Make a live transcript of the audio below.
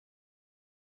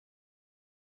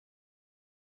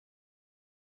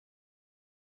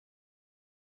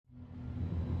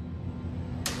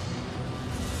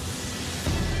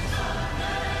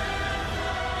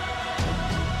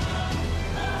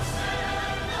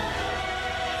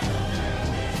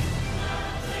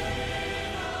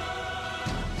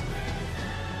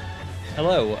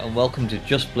Hello and welcome to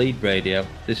Just Bleed Radio.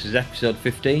 This is episode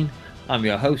 15. I'm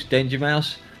your host Danger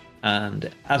Mouse, and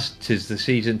as 'tis the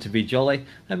season to be jolly,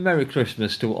 and Merry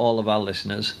Christmas to all of our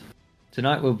listeners.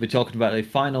 Tonight we'll be talking about the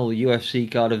final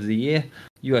UFC card of the year,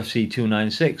 UFC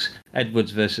 296, Edwards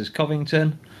versus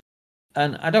Covington.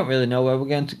 And I don't really know where we're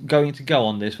going to go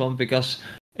on this one because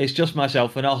it's just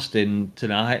myself and Austin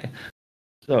tonight.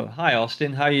 So, hi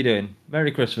Austin, how you doing?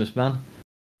 Merry Christmas, man.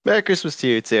 Merry Christmas to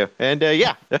you too. And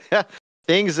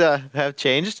things have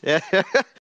changed.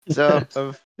 So,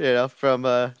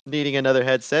 from needing another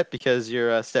headset because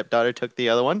your stepdaughter took the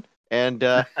other one, and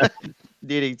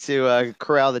needing to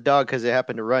corral the dog because it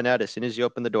happened to run out as soon as you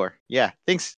open the door. Yeah,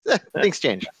 things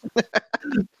change.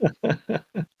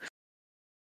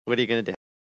 What are you gonna do?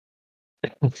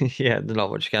 Yeah, there's not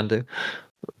much you can do.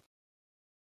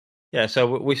 Yeah,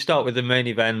 so we start with the main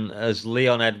event as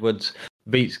Leon Edwards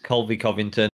beats Colby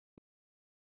Covington.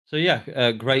 So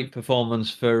yeah, great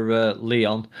performance for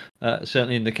Leon.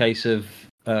 Certainly in the case of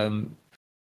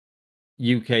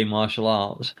UK martial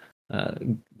arts,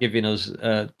 giving us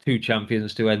two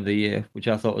champions to end the year, which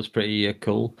I thought was pretty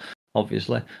cool.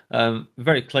 Obviously,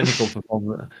 very clinical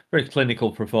performance. Very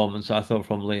clinical performance, I thought,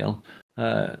 from Leon.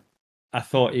 I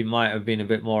thought he might have been a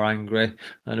bit more angry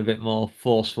and a bit more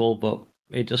forceful, but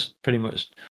he just pretty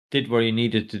much did what he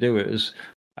needed to do. It was,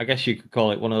 I guess you could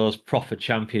call it one of those proper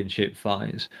championship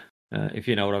fights, if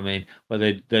you know what I mean, where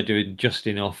they're doing just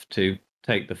enough to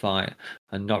take the fight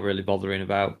and not really bothering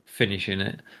about finishing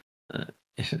it.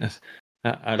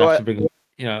 I'd have to bring,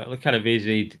 kind of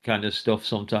easy kind of stuff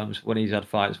sometimes when he's had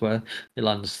fights where he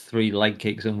lands 3 leg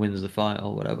kicks and wins the fight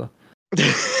or whatever.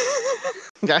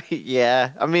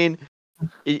 Yeah, I mean,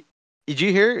 did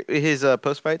you hear his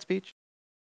post-fight speech?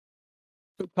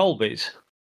 Colby's?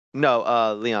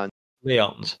 No, Leon's. Yeah,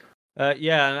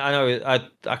 I know.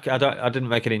 I didn't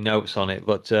make any notes on it,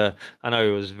 but I know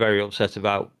he was very upset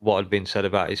about what had been said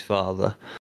about his father.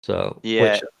 So,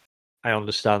 yeah, which I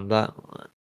understand that.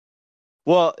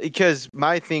 Well, because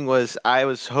my thing was, I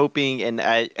was hoping, and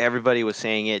everybody was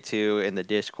saying it too in the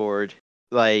Discord.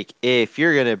 Like, if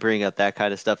you're gonna bring up that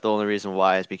kind of stuff, the only reason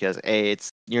why is because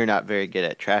you're not very good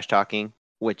at trash talking,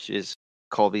 which is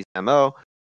Colby's MO.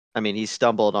 I mean, he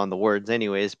stumbled on the words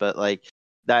anyways, but like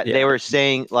that, Yeah. they were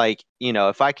saying like,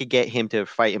 if I could get him to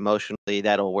fight emotionally,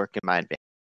 that'll work in my advantage.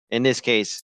 In this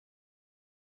case,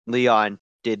 Leon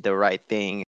did the right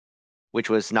thing, which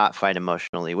was not fight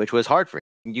emotionally, which was hard for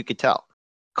him. You could tell.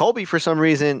 Colby, for some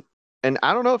reason, and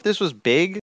I don't know if this was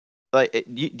big. Like,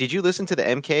 did you listen to the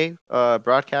MK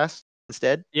broadcast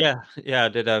instead? Yeah, I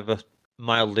did have a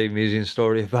mildly amusing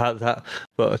story about that,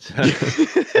 but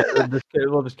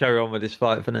we'll just carry on with this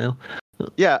fight for now.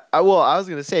 Yeah, I was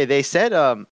gonna say they said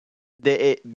I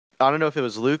don't know if it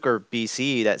was Luke or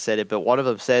BC that said it, but one of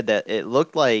them said that it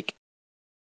looked like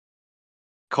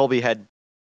Colby had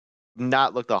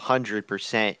not looked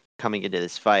 100% coming into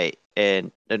this fight,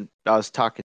 and I was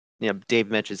talking, Dave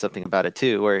mentioned something about it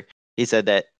too, where he said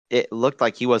that it looked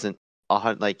like he wasn't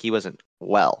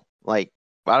well. Like,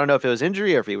 I don't know if it was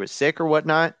injury or if he was sick or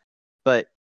whatnot, but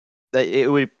that it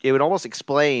would almost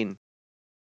explain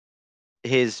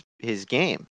his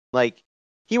game. Like,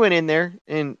 he went in there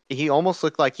and he almost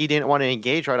looked like he didn't want to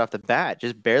engage right off the bat,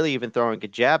 just barely even throwing a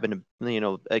jab and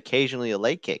occasionally a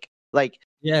leg kick. Like,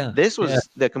 Yeah, this was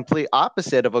the complete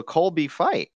opposite of a Colby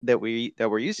fight that we're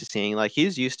used to seeing. Like,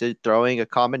 he's used to throwing a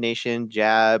combination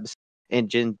jabs and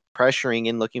just pressuring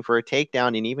and looking for a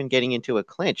takedown and even getting into a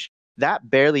clinch. That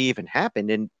barely even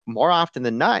happened, and more often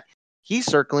than not, he's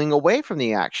circling away from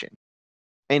the action.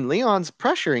 And Leon's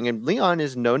pressuring, and Leon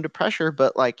is known to pressure,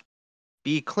 but like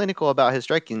be clinical about his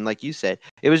striking, like you said.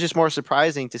 It was just more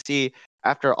surprising to see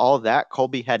after all that,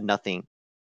 Colby had nothing.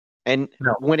 And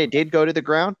when it did go to the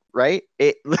ground, right,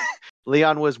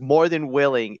 Leon was more than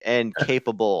willing and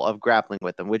capable of grappling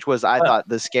with him, which was, I thought,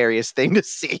 the scariest thing to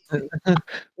see.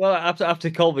 Well, after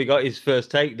Colby got his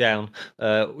first takedown,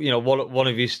 one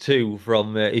of his 2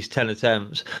 from his 10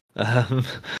 attempts. Yeah.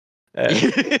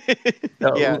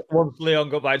 Once Leon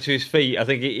got back to his feet, I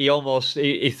think he almost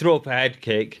threw up a head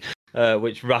kick,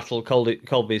 which rattled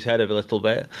Colby's head a little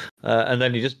bit, and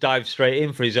then he just dived straight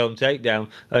in for his own takedown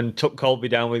and took Colby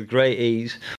down with great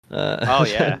ease. Oh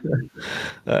yeah.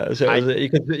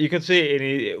 You could see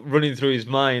it running through his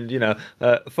mind.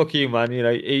 Fuck you, man.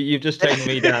 You've just taken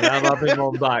me down. I'm having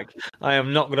one back. I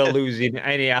am not going to lose in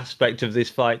any aspect of this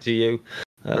fight to you.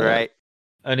 Right.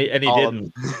 And he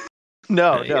didn't.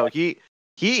 No. He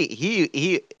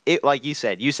like you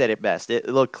said it best. It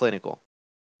looked clinical.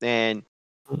 And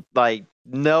like,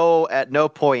 at no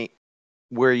point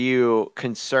were you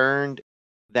concerned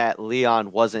that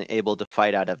Leon wasn't able to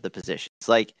fight out of the positions.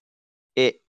 Like,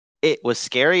 it was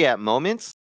scary at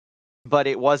moments, but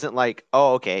it wasn't like,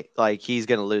 oh, okay, like he's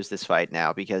gonna lose this fight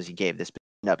now because he gave this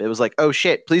up. It was like, oh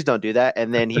shit, please don't do that,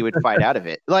 and then he would fight out of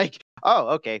it. Like, oh,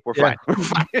 okay, we're Yeah. fine,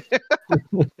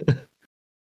 we're fine.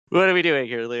 What are we doing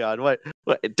here, Leon? What?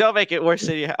 Don't make it worse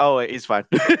than you. Oh, wait, he's fine.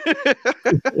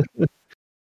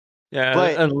 Yeah,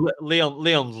 But and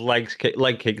Leon's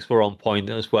leg kicks were on point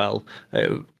as well.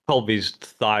 Colby's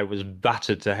thigh was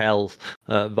battered to hell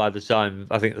by the time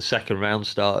I think the second round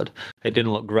started. It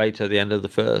didn't look great at the end of the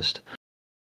first.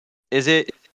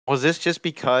 was this just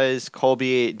because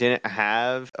Colby didn't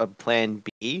have a plan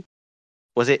B?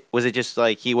 Was it just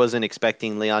like he wasn't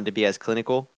expecting Leon to be as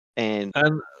clinical? And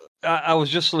I was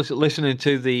just listening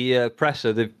to the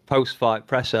presser, the post-fight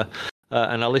presser,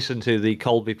 and I listened to the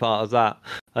Colby part of that,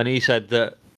 and he said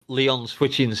that Leon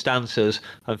switching stances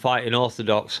and fighting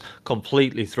orthodox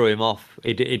completely threw him off.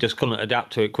 He just couldn't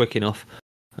adapt to it quick enough.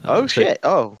 shit!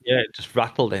 Oh, yeah, it just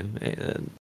rattled him.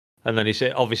 And then he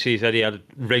said he had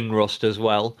ring rust as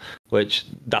well, which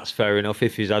that's fair enough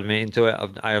if he's admitting to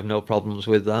it. I have no problems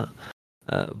with that.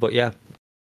 But yeah.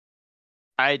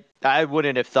 I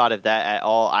wouldn't have thought of that at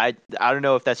all. I don't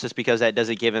know if that's just because that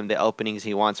doesn't give him the openings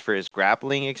he wants for his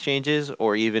grappling exchanges,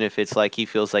 or even if it's like he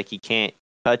feels like he can't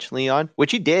touch Leon,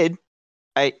 which he did.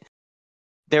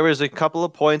 There was a couple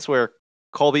of points where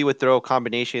Colby would throw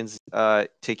combinations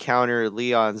to counter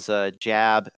Leon's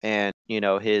jab and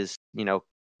his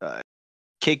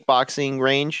kickboxing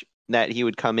range that he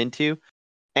would come into,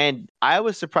 and I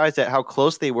was surprised at how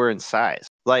close they were in size.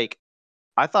 Like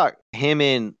I thought him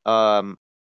and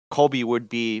Colby would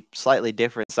be slightly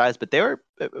different size, but they were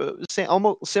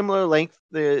almost similar length,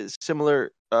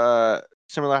 similar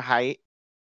height.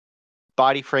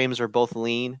 Body frames are both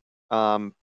lean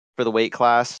for the weight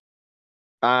class.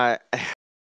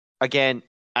 Again,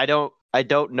 I don't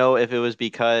know if it was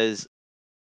because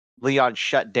Leon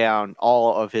shut down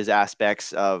all of his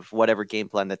aspects of whatever game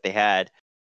plan that they had,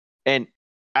 and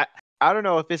I don't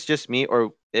know if it's just me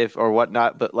or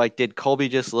whatnot, but like, did Colby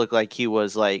just look like he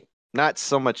was like not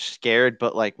so much scared,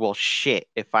 but like, well, shit,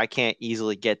 if I can't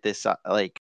easily get this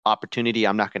like opportunity,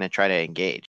 I'm not going to try to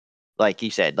engage. Like you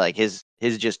said, like his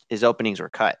openings were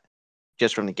cut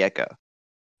just from the get go.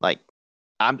 Like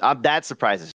I'm that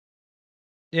surprises.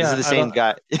 Yeah, This is the same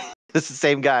guy. This is the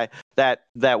same guy that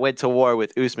went to war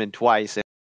with Usman twice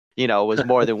and was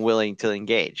more than willing to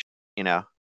engage.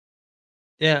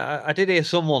 Yeah, I did hear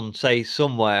someone say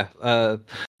somewhere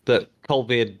that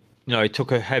Colby had, he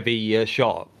took a heavy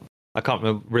shot. I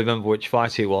can't remember which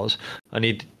fight he was, and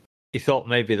he thought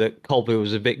maybe that Colby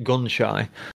was a bit gun shy,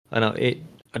 and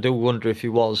I do wonder if he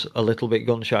was a little bit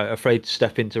gun shy, afraid to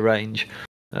step into range,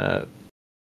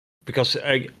 because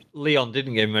Leon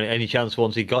didn't give him any chance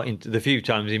once he got into the few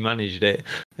times he managed it.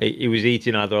 He was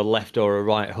eating either a left or a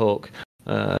right hook.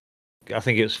 I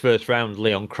think it was first round.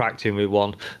 Leon cracked him with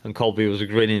one, and Colby was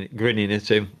grinning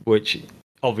at him, which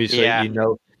obviously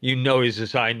you know is a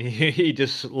sign he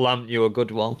just lamped you a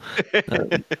good one.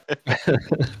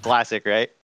 Classic, right?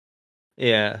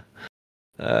 Yeah.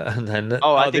 And then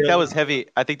I think that was heavy.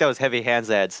 I think that was Heavy Hands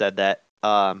that had said that.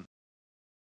 Yeah,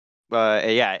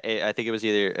 I think it was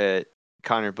either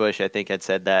Connor Bush. I think had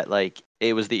said that like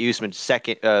it was the Usman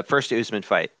first Usman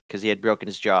fight because he had broken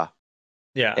his jaw.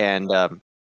 Yeah. And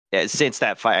yeah, since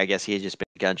that fight, I guess he had just been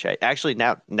gun shy. Actually,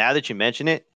 now that you mention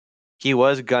it, he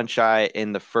was gun shy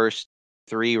in the first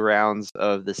 3 rounds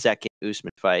of the second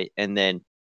Usman fight, and then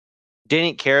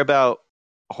didn't care about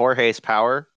Jorge's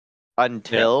power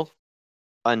until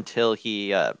he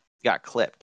got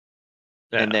clipped,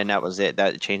 and then that was it.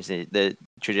 That changed the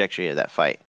trajectory of that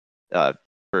fight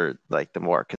for like the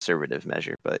more conservative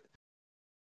measure. But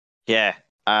yeah,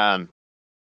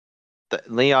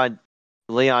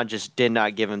 Leon just did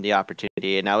not give him the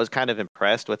opportunity, and I was kind of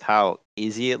impressed with how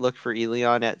easy it looked for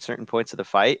Leon at certain points of the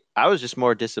fight. I was just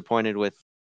more disappointed with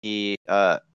the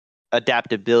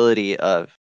adaptability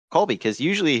of Colby, because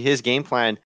usually his game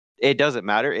plan, it doesn't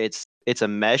matter. It's a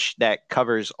mesh that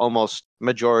covers almost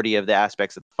majority of the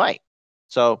aspects of the fight.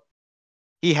 So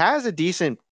he has a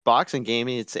decent boxing game.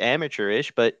 It's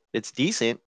amateurish, but it's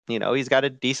decent. He's got a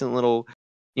decent little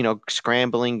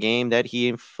scrambling game that he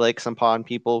inflicts upon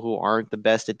people who aren't the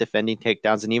best at defending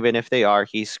takedowns. And even if they are,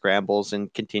 he scrambles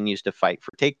and continues to fight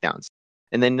for takedowns.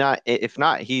 And then if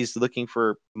not, he's looking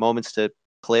for moments to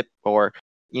clip or,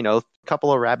 a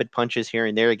couple of rabid punches here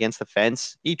and there against the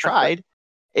fence. He tried.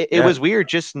 It was weird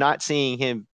just not seeing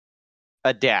him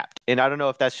adapt. And I don't know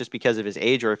if that's just because of his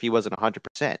age or if he wasn't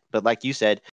 100%. But like you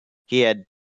said, he had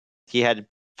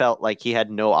felt like he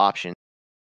had no option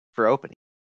for opening,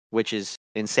 which is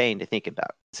insane to think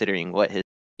about, considering what his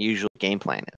usual game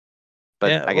plan is.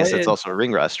 But Yeah, I well, guess that's also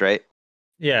ring rust, right?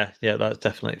 yeah, that's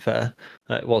definitely fair.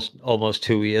 It was almost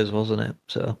 2 years, wasn't it?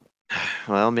 So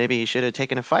Well, maybe he should have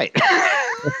taken a fight.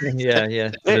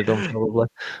 yeah, should have done probably.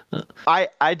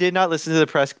 I did not listen to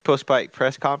the post-fight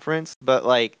press conference, but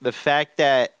like the fact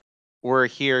that we're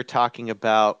here talking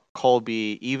about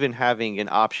Colby even having an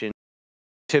option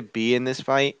to be in this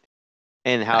fight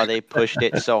and how they pushed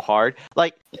it so hard.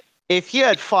 Like, if he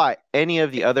had fought any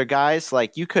of the other guys,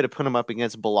 like you could have put him up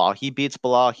against Bilal. He beats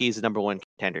Bilal, he's the number one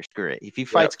contender. Screw it. If he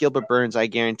fights Gilbert Burns, I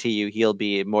guarantee you he'll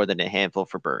be more than a handful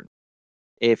for Burns.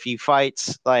 If he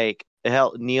fights like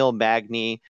Neil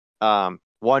Magny,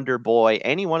 Wonder Boy,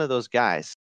 any one of those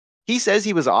guys, he says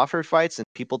he was offered fights and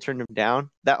people turned him down.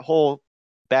 That whole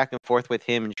back and forth with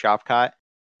him and Shavkat,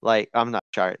 like I'm not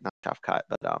Shavkat,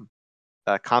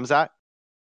 but Kamzat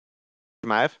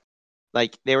Chimaev,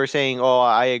 like they were saying, oh,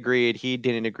 I agreed, he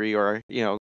didn't agree, or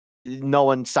no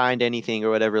one signed anything or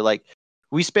whatever. Like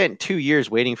we spent 2 years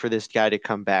waiting for this guy to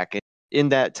come back, and in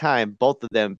that time, both of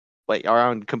them like are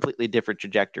on completely different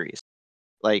trajectories.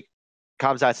 Like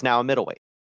Kamzat's now a middleweight.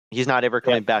 He's not ever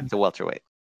coming back to welterweight.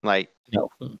 Like No.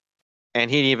 And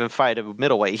he didn't even fight a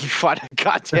middleweight. He fought a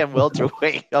goddamn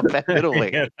welterweight up at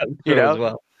middleweight. Yeah, that's true as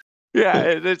well. Yeah,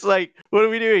 and it's like, what are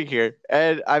we doing here?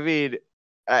 And I mean,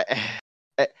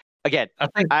 again,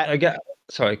 I get.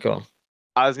 Sorry, go on.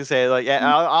 I was gonna say, like,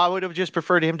 yeah, I would have just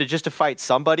preferred him to fight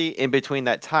somebody in between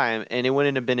that time, and it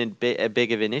wouldn't have been a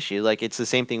big of an issue. Like, it's the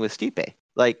same thing with Stipe.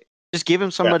 Like, just give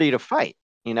him somebody to fight.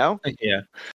 Yeah.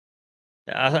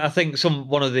 I think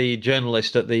one of the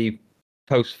journalists at the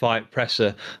post-fight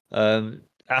presser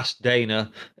asked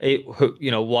Dana,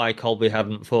 why Colby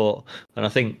hadn't fought, and I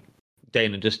think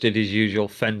Dana just did his usual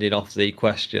fending off the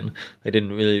question. They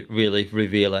didn't really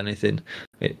reveal anything.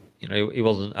 He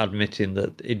wasn't admitting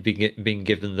that he'd been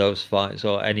given those fights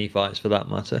or any fights for that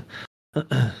matter.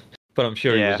 But I'm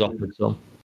sure he was offered some.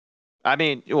 I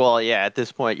mean, well, yeah. At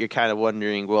this point, you're kind of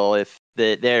wondering, well, if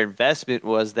their investment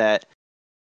was that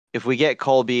if we get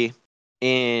Colby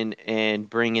in and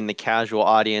bring in the casual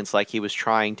audience like he was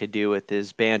trying to do with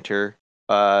his banter,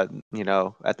 at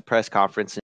the press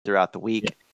conference and throughout the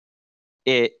week,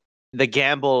 the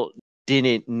gamble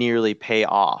didn't nearly pay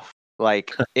off.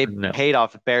 Like it paid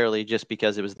off barely just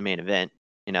because it was the main event,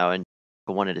 and I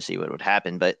wanted to see what would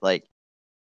happen. But like,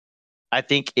 I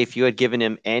think if you had given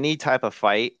him any type of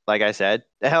fight, like I said,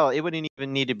 hell, it wouldn't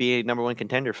even need to be a number one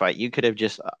contender fight. You could have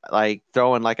just like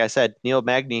thrown, like I said, Neil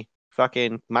Magny,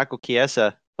 fucking Michael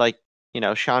Chiesa, like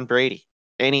Sean Brady,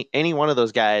 any one of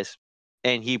those guys,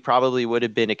 and he probably would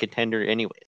have been a contender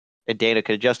anyway. And Dana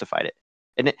could have justified it.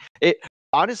 And it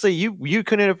honestly, you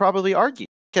couldn't have probably argued,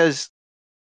 because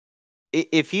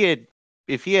if he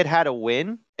had a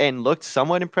win and looked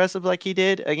somewhat impressive like he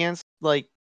did against Jorge.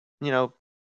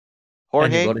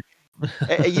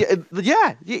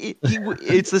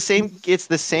 It's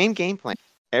the same game plan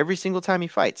every single time he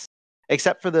fights,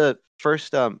 except for the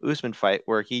first Usman fight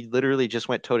where he literally just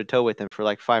went toe to toe with him for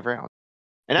like 5 rounds.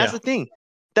 And that's the thing,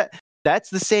 that's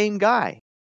the same guy.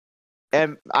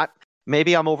 And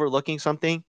maybe I'm overlooking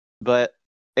something, but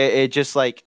it just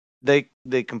like the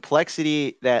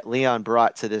complexity that Leon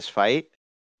brought to this fight,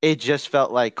 it just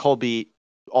felt like Colby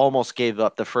almost gave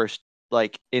up the first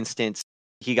instance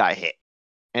he got hit.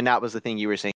 And that was the thing you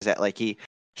were saying, is that like he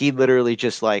literally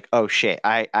just like, oh shit,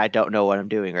 I don't know what I'm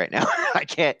doing right now. I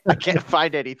can't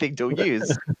find anything to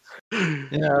use.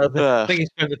 Yeah, I think he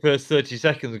spent the first 30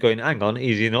 seconds going, hang on,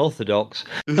 he's unorthodox.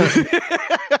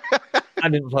 I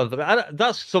didn't plan for that.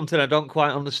 That's something I don't quite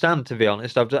understand, to be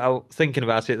honest. I'm thinking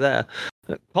about it there.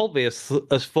 Colby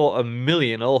has fought a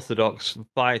million orthodox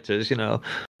fighters,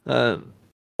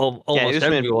 almost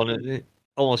everyone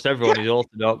is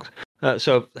orthodox.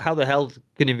 So how the hell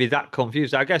can he be that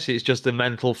confused? I guess it's just a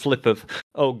mental flip of,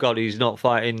 oh god, he's not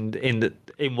fighting in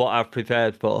what I've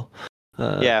prepared for.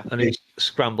 And he's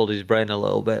scrambled his brain a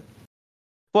little bit.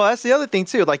 Well, that's the other thing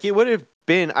too. Like, it would have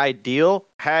been ideal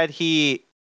had he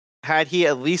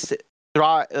at least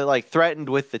threatened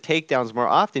with the takedowns more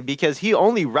often, because he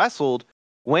only wrestled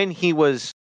when he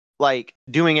was like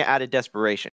doing it out of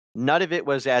desperation. None of it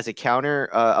was as a counter,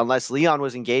 unless Leon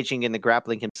was engaging in the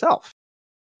grappling himself.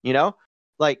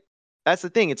 Like, that's the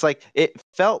thing. It's like it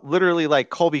felt literally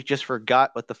like Colby just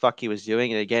forgot what the fuck he was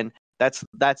doing. And again, that's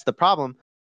the problem.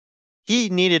 He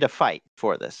needed a fight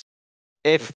for this.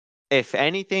 If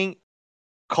anything,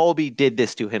 Colby did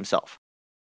this to himself.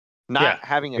 Not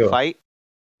having a fight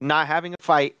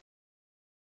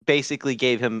basically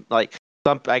gave him like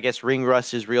I guess ring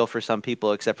rust is real for some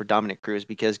people, except for Dominic Cruz,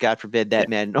 because God forbid that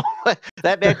man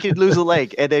could lose a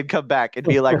leg and then come back and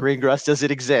be like, ring rust doesn't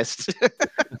exist.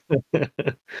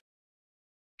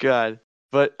 God.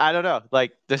 But I don't know.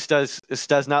 Like this does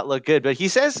not look good. But he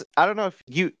says, I don't know if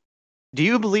do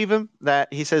you believe him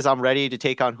that he says I'm ready to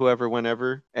take on whoever,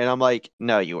 whenever? And I'm like,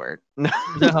 no, you weren't. No,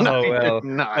 No, no, you're well,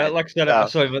 not. like I said, I No.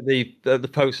 saw him at the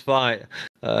post fight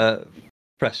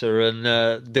presser, and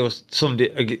there was some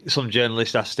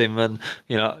journalist asked him, and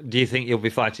do you think you'll be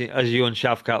fighting as you and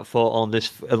Shavkat fought on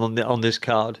this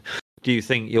card? Do you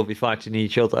think you'll be fighting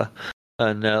each other?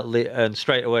 And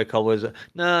straight away, Cole was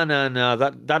no,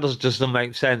 that just doesn't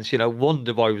make sense.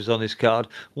 Wonderboy was on his card.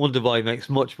 Wonderboy makes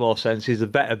much more sense. He's a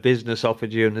better business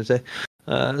opportunity,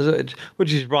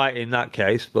 which is right in that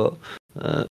case. But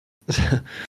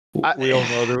we all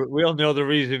know the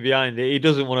reason behind it. He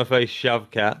doesn't want to face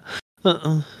Shavkat.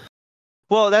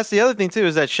 Well, that's the other thing too,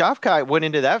 is that Shavkat went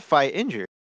into that fight injured.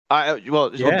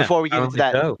 Before we get into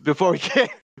that, before we get,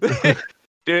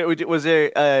 was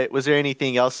there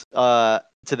anything else to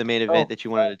the main event that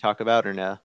you wanted to talk about, or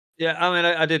no? Yeah, I mean,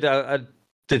 I did,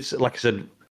 like I said,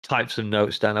 type some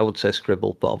notes down. I would say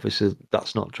scribble, but obviously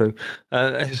that's not true.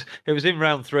 It was in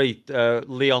round 3.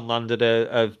 Leon landed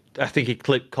I think he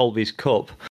clipped Colby's cup.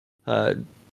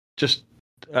 Just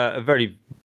a very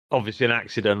obviously an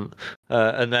accident,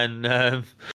 and then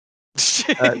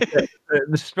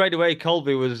straight away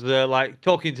Colby was like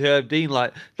talking to Herb Dean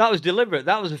like that was deliberate,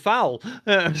 that was a foul.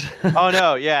 Oh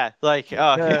no, yeah, like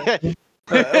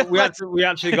we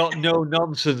actually got no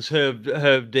nonsense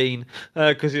Herb Dean,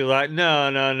 because he was like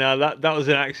no, that was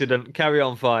an accident, carry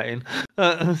on fighting.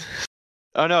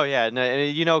 Oh no, yeah,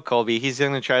 no, Colby, he's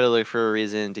gonna try to look for a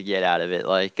reason to get out of it.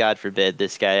 Like, God forbid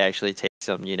this guy actually takes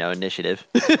some, initiative.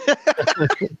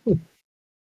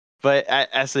 But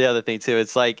that's the other thing too.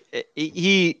 It's like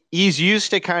he's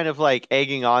used to kind of like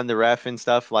egging on the ref and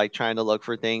stuff, like trying to look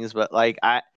for things. But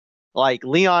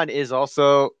Leon is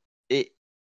also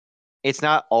it's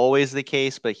not always the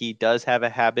case, but he does have a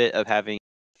habit of having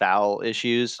foul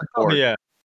issues.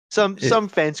 Some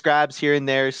fence grabs here and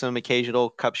there, some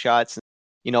occasional cup shots,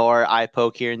 or eye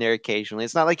poke here and there occasionally.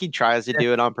 It's not like he tries to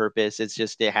do it on purpose. It's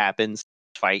just it happens.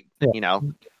 Fight,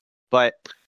 But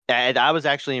and I was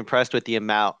actually impressed with the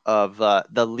amount of I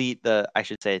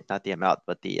should say not the amount,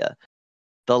 but the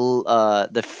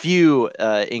few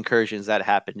incursions that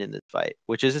happened in this fight,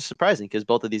 which is surprising because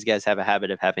both of these guys have a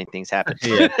habit of having things happen.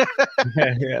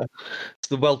 Yeah. It's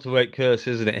the welterweight curse,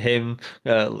 isn't it? Him,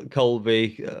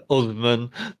 Colby, Usman,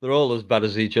 they're all as bad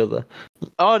as each other.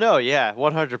 Oh no, yeah,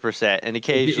 100%. And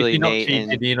occasionally if you're not Nate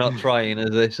cheating, and you're not trying, as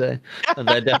they say, and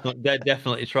they're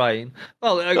definitely trying.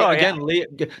 Well, again,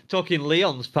 talking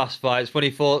Leon's past fights when he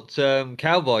fought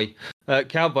Cowboy.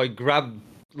 Cowboy grabbed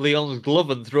Leon's glove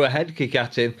and threw a head kick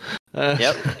at him.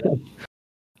 Yep.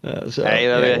 You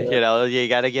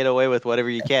got to get away with whatever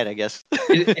you can, I guess.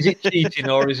 Is it cheating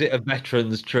or is it a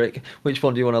veteran's trick? Which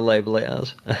one do you want to label it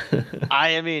as?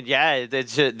 I mean, yeah,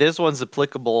 this one's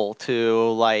applicable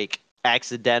to like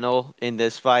accidental in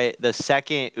this fight. The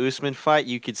second Usman fight,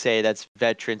 you could say that's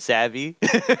veteran savvy.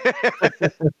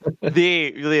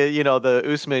 The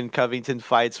Usman Covington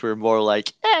fights were more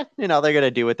like, they're gonna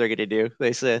do what they're gonna do.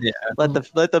 They said, let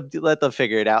them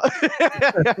figure it out.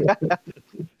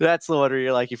 That's the one where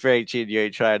you're like, if you ain't cheating, you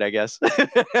ain't trying, I guess.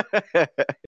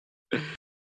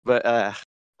 But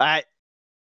I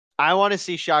want to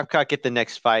see Shavkat get the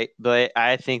next fight, but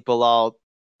I think Bilal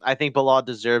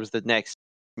deserves the next,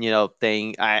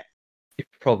 thing. He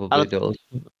probably does.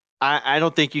 I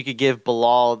don't think you could give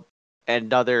Bilal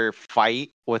another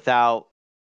fight without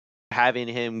having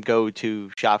him go to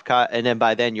Shavkat, and then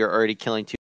by then you're already killing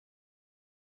two.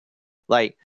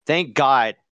 Like, thank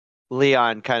God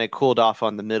Leon kind of cooled off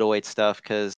on the middleweight stuff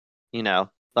because, you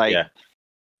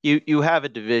have a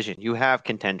division, you have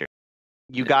contenders.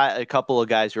 You got a couple of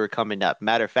guys who are coming up.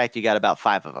 Matter of fact, you got about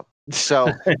 5 of them.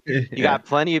 So you got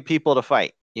plenty of people to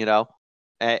fight,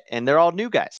 and they're all new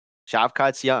guys.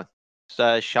 Shavkat's young.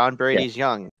 Sean Brady's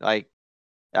young. Like,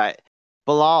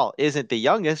 Bilal isn't the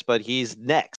youngest, but he's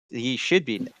next. He should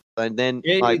be next. And then,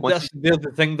 that's the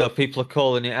other thing, though. People are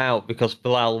calling it out because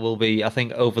Bilal will be, I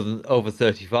think, over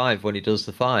 35 when he does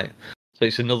the fight. So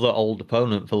it's another old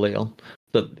opponent for Leon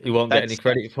that he won't get any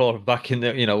credit for back in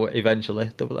the, eventually.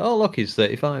 They'll be like, oh, look, he's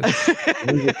 35.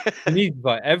 He needs to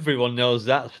fight. Everyone knows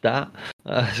that stat.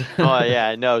 Oh,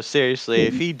 yeah, no, seriously.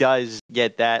 If he does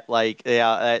get that,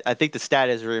 I think the stat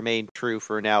has remained true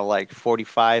for now,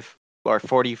 45 or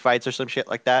 40 fights or some shit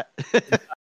like that.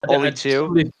 Only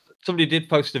 2. Somebody did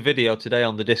post a video today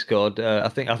on the Discord. I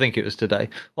think it was today,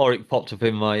 or it popped up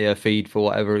in my feed for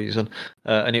whatever reason,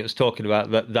 and it was talking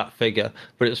about that figure.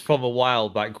 But it was from a while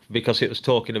back because it was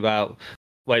talking about.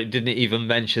 Well, it didn't even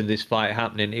mention this fight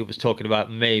happening. It was talking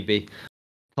about maybe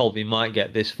Colby might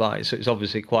get this fight, so it's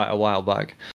obviously quite a while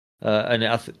back. and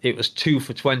it was 2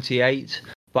 for 28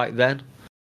 back then,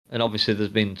 and obviously there's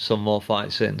been some more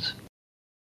fights since.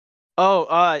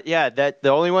 Oh, yeah. That the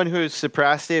only one who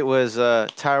surpassed it was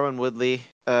Tyron Woodley,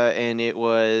 and it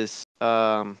was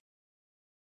Darren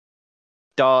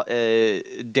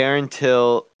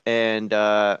Till and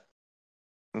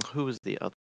who was the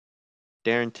other?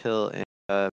 Darren Till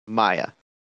and Maya.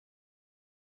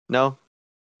 No,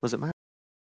 was it Maya?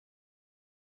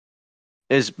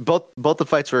 Is both the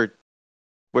fights were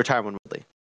Tyron Woodley.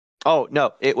 Oh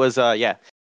no, it was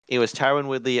it was Tyron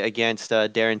Woodley against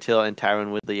Darren Till and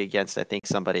Tyron Woodley against I think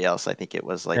somebody else. I think it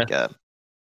was like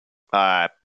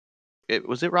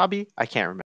was it Robbie? I can't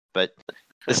remember, but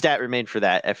the stat remained for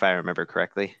that if I remember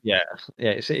correctly. Yeah,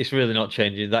 it's really not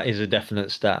changing. That is a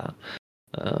definite stat.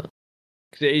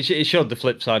 It showed the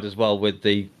flip side as well with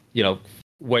the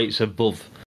weights above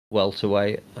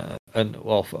welterweight and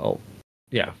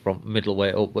from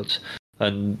middleweight upwards,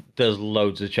 and there's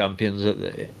loads of champions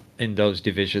in those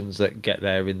divisions that get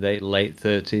there in the late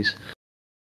 30s.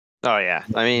 Oh yeah,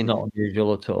 I mean, not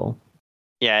unusual at all.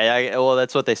 Yeah, well,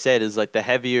 that's what they said is like the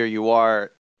heavier you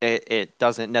are, it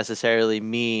doesn't necessarily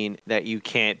mean that you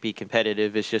can't be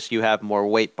competitive. It's just you have more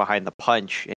weight behind the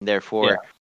punch, and therefore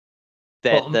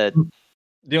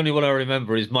the only one I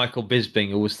remember is Michael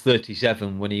Bisping, who was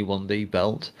 37 when he won the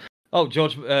belt. Oh,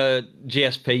 George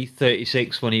GSP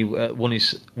 36 when he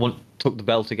took the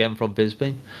belt again from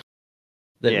Bisping.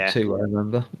 There were two I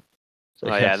remember. So,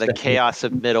 the chaos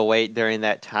of middleweight during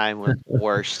that time was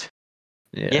worst.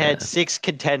 Yeah. You had six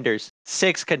contenders,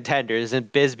 and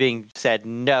Bisping said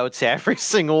no to every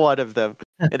single one of them,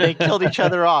 and they killed each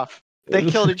other off.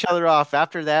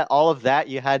 After that, all of that,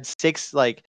 you had six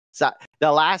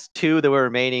the last two that were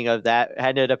remaining of that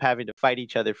ended up having to fight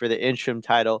each other for the interim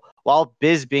title, while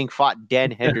Bisping fought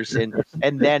Dan Henderson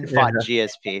and then fought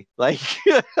GSP. Like,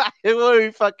 what are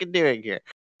we fucking doing here?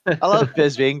 I love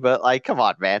Bisping, but come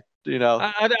on, man.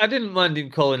 I didn't mind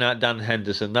him calling out Dan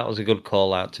Henderson. That was a good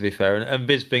call out, to be fair. And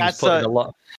Bisping's putting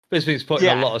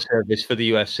a lot of service for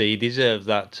the UFC. He deserves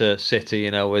that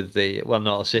sitter, with the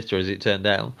not a sitter as it turned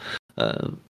out.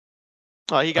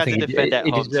 He got to defend at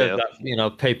home too. He deserved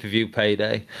that, pay-per-view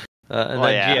payday.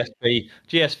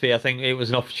 GSP, I think it was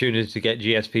an opportunity to get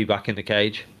GSP back in the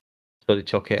cage, so they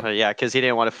took it. Because he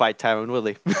didn't want to fight Tyron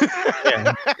Woodley.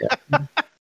 Yeah.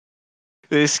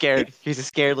 He's scared. He's a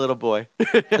scared little boy.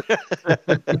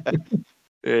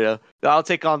 I'll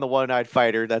take on the one-eyed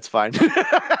fighter. That's fine.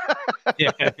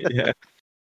 Yeah.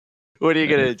 What are you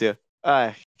gonna do?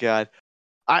 Oh God.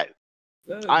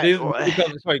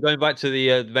 Sorry, going back to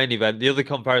the main event, the other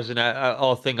comparison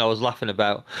or thing I was laughing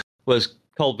about was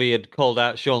Colby had called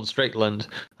out Sean Strickland,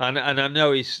 and I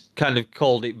know he's kind of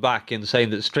called it back in saying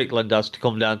that Strickland has to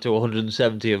come down to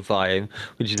 170 and fight him,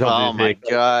 which is obviously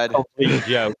a complete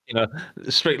joke.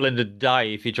 Strickland would die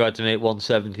if he tried to make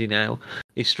 170 now.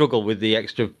 He struggled with the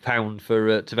extra pound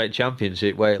for to make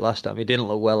championship weight last time. He didn't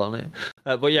look well on it.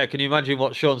 But yeah, can you imagine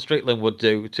what Sean Strickland would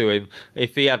do to him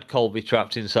if he had Colby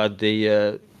trapped inside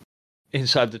the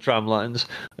tram lines?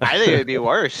 I think it would be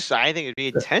worse. I think it would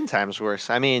be 10 times worse.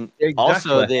 I mean, exactly.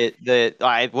 Also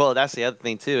that's the other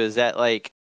thing too, is that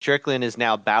Strickland is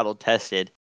now battle tested,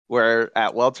 where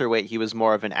at welterweight he was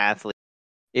more of an athlete.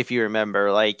 If you remember,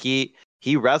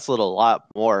 he wrestled a lot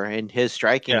more, and his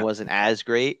striking wasn't as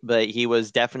great, but he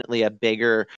was definitely a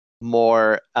bigger,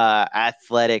 more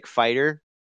athletic fighter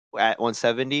at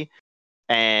 170,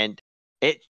 and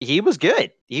he was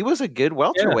good. He was a good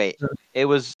welterweight. Yeah.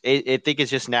 I think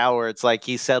it's just now where it's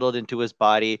he's settled into his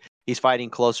body. He's fighting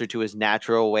closer to his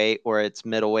natural weight, or it's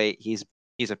middleweight. He's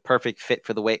a perfect fit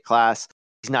for the weight class.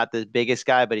 He's not the biggest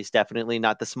guy, but he's definitely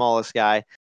not the smallest guy.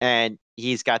 And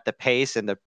he's got the pace and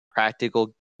the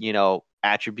practical,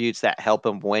 attributes that help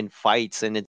him win fights.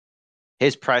 And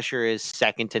his pressure is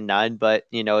second to none. But,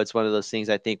 it's one of those things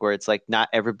I think where it's not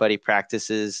everybody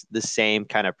practices the same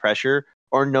kind of pressure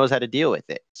or knows how to deal with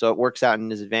it. So it works out in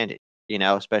his advantage,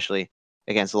 especially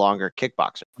against longer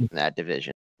kickboxers in that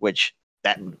division, which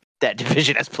that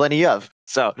division has plenty of.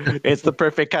 So it's the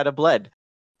perfect kind of blend.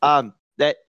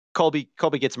 That Colby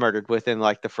gets murdered within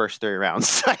the first 3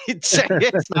 rounds. It's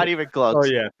not even close. Oh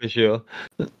yeah, for sure.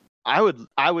 I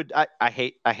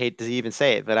hate to even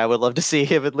say it, but I would love to see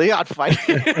him and Leon fight.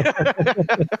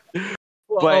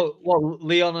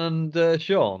 Leon and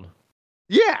Sean?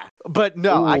 Yeah, but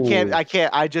no, I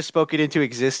can't. I just spoke it into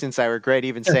existence. I regret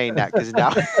even saying that because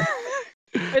now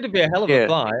it'd be a hell of a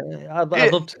fight.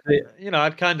 I'd love to see it.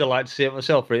 I'd kind of like to see it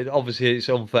myself. Obviously, it's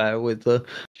unfair with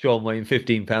Sean weighing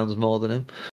 15 pounds more than him.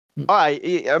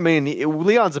 I mean,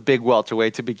 Leon's a big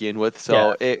welterweight to begin with,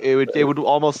 so it would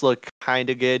almost look kind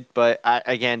of good, but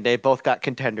again, they both got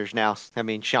contenders now. I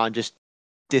mean, Sean just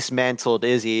dismantled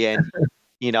Izzy, and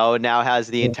now has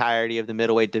the entirety of the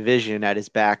middleweight division at his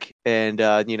back, and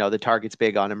the target's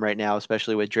big on him right now,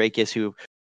 especially with Drakus, who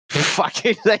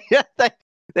fucking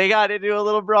they got into a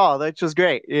little brawl, which was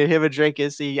great. Him and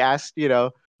Drakus, he asked,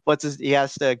 he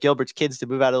asked Gilbert's kids to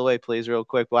move out of the way, please, real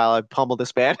quick, while I pummel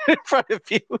this man in front of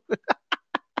you.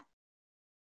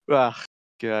 Oh,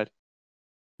 God.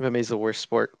 MMA's the worst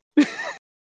sport.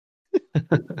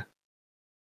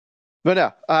 But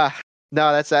no,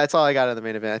 that's all I got on the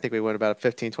main event. I think we went about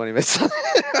 15, 20 minutes.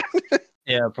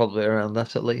 Yeah, probably around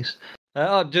that at least.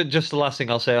 Just the last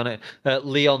thing I'll say on it.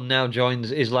 Leon now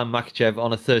joins Islam Makhachev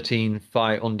on a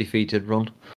 13-fight undefeated run.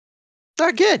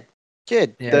 Good. Yeah,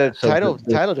 The so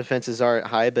title defenses aren't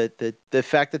high, but the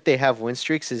fact that they have win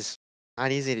streaks is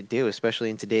not easy to do, especially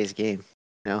in today's game.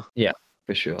 Yeah,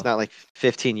 for sure. It's not like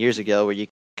 15 years ago where you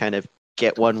kind of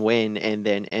get one win and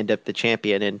then end up the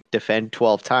champion and defend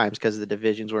 12 times because the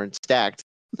divisions weren't stacked.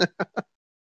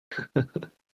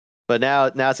 But now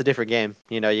it's a different game.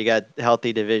 You got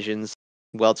healthy divisions.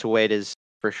 Welterweight is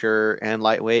for sure, and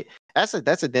lightweight. That's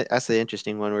the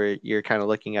interesting one where you're kind of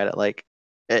looking at it like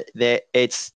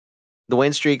it's the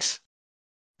win streaks.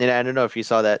 And I don't know if you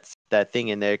saw that thing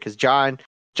in there, because John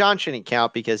shouldn't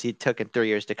count because he took him 3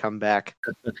 years to come back.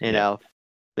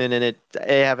 And then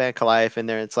they have Ankalaev in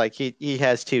there. It's like he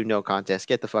has 2 no contests.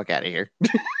 Get the fuck out of here.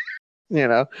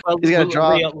 Well, he's gonna draw.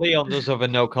 Leon does have a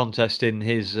no contest in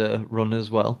his run as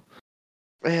well.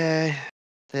 Okay.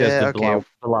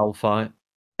 Bilal fight.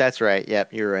 That's right.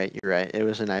 Yep, you're right. It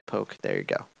was an eye poke. There you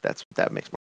go. That makes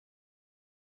more.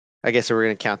 I guess we're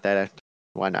gonna count that.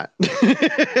 Why not?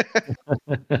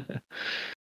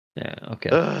 Yeah. Okay.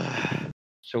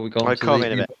 Shall we go on to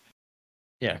co-main event?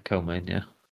 Yeah, co-main. Yeah.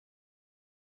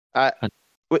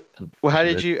 Well, how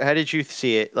did you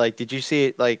see it? Like, did you see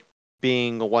it like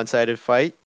being a one-sided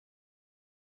fight?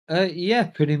 Yeah,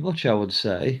 pretty much. I would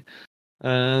say.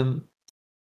 I'm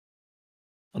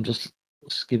just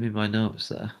skimming my notes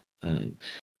there. And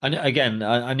again,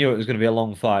 I knew it was going to be a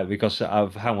long fight because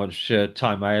of how much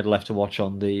time I had left to watch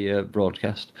on the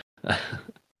broadcast.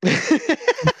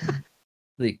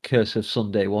 The curse of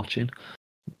Sunday watching.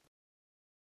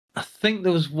 I think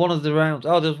there was one of the rounds.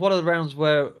 Oh, there was one of the rounds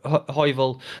where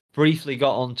Heuvel briefly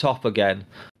got on top again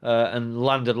and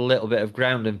landed a little bit of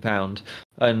ground and pound.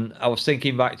 And I was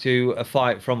thinking back to a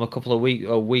fight from a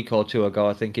week or two ago,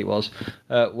 I think it was,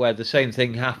 where the same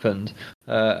thing happened.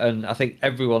 And I think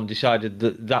everyone decided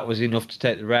that was enough to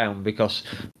take the round, because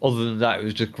other than that, it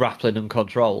was just grappling and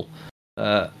control.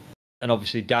 And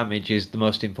obviously, damage is the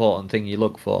most important thing you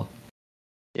look for.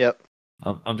 Yep.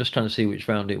 I'm just trying to see which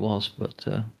round it was, but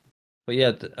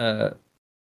yeah,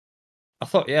 I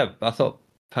thought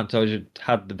Pantoja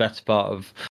had the better part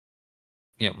of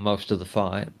most of the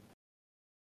fight.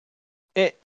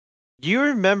 Do you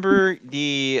remember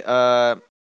the oh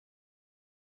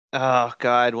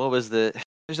God, what was there's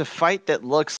a fight that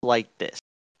looks like this,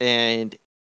 and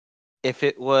if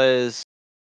it was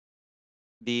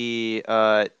the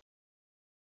God,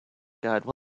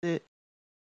 what was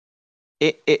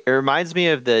it? It reminds me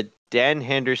of the Dan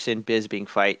Henderson Bisping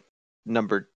fight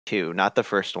number 2, not the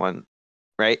first one,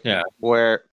 right? Yeah.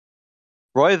 Where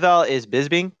Royval is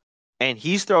Bisping, and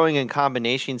he's throwing in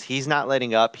combinations. He's not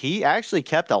letting up. He actually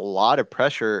kept a lot of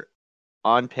pressure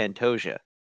on Pantoja.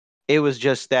 It was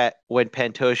just that when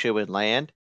Pantoja would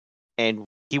land, and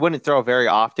he wouldn't throw very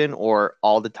often or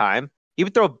all the time, he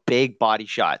would throw big body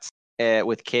shots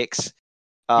with kicks.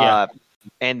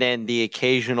 And then the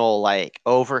occasional like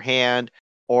overhand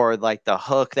or like the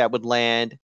hook that would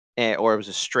land, or it was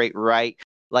a straight right.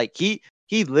 Like he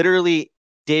literally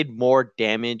did more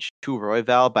damage to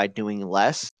Royval by doing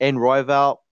less. And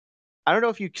Royval, I don't know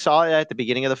if you saw it at the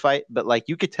beginning of the fight, but like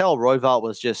you could tell Royval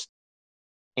was just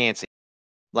antsy.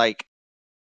 Like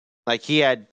he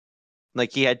had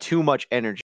too much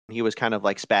energy. He was kind of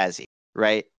like spazzy,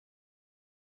 right?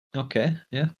 Okay,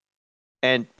 yeah.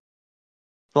 And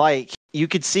like you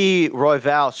could see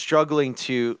Royval struggling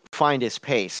to find his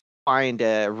pace, find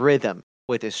a rhythm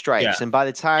with his strikes. Yeah. And by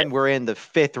the time we're in the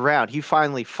 5th round, he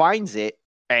finally finds it,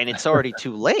 and it's already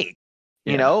too late.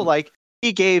 Like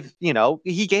he gave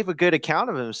a good account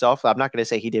of himself. I'm not going to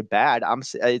say he did bad.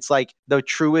 It's like the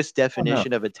truest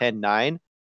definition of a 10-9,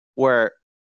 where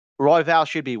Royval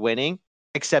should be winning,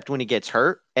 except when he gets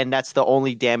hurt, and that's the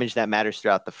only damage that matters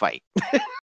throughout the fight.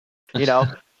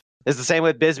 It's the same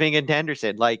with Bisping and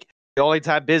Henderson. Like the only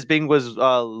time Bisping was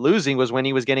losing was when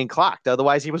he was getting clocked.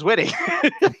 Otherwise, he was winning.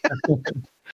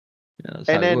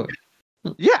 And then,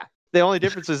 the only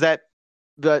difference is that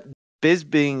the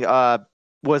Bisping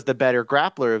was the better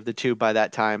grappler of the two by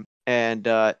that time. And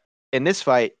in this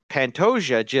fight,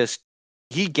 Pantoja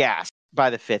he gasped by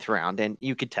the 5th round, and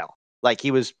you could tell. Like,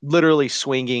 he was literally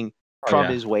swinging from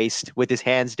his waist with his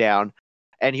hands down,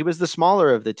 and he was the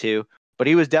smaller of the two, but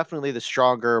he was definitely the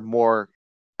stronger, more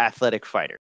athletic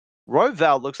fighter.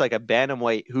 Royval looks like a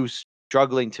bantamweight who's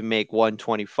struggling to make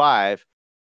 125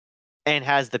 and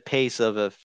has the pace of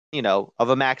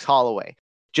a Max Holloway,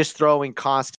 just throwing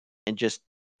constant and just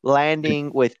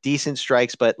landing with decent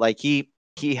strikes, but like he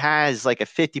has like a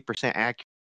 50% accuracy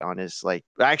on his, like,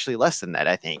 actually less than that,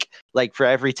 I think. Like, for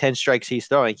every 10 strikes he's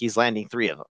throwing, he's landing 3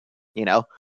 of them,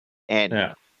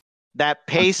 and that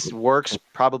pace works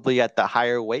probably at the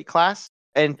higher weight class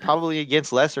and probably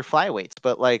against lesser flyweights,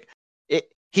 but like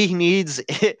he needs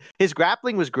his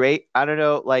grappling was great. I don't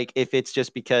know, like, if it's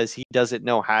just because he doesn't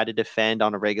know how to defend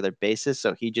on a regular basis,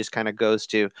 so he just kind of goes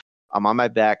to, I'm on my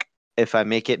back. If I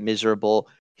make it miserable,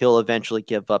 he'll eventually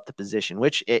give up the position,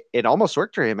 which it almost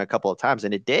worked for him a couple of times,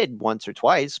 and it did once or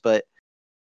twice. But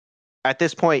at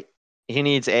this point, he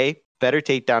needs A, better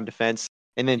takedown defense,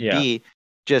 and then B,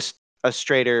 just a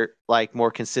straighter, like,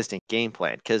 more consistent game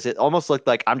plan, because it almost looked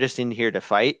like I'm just in here to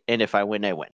fight, and if I win,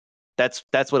 I win. That's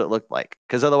what it looked like,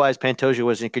 because otherwise Pantoja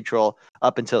was in control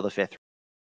up until the 5th,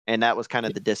 and that was kind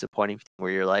of the disappointing thing,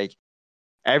 where you're like,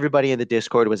 everybody in the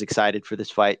Discord was excited for this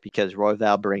fight because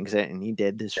Royval brings it, and he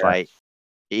did this fight.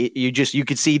 You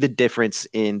could see the difference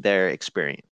in their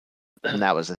experience, and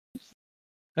that was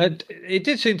it. It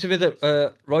did seem to me that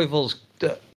Royval's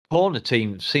corner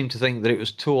team seemed to think that it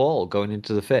was 2-2 going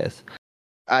into the 5th.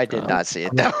 I did not see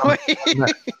it that way.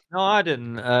 No, I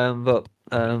didn't. But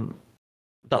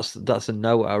that's a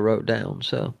note I wrote down.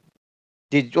 So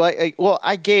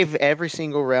I gave every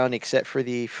single round except for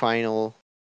the final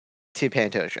to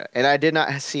Pantoja, and I did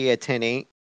not see a 10-8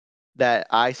 that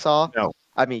I saw. No.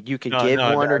 I mean, you could give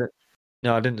one or...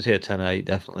 No, I didn't see a 10-8,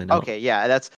 definitely not. Okay,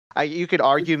 yeah, you could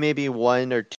argue maybe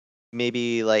one or two,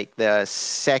 maybe like the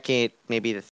second,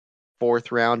 maybe the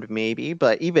 4th round, maybe,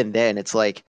 but even then, it's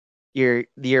like you're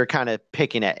kind of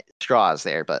picking at straws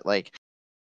there. But like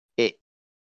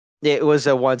it was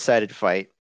a one-sided fight,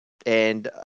 and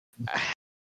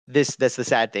that's the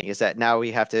sad thing, is that now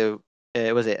we have to.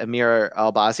 Was it Amir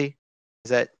Albazi?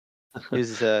 Yeah, I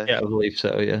believe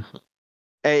so. Yeah.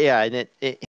 Yeah, and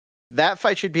that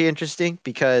fight should be interesting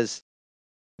because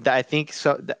I think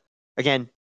so. Again,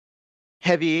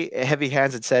 heavy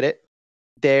hands had said it.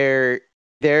 There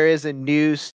is a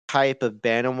new type of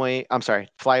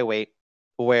flyweight,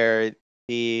 where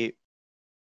the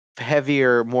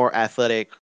heavier, more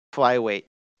athletic flyweight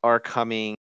are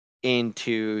coming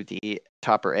into the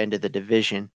topper end of the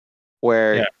division,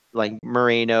 where like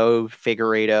Moreno,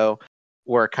 Figueiredo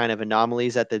were kind of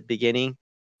anomalies at the beginning.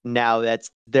 Now that's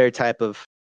their type of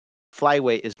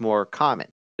flyweight is more common.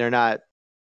 They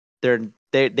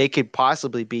could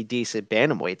possibly be decent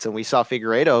bantamweights, and we saw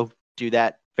Figueiredo do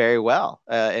that very well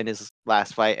in his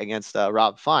last fight against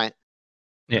Rob Font.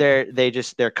 Yeah.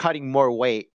 They're cutting more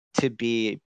weight to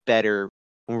be better,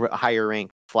 higher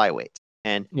ranked flyweights.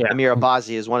 And Amir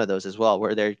Albazi is one of those as well,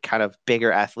 where they're kind of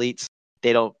bigger athletes.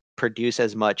 They don't produce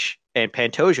as much, and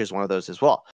Pantoja is one of those as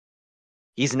well.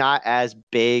 He's not as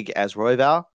big as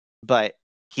Royval, but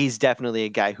he's definitely a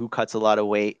guy who cuts a lot of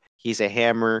weight. He's a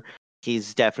hammer.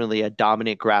 He's definitely a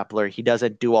dominant grappler. He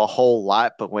doesn't do a whole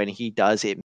lot, but when he does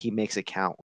it, he makes it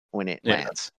count when it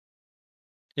lands.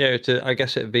 Yeah, I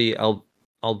guess it'd be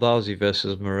Albazi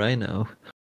versus Moreno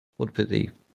would be the...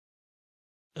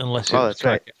 Unless it was... that's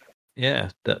right. Yeah,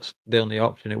 that's the only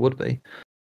option it would be.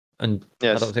 And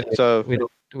yes, I don't think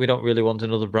we don't really want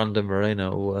another Brandon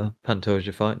Moreno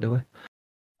Pantoja fight, do we?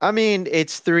 I mean,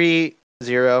 it's 3-0,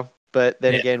 but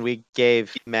then again, we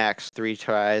gave Max 3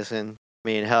 tries, and I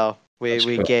mean, hell, we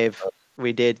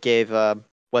did give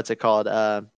what's it called,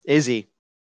 Izzy,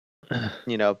 a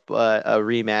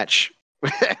rematch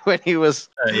when he was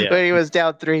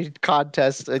down 3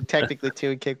 contests and technically 2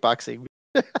 in kickboxing.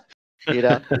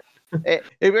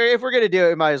 If we're gonna do it,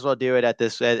 we might as well do it at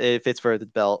this if it's for the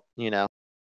belt.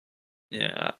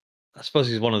 Yeah, I suppose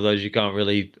he's one of those you can't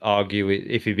really argue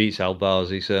if he beats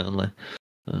Albazi, certainly.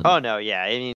 Oh no, yeah.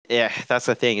 I mean, that's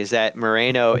the thing, is that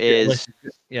Moreno is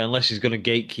unless he's going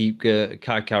to gatekeep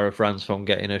Kai Kara France from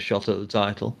getting a shot at the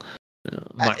title,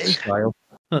 Max style.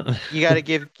 you gotta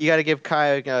give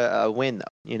Kai a win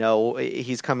though.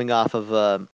 He's coming off of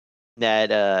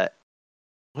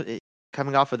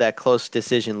that close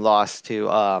decision loss to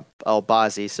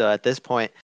Albazi. So at this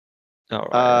point, he's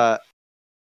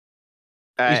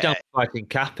down fighting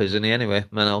Cap, isn't he? Anyway,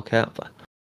 Manel Cap.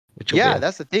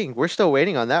 That's the thing. We're still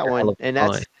waiting on that one, and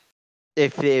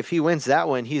if he wins that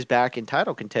one, he's back in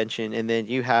title contention, and then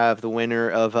you have the winner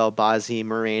of Albazi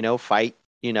Moreno fight,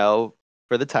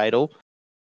 for the title.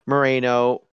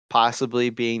 Moreno possibly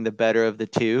being the better of the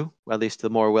two, or at least the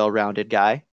more well-rounded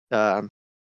guy. I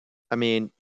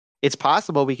mean, it's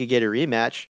possible we could get a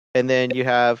rematch, and then you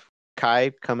have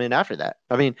Kai come in after that.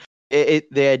 I mean,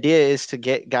 the idea is to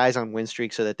get guys on win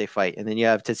streak so that they fight, and then you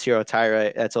have Tetsuro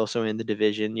Taira that's also in the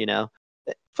division.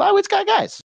 Flyweight's got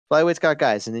guys. Flyweight's got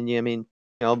guys, and then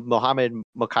Mohammed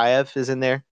Mokayev is in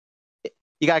there.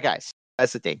 You got guys.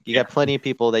 That's the thing. You got plenty of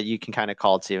people that you can kind of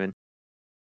call to, and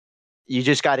you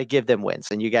just got to give them wins,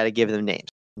 and you got to give them names.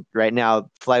 Right now,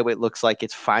 Flyweight looks like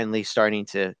it's finally starting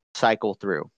to cycle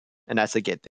through, and that's a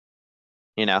good thing.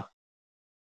 It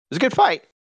was a good fight.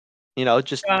 They got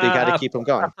to keep them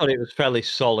going. I thought it was fairly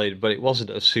solid, but it wasn't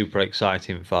a super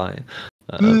exciting fight.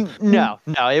 No,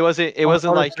 it wasn't. It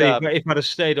wasn't honestly, like if I'd have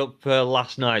stayed up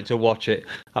last night to watch it,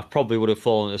 I probably would have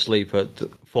fallen asleep at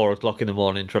 4 o'clock in the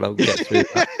morning trying to get through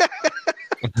that.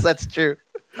 That's true.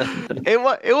 It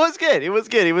was good. It was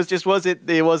good.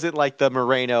 It wasn't like the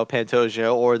Moreno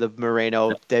Pantoja or the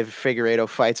Moreno De Figueiredo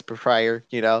fights prior.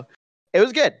 It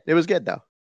was good. It was good though.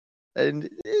 And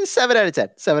 7 out of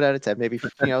 10. 7 out of 10. Maybe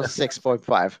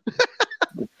 6.5.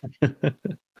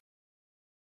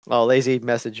 Oh, Lazy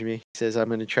messaged me. He says I'm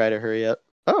going to try to hurry up.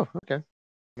 Oh, okay. I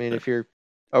mean, if you're,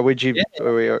 or would you?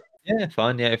 Yeah,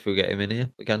 fine. Yeah, if we get him in here,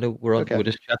 we can do. We're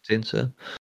just chatting. So.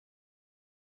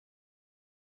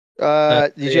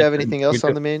 Did you have anything else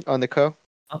on the co?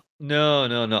 No,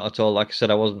 not at all. Like I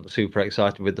said, I wasn't super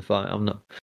excited with the fight. I'm not,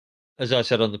 as I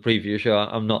said on the preview show,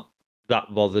 I'm not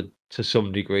that bothered to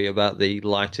some degree about the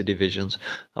lighter divisions.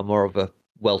 I'm more of a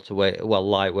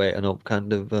lightweight and up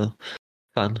kind of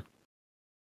fan.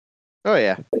 Oh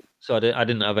yeah. So I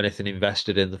didn't have anything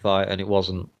invested in the fight, and it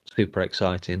wasn't super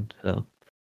exciting. So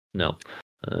no.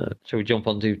 Shall we jump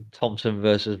on to Thompson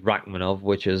versus Rachmanov,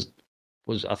 which was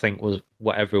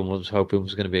what everyone was hoping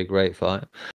was going to be a great fight.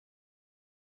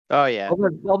 Oh yeah.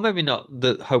 Well, maybe not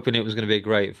hoping it was going to be a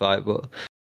great fight, but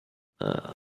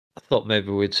I thought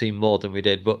maybe we'd see more than we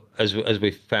did. But as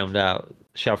we found out,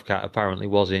 Shavkat apparently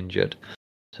was injured,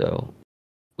 so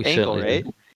we ankle, certainly.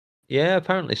 Right? Yeah,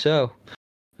 apparently so.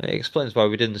 It explains why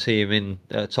we didn't see him in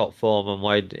top form and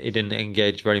why he didn't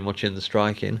engage very much in the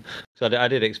striking. So I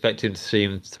did expect him to see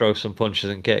him throw some punches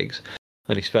and kicks,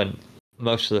 and he spent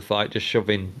most of the fight just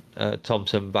shoving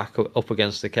Thompson back up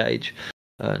against the cage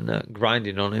and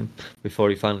grinding on him before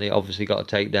he finally obviously got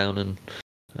a takedown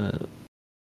and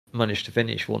managed to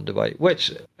finish Wonderboy,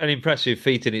 which an impressive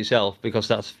feat in itself because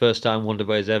that's the first time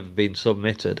Wonderboy has ever been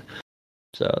submitted.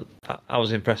 So I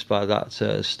was impressed by that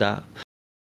stat.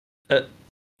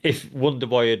 If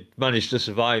Wonderboy had managed to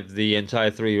survive the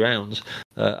entire 3 rounds,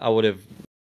 I would have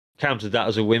counted that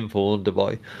as a win for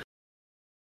Wonderboy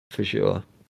for sure.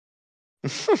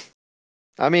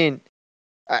 I mean,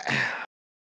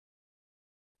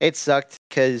 it sucked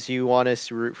because you want us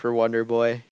to root for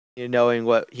Wonderboy, knowing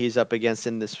what he's up against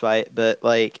in this fight. But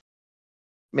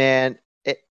man,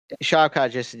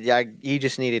 Shavkat he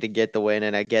just needed to get the win,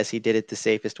 and I guess he did it the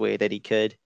safest way that he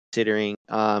could, considering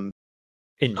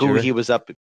who he was up.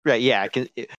 Right? Yeah,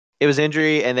 it was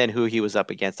injury, and then who he was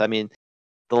up against. I mean,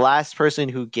 the last person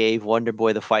who gave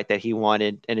Wonderboy the fight that he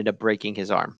wanted ended up breaking his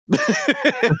arm.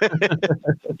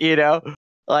 Yeah,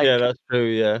 that's true.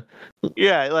 Yeah,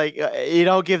 you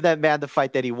don't give that man the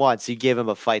fight that he wants. You give him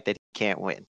a fight that he can't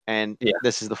win, and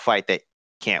this is the fight that he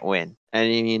can't win. And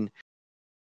I mean,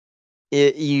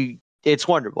 it's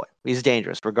Wonderboy. He's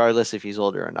dangerous, regardless if he's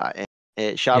older or not.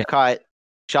 And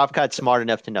Shavkat's smart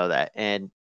enough to know that,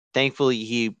 and thankfully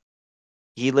he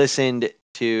listened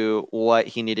to what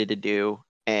he needed to do,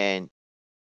 and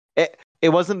it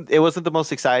wasn't the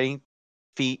most exciting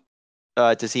feat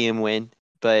to see him win,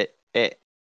 but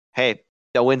hey,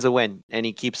 a win's a win, and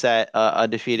he keeps that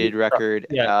undefeated record.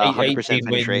 100%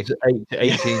 finish rate.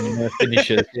 18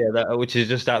 finishes. Which is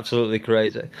just absolutely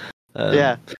crazy.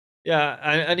 Yeah,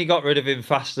 and he got rid of him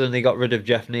faster than he got rid of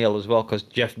Jeff Neal as well, because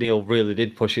Jeff Neal really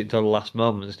did push it until the last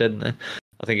moments, didn't he?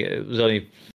 I think it was only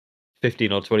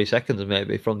 15 or 20 seconds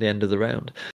maybe from the end of the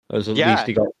round. At least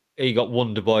he got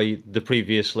Wonderboy, the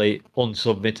previously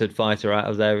unsubmitted fighter, out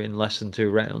of there in less than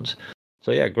 2 rounds.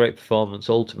 So yeah, great performance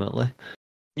ultimately.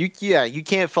 You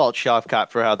can't fault Shavkat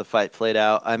for how the fight played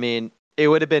out. I mean, it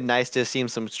would have been nice to have seen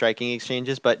some striking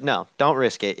exchanges, but no, don't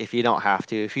risk it if you don't have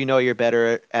to. If you know you're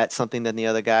better at something than the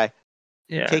other guy,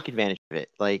 take advantage of it.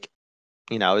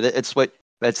 It's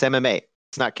MMA.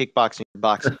 It's not kickboxing or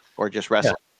boxing or just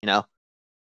wrestling. And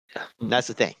that's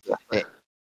the thing.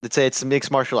 It's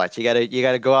mixed martial arts. You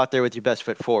gotta go out there with your best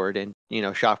foot forward, and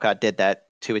Shavkat did that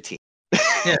to a T.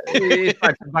 Yeah, it's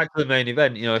back to the main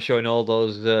event. Showing all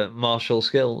those martial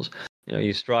skills.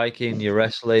 Your striking, your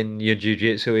wrestling, your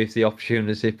jiu-jitsu if the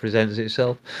opportunity presents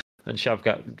itself. And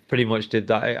Shavkat pretty much did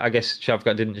that. I guess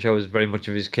Shavkat didn't show us very much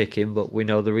of his kicking, but we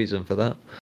know the reason for that.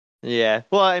 Yeah.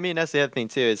 Well, I mean, that's the other thing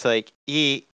too. It's like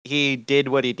he did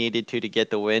what he needed to get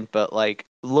the win, but like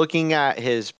looking at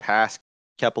his past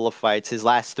couple of fights, his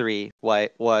last three,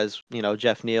 was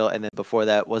Jeff Neal, and then before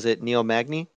that was it Neil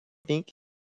Magny, I think.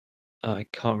 I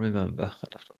can't remember.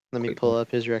 Let me pull up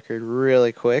his record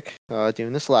really quick.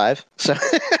 Doing this live, so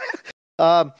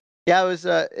yeah,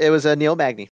 it was a Neil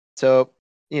Magny. So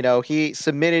he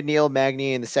submitted Neil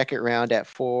Magny in the second round at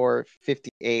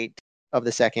 4:58 of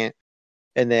the second.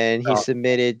 And then he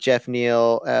submitted Jeff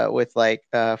Neal with like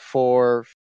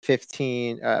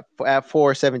 4:15 at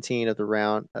 4:17 of the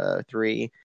round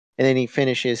 3, and then he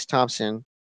finishes Thompson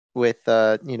with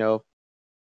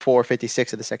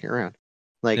 4:56 of the second round.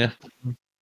 Like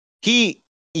he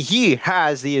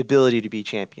has the ability to be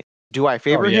champion. Do I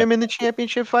favor him in the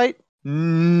championship fight?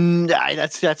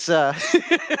 That's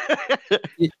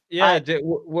yeah.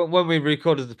 When we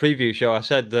recorded the preview show, I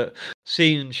said that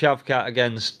seeing Shavkat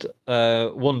against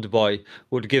Wonderboy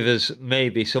would give us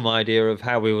maybe some idea of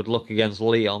how we would look against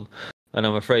Leon, and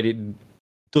I'm afraid it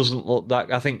doesn't look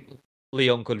that. I think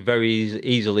Leon could very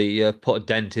easily put a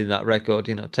dent in that record.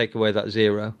 Take away that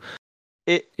 0.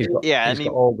 He's got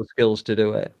all the skills to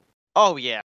do it. Oh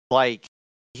yeah, like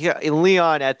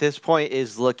Leon at this point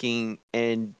is looking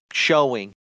and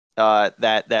showing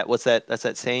that what's that? That's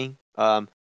that saying.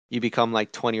 You become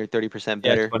like 20 or 30%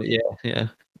 better. Yeah.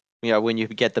 When you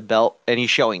get the belt, and he's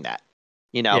showing that.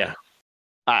 Yeah.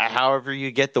 However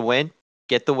you get the win.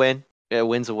 A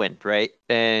win's a win, right?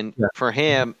 And for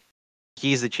him,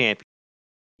 he's the champion.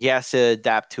 He has to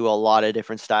adapt to a lot of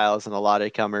different styles and a lot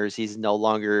of comers. He's no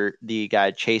longer the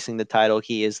guy chasing the title.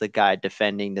 He is the guy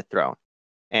defending the throne.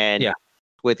 And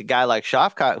with a guy like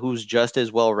Shavkat, who's just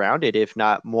as well-rounded, if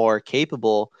not more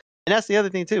capable. And that's the other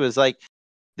thing, too, is like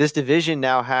this division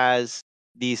now has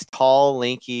these tall,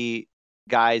 lanky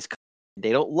guys.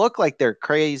 They don't look like they're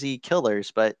crazy killers,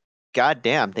 but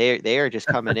goddamn, they are just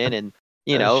coming in and,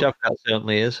 Shavkat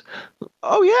certainly is.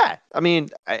 Oh, yeah. I mean,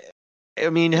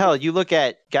 hell, you look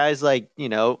at guys like,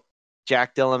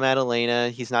 Jack Della Maddalena.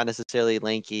 He's not necessarily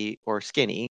lanky or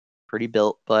skinny, pretty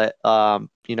built, but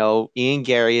Ian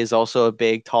Gary is also a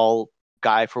big, tall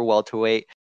guy for welterweight.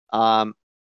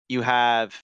 You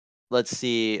have, let's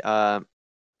see,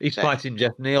 he's fighting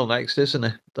Jeff Neal next, isn't he?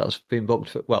 That's being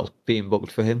booked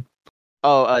for him.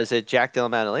 Oh, is it Jack Della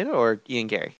Maddalena or Ian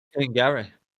Gary? Ian Gary.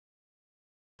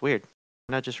 Weird.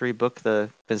 Why not just rebook the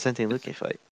Vincente Luque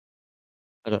fight?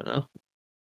 I don't know.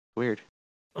 Weird.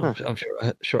 I'm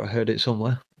sure I heard it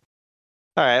somewhere.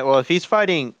 All right. Well, if he's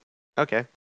fighting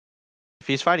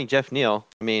Jeff Neal,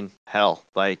 I mean, hell,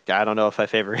 like I don't know if I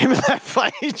favor him in that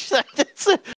fight.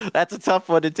 That's a tough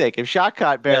one to take. If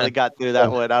Shavkat barely got through that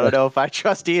one, I don't know if I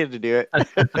trust Ian to do it.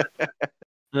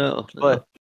 No. But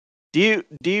do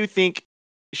you think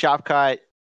Shavkat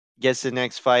gets the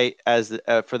next fight as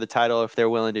for the title if they're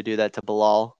willing to do that to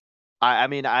Bilal? I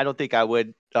mean, I don't think I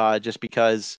would, just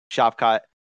because Shavkat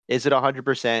is at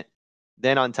 100%.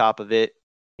 Then on top of it,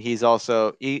 he's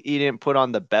also he didn't put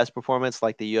on the best performance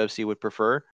like the UFC would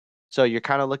prefer. So you're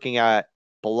kind of looking at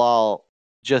Bilal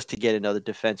just to get another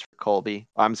defense for Colby.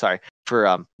 I'm sorry,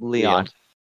 for Leon.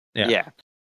 Yeah.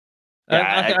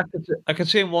 I could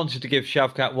see him wanting to give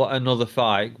Shavkat another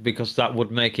fight because that would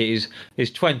make it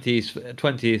his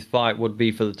 20th fight would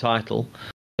be for the title.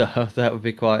 So that would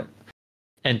be quite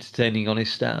entertaining on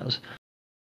his stars.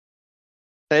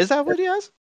 Is that what he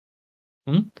has?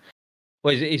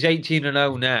 Well, he's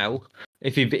 18-0 now.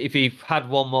 If he had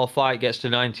one more fight, gets to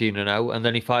 19-0, and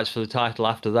then he fights for the title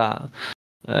after that.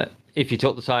 If he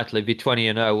took the title, he'd be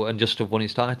 20-0 and just have won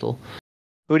his title.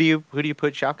 Who do you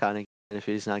put Shavkat in if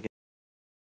he's not?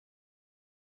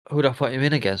 Who would I put him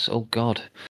in against? Oh God,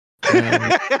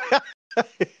 I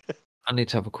need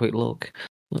to have a quick look.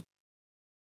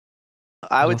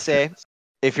 I would say,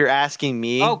 if you're asking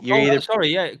me, you're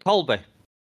Colby.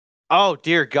 Oh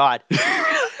dear God.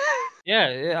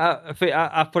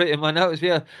 I put it in my notes.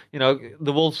 Yeah,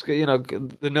 the wolves.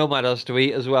 The nomad has to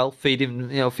eat as well. Feed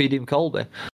him Colby.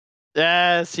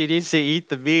 Yes, he needs to eat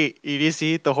the meat. He needs to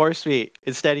eat the horse meat.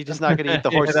 Instead, he's just not going to eat the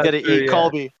horse. He's going to eat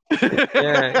Colby.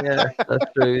 yeah, that's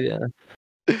true.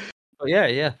 Yeah, but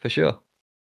yeah, for sure.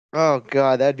 Oh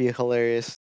God, that'd be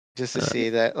hilarious. Just to see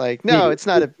that, like, no, it's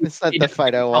not the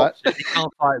fight I want.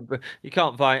 You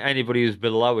can't fight anybody who's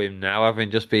below him now, having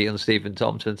just beaten Stephen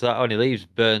Thompson. So that only leaves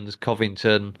Burns,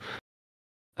 Covington,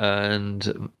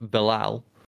 and Bilal.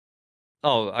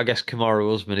 Oh, I guess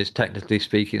Kamaru Usman is technically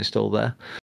speaking still there,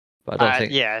 but I don't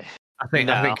think. Yeah, I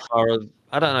no. think Kamaru.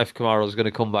 I don't know if Kamaru's going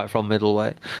to come back from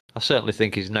middleweight. I certainly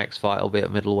think his next fight will be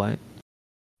at middleweight.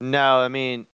 No, I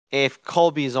mean, if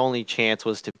Colby's only chance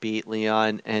was to beat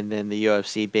Leon, and then the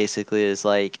UFC basically is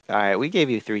like, all right, we gave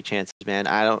you 3 chances, man.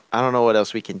 I don't know what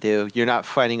else we can do. You're not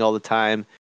fighting all the time.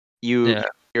 You, Yeah,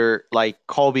 you're like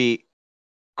Colby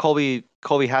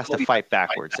has to fight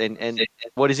backwards, and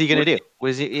what is he gonna do?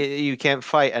 Was he? You can't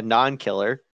fight a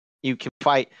non-killer. You can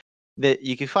fight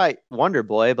You can fight Wonder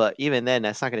Boy, but even then,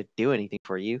 that's not gonna do anything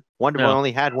for you. Wonder Boy no,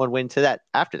 only had one win to that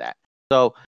after that.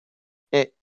 So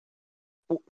it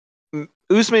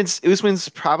Usman's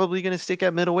probably going to stick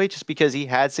at middleweight just because he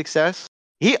had success.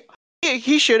 He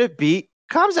he should have beat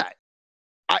Kamzat.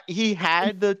 He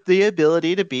had the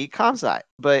ability to beat Kamzat,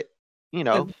 but that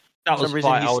for was some a reason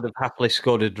fight I he's. would have happily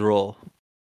scored a draw.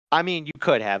 I mean, you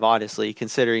could have honestly,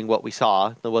 considering what we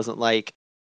saw. It wasn't like,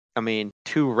 I mean,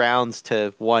 2 rounds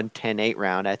to 1 10-8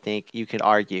 round. I think you could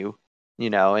argue,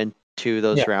 and two of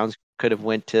those Yeah, rounds could have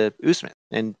went to Usman,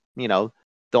 and the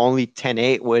only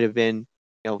 10-8 would have been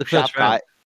the first Shavkat. round.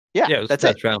 Yeah, Yeah, it was the that's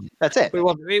it. first round. That's it. But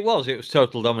it was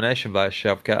total domination by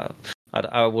Shavkat.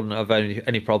 I wouldn't have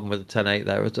any problem with the 10-8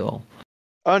 there at all.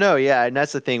 Oh no, yeah, and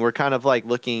that's the thing. We're kind of like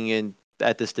looking in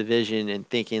at this division and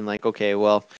thinking like, okay,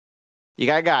 well, you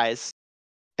got guys,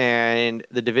 and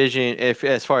the division, if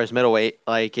as far as middleweight,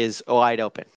 like, is wide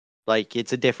open. Like,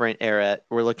 it's a different era.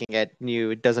 We're looking at new.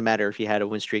 It doesn't matter if you had a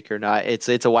win streak or not. It's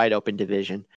a wide open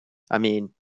division. I mean,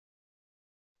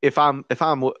 if I'm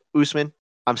Usman,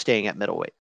 I'm staying at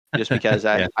middleweight just because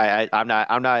Yeah, I don't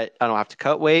have to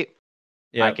cut weight.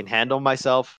 I yeah, can handle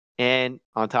myself. And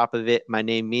on top of it, my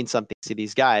name means something to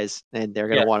these guys, and they're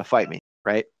gonna yeah, want to fight me,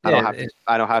 right? yeah. It's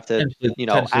I don't have to,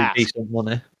 potentially ask. decent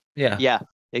money. Yeah, Yeah,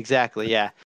 exactly.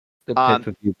 Yeah. the Um,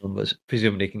 pay-per-view numbers.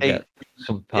 Presumably, can it, get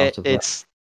some part of that. it's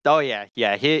oh yeah,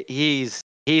 yeah. He's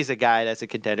a guy that's a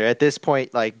contender at this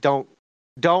point. Like, don't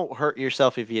hurt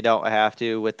yourself if you don't have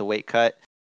to with the weight cut.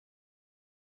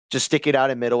 Just stick it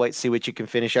out at middleweight, see what you can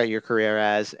finish out your career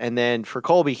as, and then for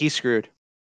Colby, he's screwed.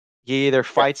 He either Yeah,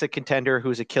 fights a contender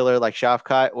who's a killer like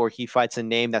Shavkat, or he fights a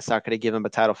name that's not going to give him a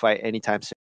title fight anytime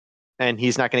soon. And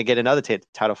he's not going to get another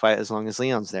title fight as long as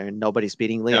Leon's there, and nobody's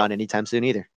beating no, Leon anytime soon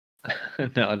either.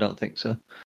 no, I don't think so.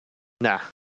 Nah,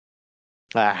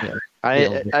 Yeah,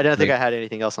 I don't think I had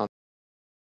anything else on.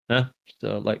 no.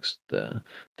 So, like,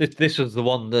 this was the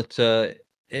one that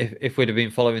if we'd have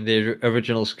been following the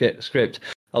original script,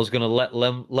 I was going to let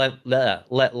Lem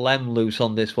loose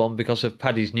on this one because of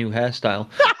Paddy's new hairstyle,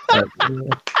 uh,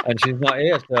 and she's not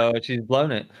here, so she's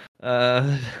blown it.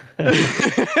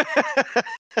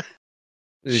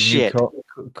 His new Shit.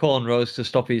 cornrows to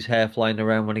stop his hair flying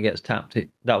around when he gets tapped.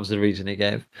 That was the reason he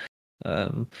gave.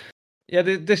 Um, yeah,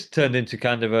 this turned into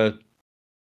kind of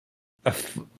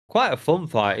quite a fun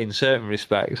fight in certain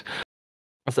respects.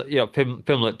 I thought,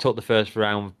 Pimlet took the first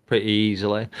round pretty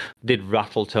easily, did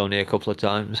rattle Tony a couple of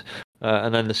times,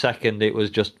 and then the second it was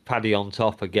just Paddy on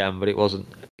top again, but it wasn't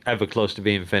ever close to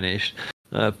being finished.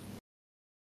 I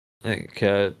think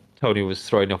Tony was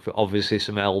throwing up obviously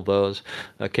some elbows,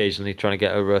 occasionally trying to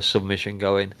get a submission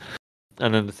going,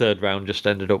 and then the third round just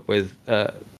ended up with.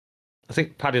 I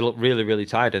think Paddy looked really, really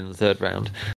tired in the third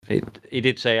round. He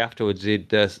did say afterwards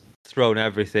he'd thrown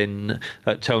everything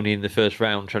at Tony in the first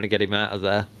round, trying to get him out of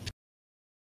there,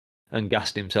 and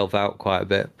gassed himself out quite a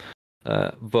bit.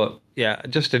 But yeah,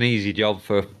 just an easy job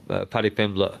for Paddy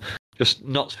Pimblett. Just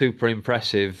not super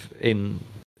impressive in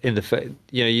the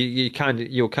you're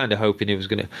kind of hoping he was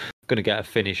going to get a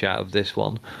finish out of this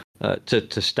one.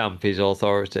 To stamp his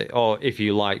authority, or if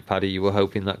you like Paddy, you were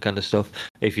hoping that kind of stuff.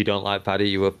 If you don't like Paddy,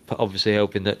 you were obviously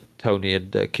hoping that Tony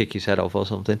would kick his head off or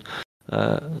something.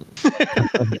 Yeah,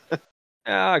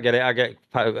 I get it. I get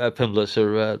Pimblett's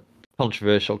a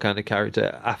controversial kind of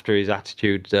character after his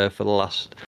attitude for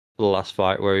the last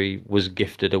fight where he was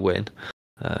gifted a win.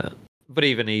 But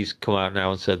even he's come out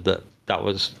now and said that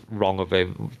was wrong of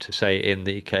him to say it in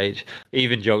the cage. He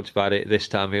even joked about it this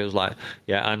time. He was like,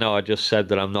 "Yeah, I know. I just said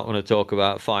that I'm not going to talk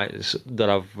about fights that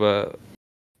I've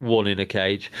won in a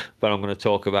cage, but I'm going to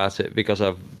talk about it because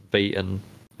I've beaten.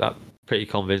 I'm pretty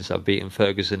convinced I've beaten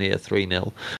Ferguson here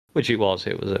 3-0, which it was.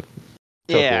 It was a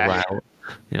total rout.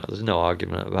 There's no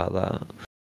argument about that.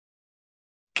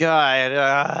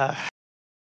 God,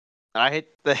 I hate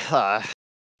the.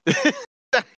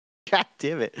 God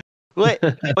damn it!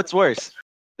 What's worse,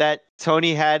 that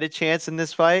Tony had a chance in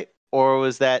this fight, or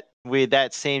was that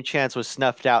that same chance was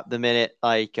snuffed out the minute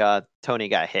Tony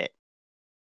got hit?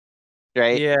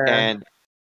 Right? Yeah. And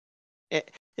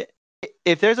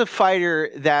if there's a fighter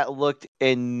that looked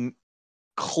in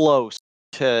close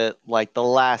to like the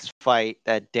last fight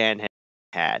that Dan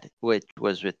had, which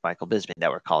was with Michael Bisping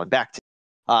that we're calling back to.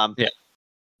 Yeah.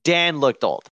 Dan looked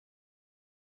old.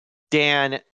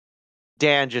 Dan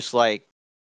just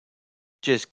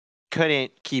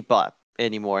couldn't keep up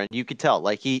anymore, and you could tell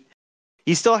like he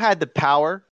still had the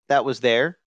power that was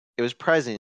there. It was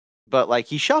present, but like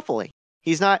he's shuffling.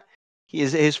 He's not.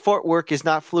 His footwork is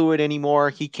not fluid anymore.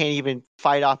 He can't even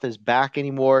fight off his back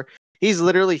anymore. He's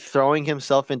literally throwing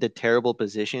himself into terrible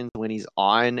positions when he's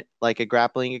on like a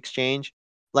grappling exchange.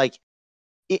 Like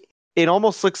it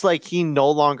almost looks like he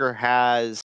no longer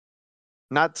has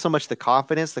not so much the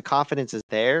confidence. The confidence is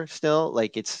there still.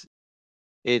 Like it's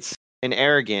an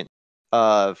arrogant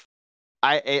of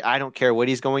I don't care what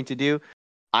he's going to do.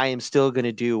 I am still going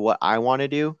to do what I want to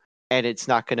do, and it's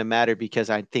not going to matter because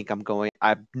I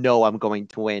know I'm going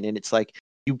to win. And it's like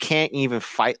you can't even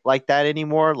fight like that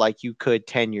anymore like you could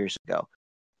 10 years ago.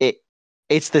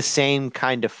 It's the same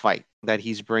kind of fight that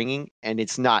he's bringing, and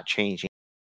it's not changing.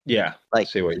 Yeah, like I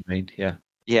see what you mean. Yeah.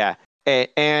 Yeah.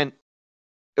 And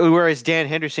whereas Dan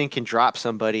Henderson can drop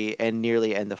somebody and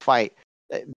nearly end the fight,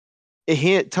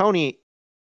 Tony,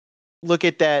 look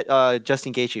at that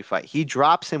Justin Gaethje fight. He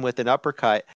drops him with an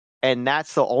uppercut, and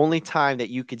that's the only time that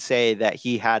you could say that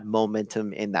he had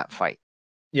momentum in that fight.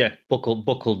 Yeah,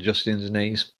 buckled Justin's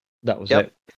knees. That was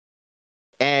it.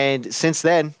 And since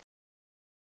then,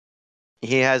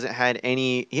 he hasn't had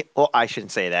any. Well, I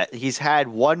shouldn't say that. He's had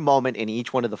one moment in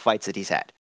each one of the fights that he's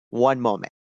had. One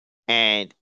moment.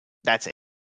 And that's it.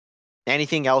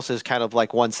 Anything else is kind of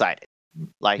like one-sided.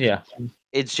 Like,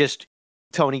 it's just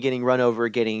Tony getting run over,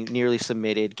 getting nearly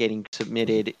submitted, getting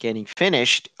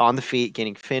finished on the feet,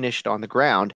 getting finished on the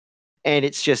ground. And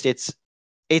it's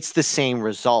the same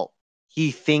result.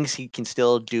 He thinks he can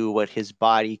still do what his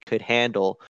body could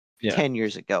handle 10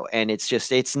 years ago. And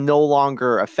it's no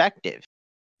longer effective.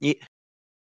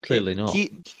 Clearly not.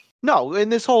 No, in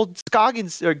this whole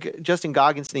Goggins or Justin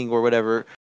Goggins thing or whatever,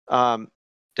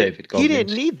 David Goggins. He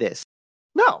didn't need this.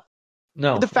 No.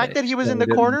 The fact that he was in the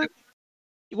corner,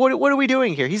 what are we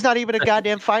doing here? He's not even a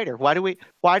goddamn fighter. Why do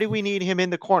we need him in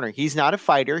the corner? He's not a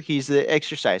fighter. He's the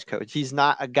exercise coach. He's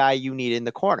not a guy you need in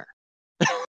the corner.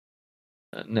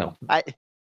 No. I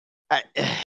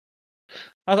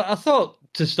thought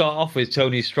to start off with,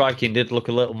 Tony's striking did look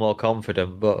a little more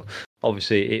confident, but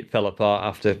obviously it fell apart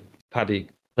after Paddy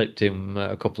clipped him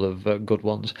a couple of good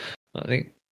ones. I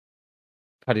think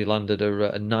Paddy landed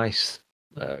a nice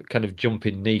kind of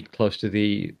jumping knee close to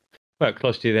the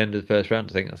end of the first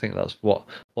round. I think that's what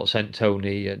sent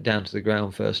Tony down to the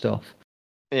ground first off.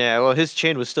 Yeah, well, his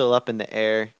chin was still up in the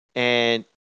air, and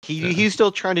he's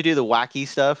still trying to do the wacky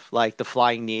stuff, like the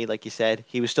flying knee, like you said.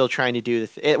 He was still trying to do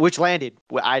which landed.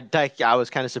 I was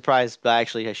kind of surprised, but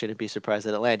actually I shouldn't be surprised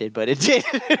that it landed, but it did.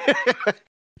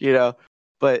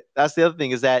 But that's the other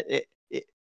thing is that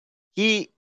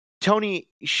Tony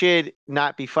should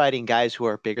not be fighting guys who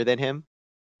are bigger than him.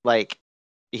 Like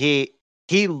he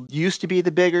used to be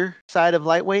the bigger side of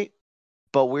lightweight,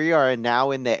 but we are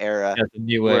now in the era the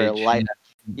new age.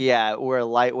 Where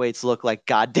lightweights look like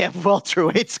goddamn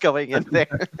welterweights going in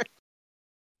there.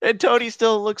 And Tony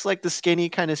still looks like the skinny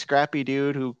kind of scrappy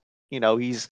dude who,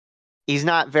 he's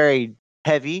not very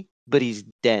heavy, but he's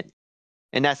dense.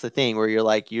 And that's the thing where you're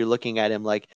looking at him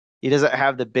like he doesn't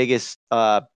have the biggest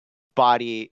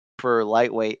body for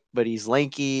lightweight, but he's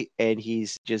lanky and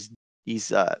he's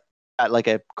got like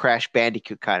a Crash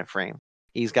Bandicoot kind of frame.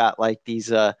 He's got like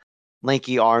these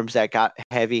lanky arms that got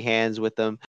heavy hands with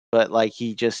them, but like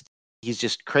he's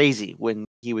just crazy when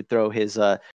he would throw his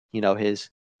his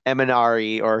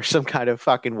Eminari or some kind of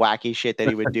fucking wacky shit that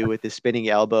he would do with his spinning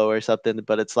elbow or something.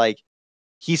 But it's like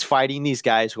he's fighting these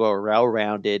guys who are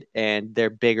well-rounded and they're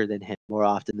bigger than him more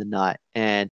often than not,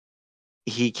 and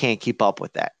he can't keep up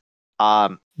with that.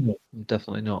 No,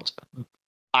 definitely not.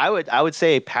 I would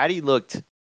say Paddy looked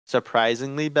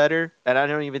surprisingly better, and I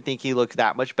don't even think he looked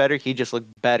that much better. He just looked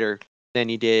better than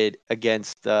he did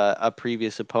against a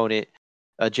previous opponent,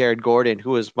 Jared Gordon,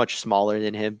 who was much smaller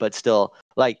than him, but still,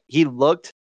 like he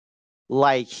looked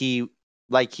like he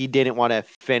didn't want to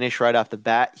finish right off the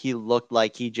bat. He looked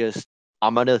like he just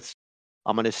I'm gonna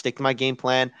stick to my game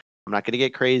plan. I'm not gonna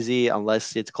get crazy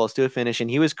unless it's close to a finish. And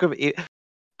he was.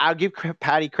 I'll give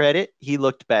Paddy credit. He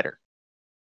looked better.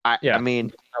 I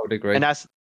mean, I would agree. And that's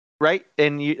right.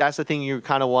 And that's the thing you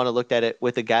kind of want to look at it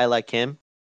with a guy like him.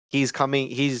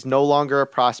 He's no longer a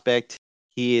prospect.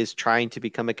 He is trying to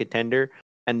become a contender.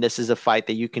 And this is a fight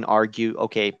that you can argue,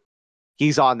 okay,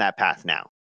 he's on that path now.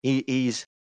 He's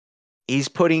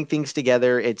putting things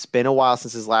together. It's been a while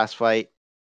since his last fight.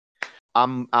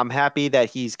 I'm happy that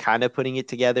he's kind of putting it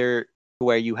together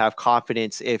where you have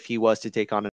confidence if he was to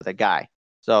take on another guy.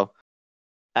 So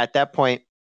at that point,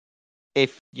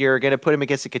 if you're going to put him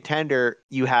against a contender,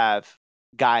 you have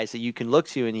guys that you can look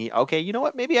to and okay, you know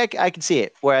what? Maybe I can see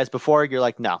it. Whereas before, you're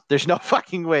like, no, there's no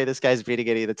fucking way this guy's beating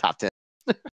any of the top 10.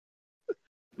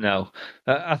 No,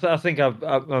 I think I'm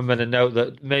going to note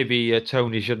that maybe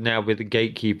Tony should now be the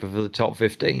gatekeeper for the top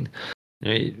 15.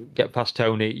 You get past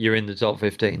Tony, you're in the top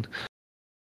 15.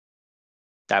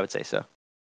 I would say so.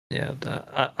 Yeah,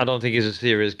 I don't think he's a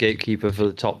serious gatekeeper for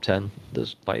the top 10.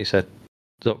 There's, like you said,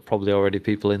 there's probably already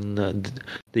people in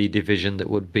the division that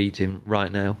would beat him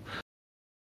right now.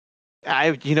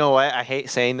 You know what? I hate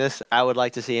saying this. I would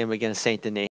like to see him against Saint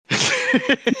Denis.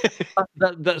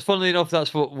 That's funnily enough.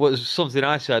 That's what was something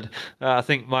I said. I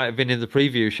think might have been in the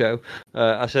preview show.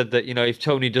 I said that if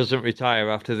Tony doesn't retire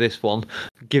after this one,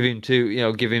 give him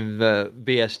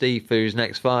BSD for his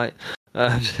next fight,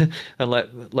 and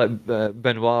let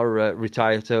Benoit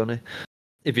retire Tony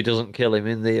if he doesn't kill him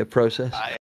in the process.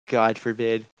 God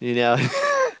forbid. Is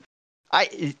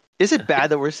it bad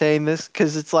that we're saying this?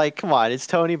 Because it's like, come on, it's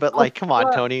Tony, but like, come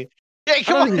on, Tony. Hey,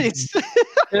 come on.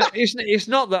 It's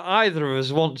not that either of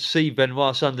us want to see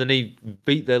Benoit Saint-Denis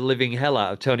beat the living hell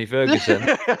out of Tony Ferguson.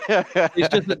 It's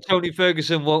just that Tony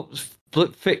Ferguson won't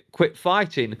quit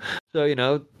fighting. So,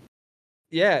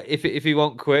 if he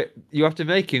won't quit, you have to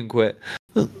make him quit.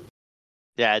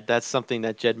 Yeah, that's something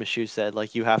that Jed Meshew said.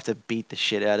 Like, you have to beat the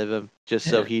shit out of him just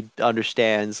so he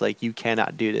understands, like, you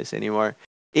cannot do this anymore.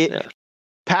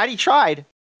 Patty tried.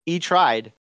 He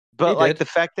tried. But, like, the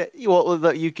fact that,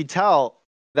 you could tell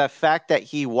the fact that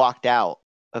he walked out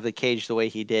of the cage the way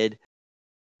he did,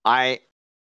 I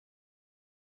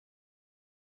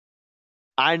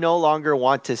no longer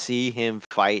want to see him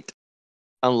fight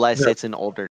unless it's an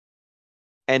older.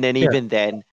 And then even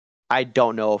then, I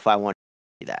don't know if I want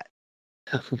to see that.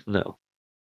 No.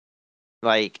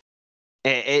 Like,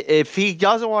 if he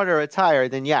doesn't want to retire,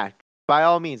 then by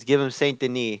all means, give him Saint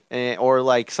Denis or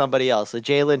like somebody else, a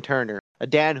Jalen Turner, a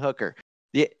Dan Hooker,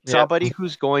 somebody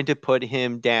who's going to put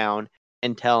him down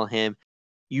and tell him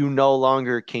you no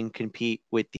longer can compete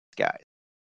with these guys.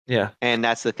 Yeah. And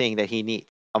that's the thing that he needs.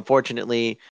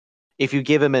 Unfortunately, if you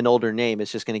give him an older name,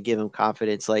 it's just going to give him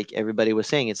confidence. Like everybody was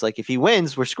saying, it's like if he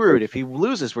wins, we're screwed. If he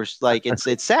loses, we're like it's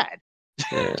sad.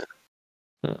 Yeah.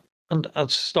 And I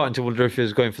was starting to wonder if he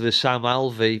was going for the Sam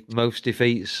Alvey most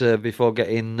defeats before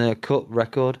getting cut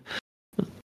record.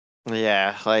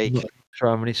 Yeah, like. I'm not sure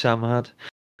how many Sam had.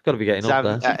 Got to be getting up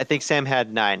there. I think Sam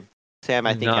had 9. Sam,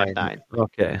 I think, had 9.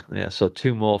 Okay, yeah, so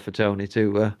 2 more for Tony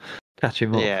to catch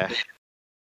him up. Yeah.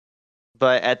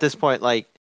 But at this point, like.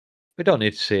 We don't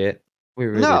need to see it. We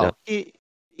really don't.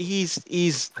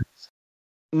 He's.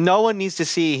 No one needs to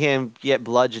see him get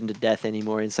bludgeoned to death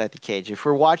anymore inside the cage. If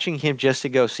we're watching him just to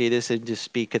go see this and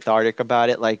just be cathartic about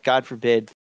it, like, God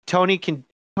forbid, Tony could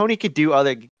do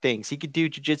other things. He could do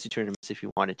jiu-jitsu tournaments if he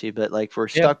wanted to, but like we're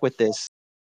stuck with this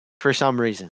for some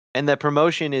reason. And the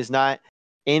promotion is not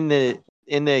in the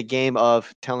game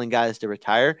of telling guys to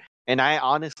retire. And I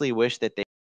honestly wish that they,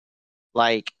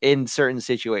 like, in certain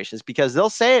situations, because they'll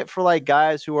say it for like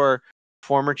guys who are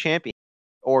former champions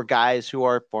or guys who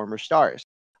are former stars.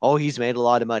 Oh, he's made a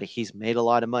lot of money. He's made a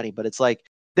lot of money. But it's like,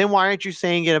 then why aren't you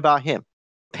saying it about him?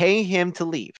 Pay him to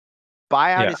leave.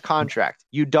 Buy out his contract.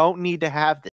 You don't need to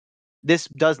have this. This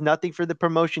does nothing for the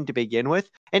promotion to begin with,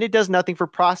 and it does nothing for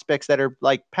prospects that are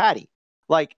like Patty.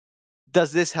 Like,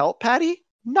 does this help Patty?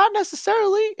 Not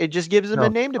necessarily. It just gives him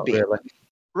a name to beat. Really.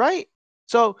 Right?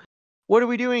 So what are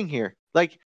we doing here?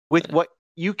 Like, with what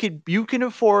you can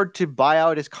afford to buy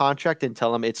out his contract and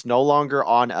tell him it's no longer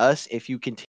on us if you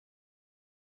continue.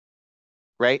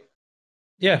 Right?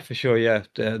 Yeah, for sure. Yeah,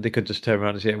 they could just turn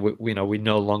around and say, we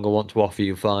no longer want to offer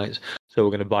you fights, so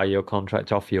we're going to buy your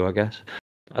contract off you. I guess.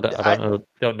 I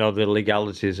don't know the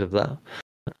legalities of that.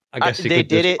 I guess they could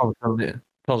just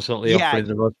constantly offering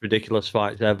the most ridiculous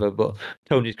fights ever. But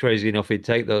Tony's crazy enough; he'd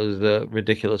take those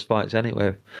ridiculous fights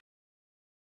anyway.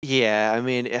 Yeah, I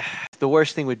mean, the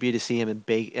worst thing would be to see him in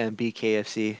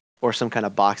BKFC or some kind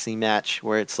of boxing match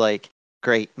where it's like,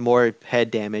 great, more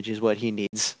head damage is what he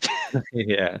needs.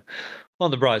 Yeah.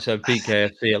 On the bright side,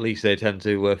 BKFC, at least they tend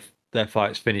to their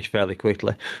fights finish fairly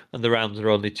quickly, and the rounds are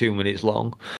only 2 minutes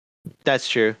long. That's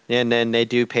true, and then they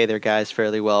do pay their guys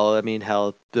fairly well. I mean,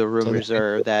 hell, the rumors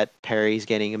are that Perry's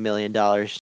getting $1 million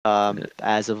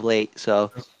as of late.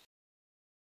 So,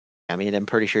 I mean, I'm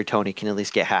pretty sure Tony can at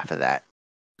least get half of that,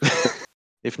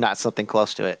 if not something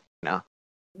close to it. No.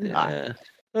 Yeah.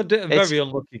 A very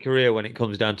unlucky career when it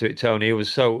comes down to it, Tony. He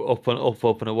was so up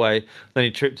and away. Then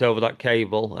he tripped over that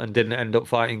cable and didn't end up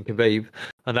fighting Khabib.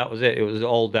 And that was it. It was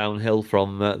all downhill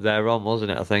from there on,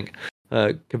 wasn't it, I think?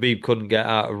 Khabib couldn't get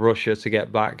out of Russia to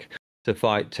get back to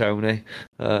fight Tony,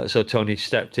 so Tony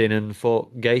stepped in and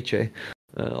fought Gaethje,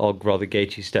 or rather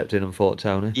Gaethje stepped in and fought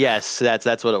Tony. Yes, that's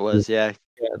what it was. Yeah,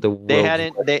 the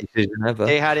world's they decision ever.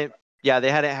 they hadn't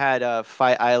had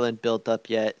Fight Island built up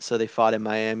yet, so they fought in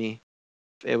Miami.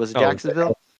 It was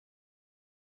Jacksonville.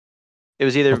 It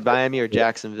was either Miami or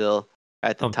Jacksonville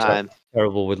at the time.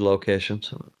 Terrible with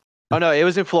locations. Oh no, it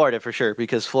was in Florida for sure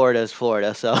because Florida is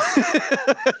Florida. So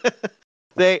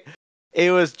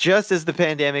it was just as the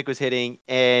pandemic was hitting,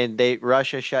 and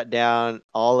Russia shut down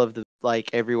all of the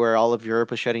everywhere. All of Europe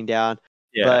was shutting down.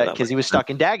 Yeah, but because he was stuck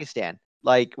in Dagestan.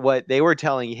 Like what they were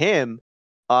telling him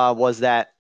was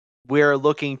that we're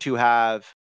looking to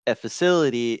have a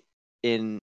facility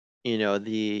in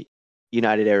the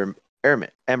United Arab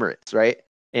Emirates, right,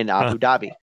 in Abu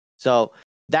Dhabi. So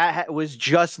that was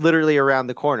just literally around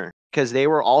the corner because they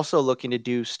were also looking to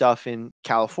do stuff in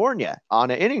California on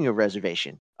an Indian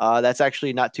reservation. That's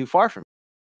actually not too far from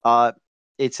me.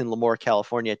 It's in Lemoore,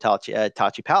 California,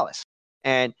 Tachi Palace.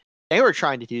 And they were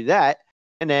trying to do that.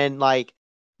 And then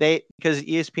because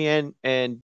ESPN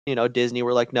and Disney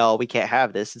were like, no, we can't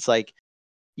have this. It's like,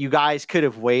 you guys could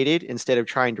have waited instead of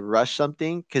trying to rush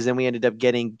something, because then we ended up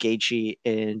getting Gaethje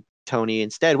and Tony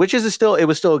instead, which is it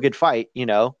was still a good fight,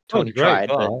 Tony tried,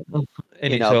 but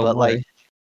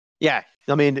yeah,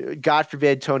 I mean, God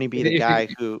forbid Tony be the guy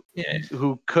who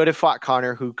could have fought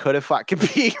Connor, who could have fought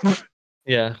Khabib.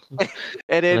 Yeah.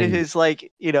 And then his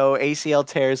ACL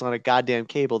tears on a goddamn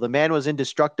cable. The man was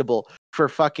indestructible for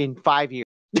fucking 5 years.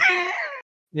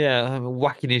 Yeah,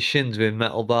 whacking his shins with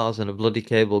metal bars and a bloody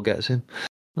cable gets him.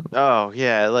 Oh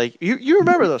yeah, you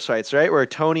remember those fights, right? Where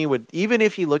Tony would, even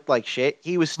if he looked like shit,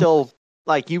 he was still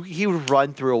he would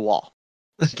run through a wall.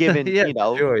 Given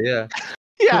sure, yeah.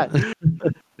 Yeah.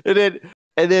 and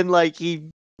then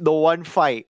the one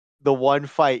fight,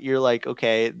 you're like,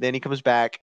 okay, then he comes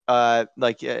back.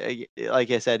 Like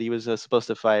I said, he was supposed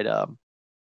to fight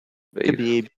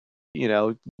Khabib.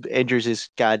 Injures his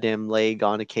goddamn leg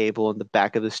on a cable in the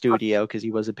back of the studio because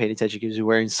he wasn't paying attention because he was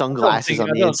wearing sunglasses on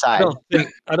the inside.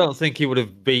 I don't think he would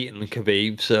have beaten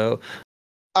Khabib. So.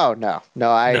 Oh no,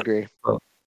 I agree.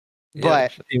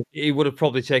 But he would have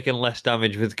probably taken less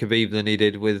damage with Khabib than he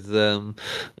did with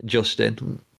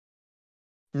Justin.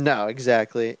 No,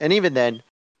 exactly. And even then,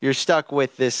 you're stuck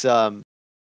with this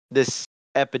this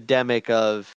epidemic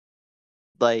of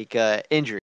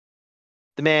injury.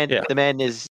 The man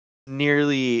is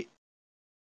nearly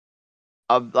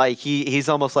he's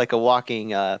almost like a walking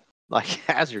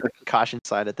hazard caution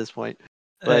sign at this point.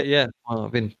 But well,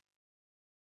 I've been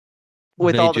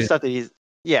with all the stuff that he's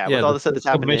with all the stuff that's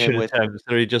happened to him with that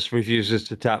he just refuses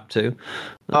to tap to.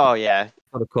 Oh yeah,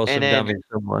 got to cause some damage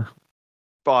somewhere.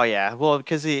 Oh yeah, well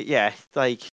because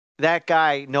that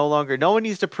guy no one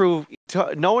needs to prove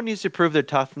their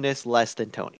toughness less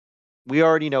than Tony. We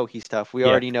already know he's tough. We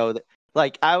already know that.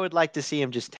 I would like to see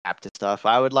him just tap to stuff.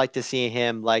 I would like to see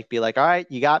him be like, all right,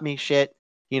 you got me, shit.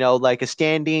 Like a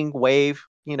standing wave,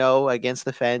 against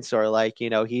the fence, or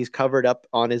he's covered up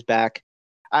on his back.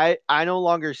 I no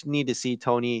longer need to see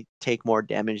Tony take more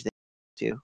damage than he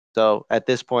do. So at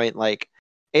this point,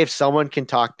 if someone can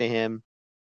talk to him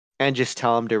and just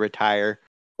tell him to retire,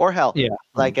 or hell,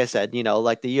 like I said, the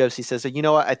UFC says, you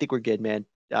know what, I think we're good, man.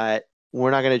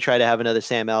 We're not going to try to have another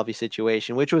Sam Alvey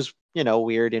situation, which was,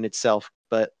 weird in itself,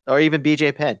 or even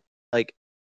BJ Penn.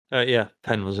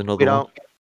 Penn was another one.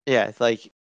 Yeah,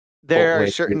 there are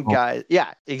certain guys.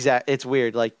 Yeah, exactly. It's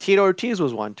weird. Tito Ortiz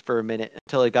was one for a minute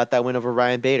until he got that win over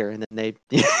Ryan Bader, and then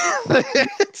they.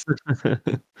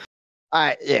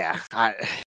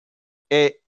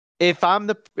 If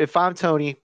I'm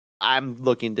Tony, I'm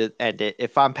looking to end it.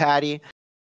 If I'm Patty,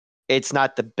 it's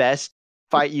not the best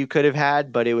fight you could have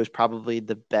had, but it was probably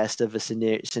the best of a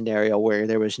scenario where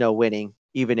there was no winning,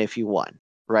 even if you won,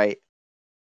 right?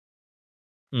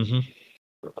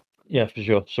 Yeah, for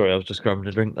sure. Sorry, I was just grabbing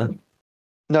a drink there.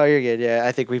 No, you're good. Yeah,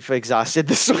 I think we've exhausted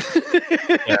this one.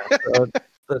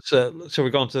 So we're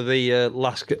going to the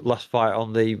last fight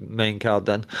on the main card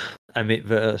then.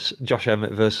 Josh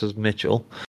Emmett versus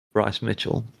Bryce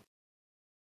Mitchell.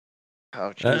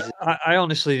 Oh, Jesus. I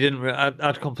honestly didn't.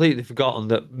 I'd completely forgotten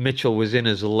that Mitchell was in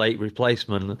as a late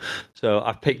replacement, so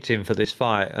I picked him for this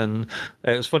fight. And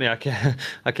it was funny. I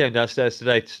came downstairs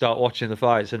today to start watching the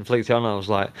fights and flicked it on. And I was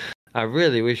like, I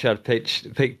really wish I'd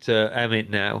picked Emmett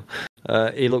now.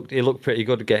 He looked pretty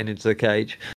good getting into the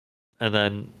cage, and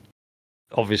then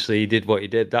obviously he did what he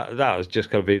did. That was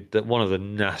just going to be one of the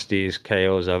nastiest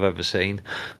KOs I've ever seen,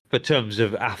 for terms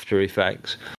of after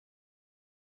effects.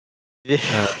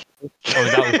 That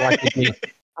was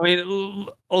I mean,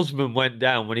 Usman went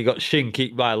down when he got shin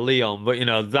kicked by Leon, but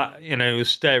that he was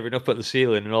staring up at the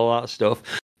ceiling and all that stuff.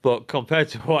 But compared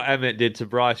to what Emmett did to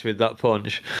Bryce with that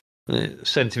punch, it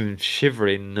sent him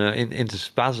shivering into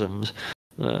spasms,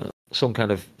 some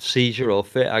kind of seizure or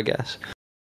fit, I guess.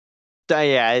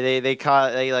 Yeah,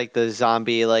 they like the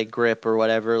zombie like grip or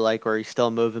whatever, like where he's still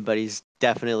moving but he's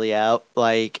definitely out.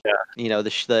 Like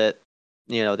the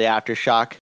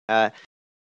aftershock.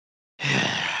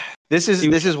 This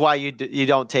is why you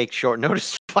don't take short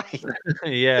notice fight.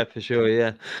 Yeah, for sure.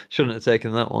 Yeah, shouldn't have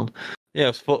taken that one. Yeah,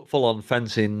 it was full on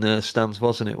fencing stance,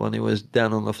 wasn't it, when he was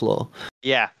down on the floor?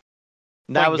 Yeah,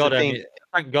 that was the thing.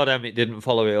 Thank God Emmett didn't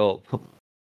follow it up.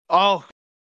 Oh,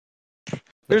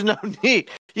 there's no need.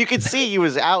 You could see he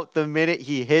was out the minute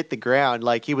he hit the ground,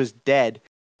 like he was dead.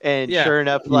 And sure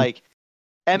enough, like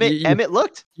Emmett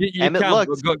looked. Emmett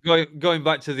looked. Going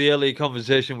back to the earlier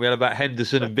conversation we had about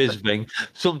Henderson and Bisping,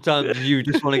 sometimes you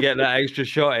just want to get that extra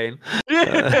shot in.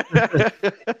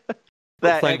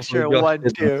 That extra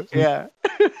 1-2, yeah.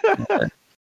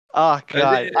 Oh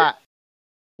God.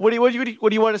 What do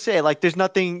you want to say? Like, there's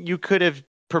nothing you could have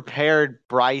prepared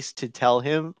Bryce to tell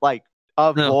him. Like,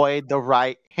 avoid the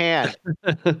right hand.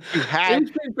 You had.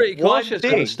 He's been pretty cautious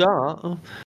at the start.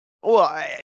 Well,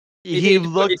 he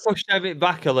pushed Emmett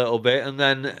back a little bit, and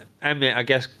then Emmett, I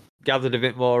guess, gathered a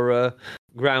bit more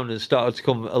ground and started to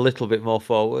come a little bit more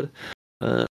forward.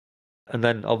 And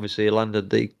then obviously he landed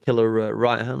the killer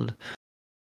right hand.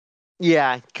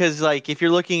 Yeah, because like if you're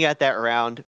looking at that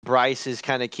round, Bryce is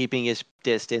kind of keeping his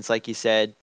distance, like you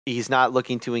said. He's not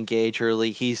looking to engage early.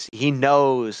 He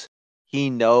knows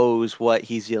what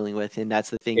he's dealing with, and that's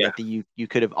the thing that you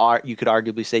could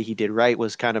arguably say he did right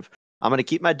was kind of, I'm going to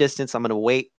keep my distance. I'm going to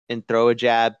wait and throw a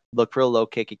jab, look for a low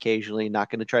kick occasionally. Not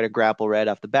going to try to grapple right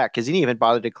off the bat because he didn't even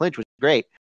bother to clinch, which is great.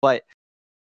 But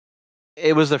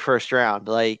it was the first round.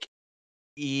 Like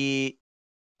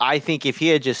I think if he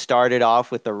had just started off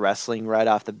with the wrestling right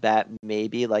off the bat,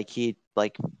 maybe I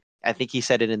think he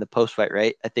said it in the post fight,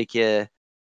 right? I think at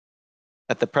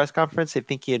the press conference, I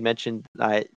think he had mentioned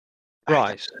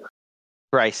Bryce.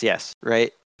 Bryce, yes,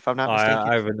 right. If I'm not mistaken,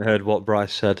 I haven't heard what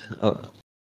Bryce said.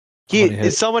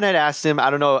 Someone had asked him.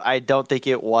 I don't know. I don't think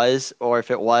it was, or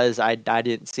if it was, I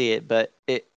didn't see it. But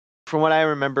from what I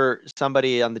remember,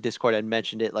 somebody on the Discord had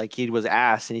mentioned it. Like he was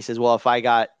asked, and he says, "Well, if I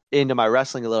got into my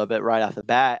wrestling a little bit right off the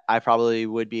bat, I probably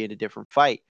would be in a different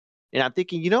fight." And I'm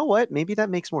thinking, you know what? Maybe that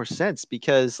makes more sense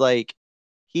because like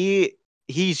he's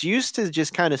used to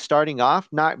just kind of starting off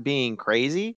not being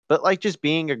crazy, but like just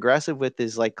being aggressive with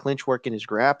his like clinch work and his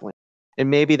grappling. And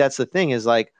maybe that's the thing is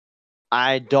like,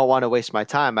 I don't want to waste my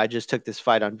time. I just took this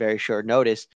fight on very short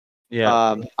notice.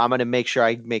 Yeah. I'm going to make sure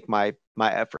I make my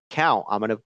effort count. I'm going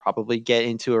to probably get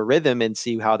into a rhythm and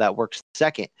see how that works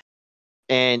second.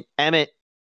 And Emmett,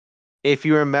 if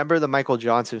you remember the Michael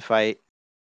Johnson fight,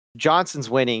 Johnson's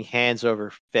winning hands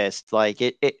over fist. Like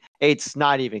it's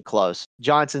not even close.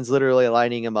 Johnson's literally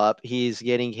lining him up. He's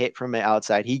getting hit from the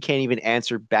outside. He can't even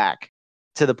answer back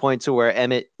to the point to where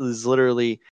Emmett is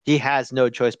literally, he has no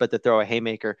choice but to throw a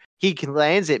haymaker. He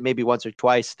lands it maybe once or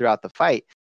twice throughout the fight,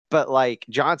 but like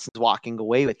Johnson's walking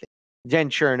away with it. Then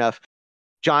sure enough,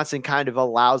 Johnson kind of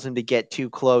allows him to get too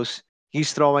close.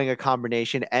 He's throwing a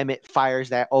combination. Emmett fires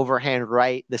that overhand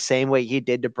right the same way he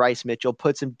did to Bryce Mitchell,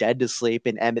 puts him dead to sleep,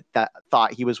 and Emmett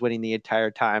thought he was winning the entire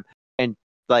time. And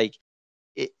like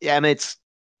Emmett's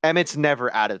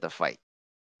never out of the fight.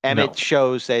 Emmett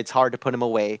shows that it's hard to put him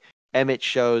away. Emmett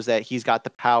shows that he's got the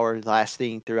power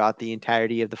lasting throughout the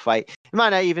entirety of the fight. It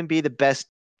might not even be the best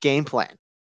game plan,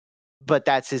 but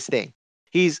that's his thing.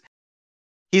 He's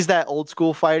that old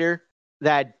school fighter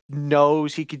that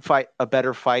knows he could fight a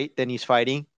better fight than he's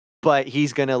fighting, but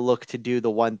he's going to look to do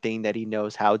the one thing that he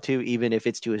knows how to, even if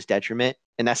it's to his detriment.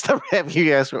 And that's the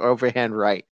overhand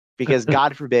right. Because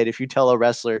God forbid, if you tell a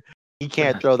wrestler he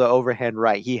can't throw the overhand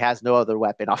right, he has no other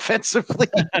weapon offensively.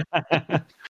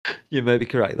 You may be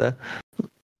correct there.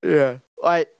 Yeah.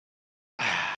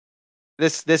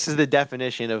 This is the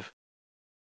definition of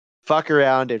fuck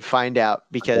around and find out,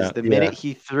 because the minute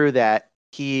he threw that,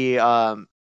 he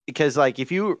because like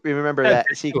if you remember that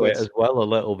sequence as well a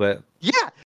little bit. Yeah.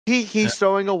 He's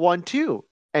throwing a 1-2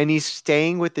 and he's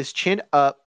staying with his chin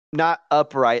up, not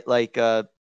upright like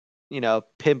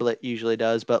Pimblett usually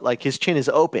does, but like his chin is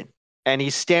open and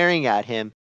he's staring at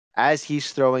him as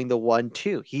he's throwing the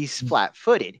 1-2. He's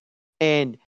flat-footed,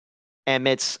 and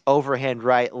Emmett's overhand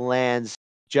right lands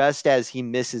just as he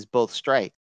misses both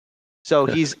strikes. So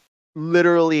he's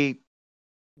literally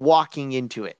walking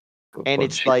into it. And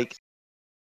it's like,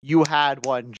 you had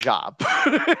one job.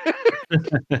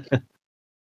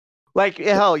 Like,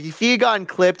 hell, if he had gotten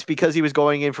clipped because he was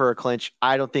going in for a clinch,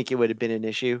 I don't think it would have been an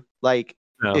issue. Like,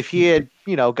 No. if he had,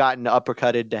 gotten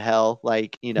uppercutted to hell,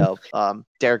 like,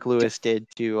 Derek Lewis did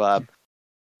to,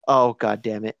 oh, god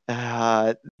damn it,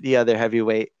 the other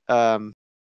heavyweight,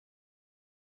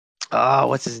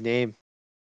 what's his name?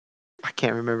 I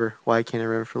can't remember. Why can't I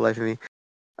remember for the life of me?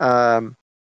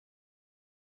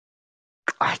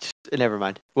 Never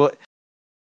mind. Well,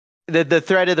 the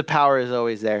threat of the power is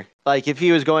always there. Like, if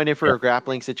he was going in for a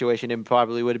grappling situation, it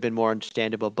probably would have been more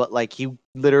understandable. But like, you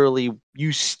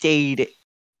stayed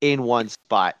in one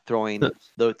spot throwing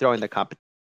the comp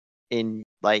in.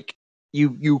 Like,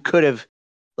 you could have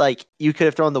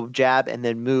thrown the jab and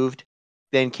then moved,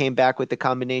 then came back with the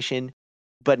combination.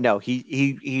 But no,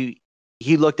 he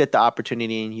looked at the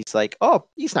opportunity and he's like, oh,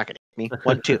 he's not gonna hit me.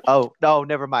 1, 2. Oh no,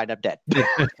 never mind, I'm dead.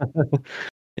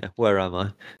 Yeah, where am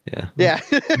I? Yeah. Yeah.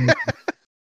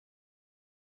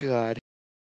 God.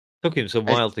 Took him some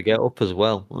while to get up as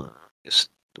well. It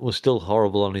was still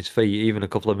horrible on his feet, even a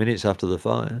couple of minutes after the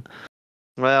fight.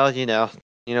 Well, you know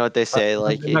what they say.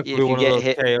 Like, if you get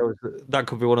hit, KOs, that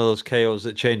could be one of those KOs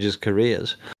that changes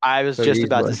careers. I was just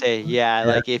about to say, yeah.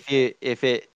 Like, if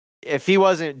he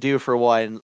wasn't due for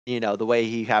one, the way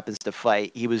he happens to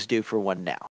fight, he was due for one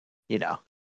now.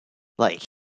 Like,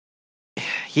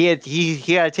 he had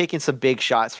taken some big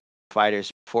shots from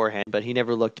fighters beforehand, but he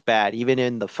never looked bad. Even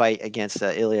in the fight against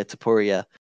Ilya Topuria,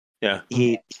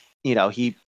 he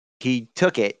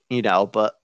took it,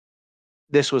 but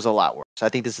this was a lot worse. I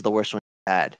think this is the worst one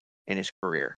he had in his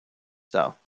career.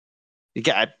 So he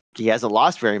hasn't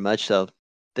lost very much. So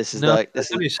this is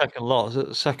only second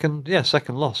loss. Second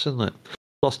loss, isn't it?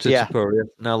 Lost to Topuria,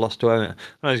 now lost to Emmett.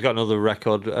 Well, he's got another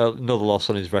loss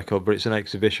on his record, but it's an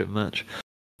exhibition match.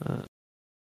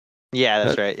 Yeah,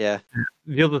 that's right. Yeah.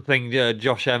 The other thing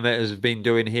Josh Emmett has been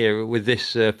doing here with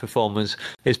this performance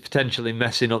is potentially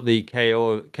messing up the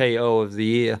KO of the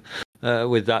year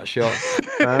with that shot.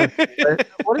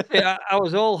 What is it? I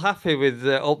was all happy with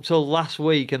up till last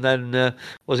week, and then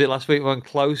was it last week when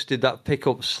Close did that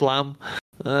pickup slam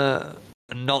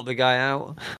and knocked the guy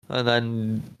out, and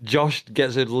then Josh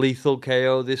gets a lethal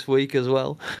KO this week as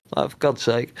well. Like, for God's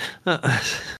sake.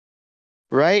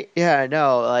 Right? Yeah.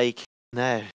 No. Like,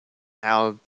 no.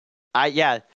 Now,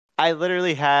 I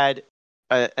literally had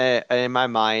in my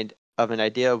mind of an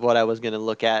idea of what I was going to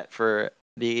look at for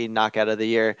the knockout of the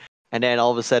year, and then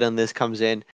all of a sudden this comes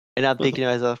in, and I'm thinking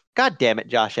to myself, God damn it,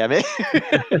 Josh Emmett.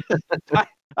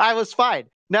 I was fine.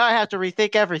 Now I have to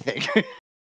rethink everything.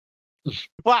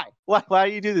 Why? Why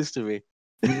do you do this to me?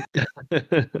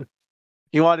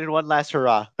 You wanted one last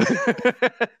hurrah.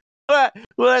 Well,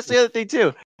 that's the other thing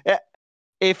too.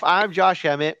 If I'm Josh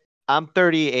Emmett, I'm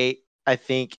 38. I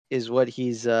think is what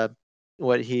his age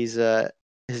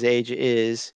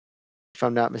is, if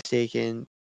I'm not mistaken.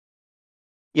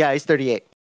 Yeah, he's 38.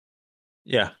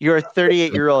 Yeah, you're a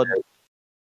 38-year-old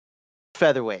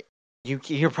featherweight.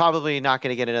 You're probably not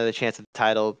going to get another chance at the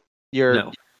title.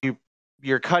 You're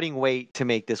cutting weight to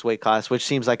make this weight class, which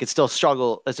seems like it's still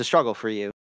struggle. It's a struggle for you.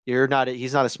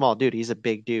 He's not a small dude. He's a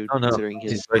big dude considering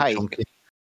his height. Chunky.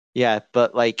 Yeah,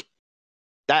 but like,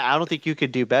 I don't think you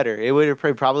could do better. It would have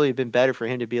probably been better for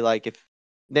him to be like,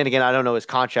 then again, I don't know his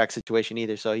contract situation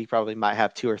either, so he probably might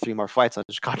have 2 or 3 more fights on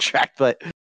his contract. But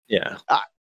yeah,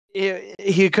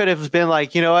 he could have been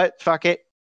like, you know what, fuck it,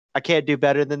 I can't do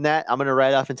better than that. I'm gonna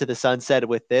ride off into the sunset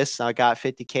with this. I got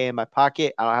 $50K in my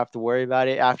pocket. I don't have to worry about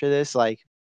it after this. Like,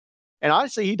 and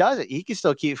honestly, he doesn't. He can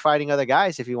still keep fighting other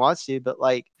guys if he wants to. But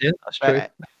like, yeah, that's true.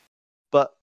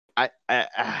 But I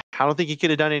don't think he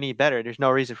could have done any better. There's no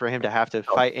reason for him to have to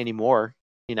fight anymore,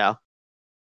 Yeah,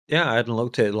 I hadn't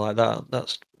looked at it like that.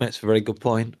 That's a very good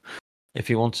point. If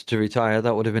he wanted to retire,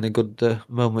 that would have been a good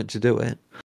moment to do it.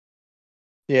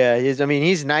 Yeah, he's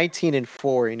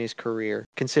 19-4 in his career,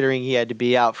 considering he had to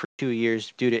be out for 2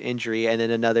 years due to injury, and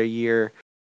then another year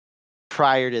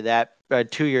prior to that,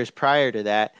 2 years prior to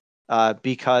that,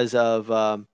 because of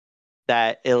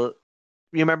that. You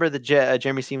remember the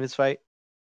Jeremy Stevens fight?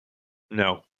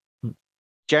 No.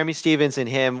 Jeremy Stevens and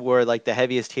him were like the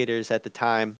heaviest hitters at the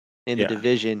time in the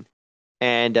division,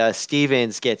 and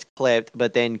Stevens gets clipped,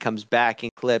 but then comes back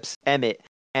and clips Emmett.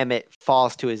 Emmett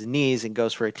falls to his knees and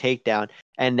goes for a takedown,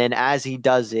 and then as he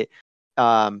does it,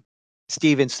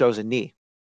 Stevens throws a knee,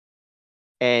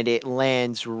 and it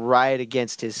lands right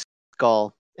against his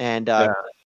skull, and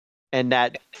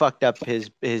that fucked up his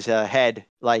head,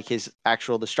 like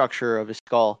the structure of his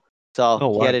skull.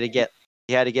 So he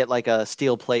had to get like a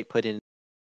steel plate put in,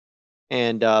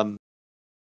 and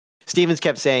Stevens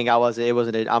kept saying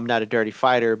I'm not a dirty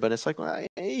fighter, but it's like, well,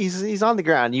 he's on the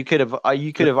ground. You could have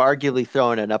arguably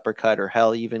thrown an uppercut or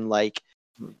hell even like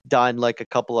done like a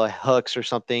couple of hooks or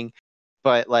something.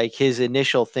 But like his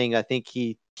initial thing, I think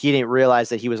he didn't realize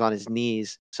that he was on his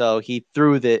knees, so he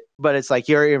threw the. But it's like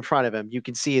you're in front of him, you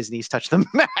can see his knees touch the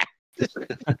mat.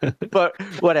 But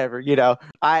whatever,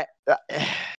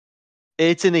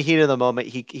 it's in the heat of the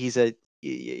moment.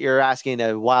 You're asking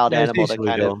a wild animal to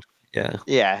kind of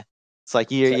yeah. It's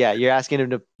like you're asking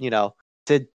him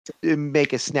to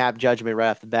make a snap judgment right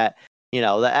off the bat.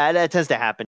 That tends to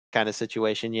happen kind of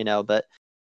situation. But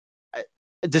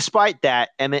despite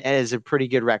that, Emmett has a pretty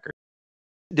good record.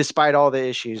 Despite all the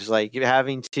issues, like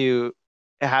having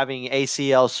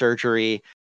ACL surgery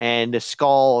and a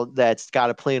skull that's got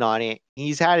a plate on it,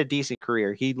 he's had a decent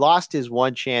career. He lost his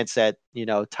one chance at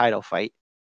title fight,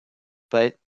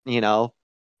 but the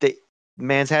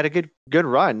man's had a good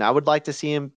run. I would like to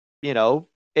see him.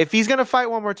 If he's gonna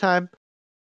fight one more time,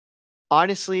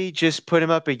 honestly, just put him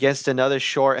up against another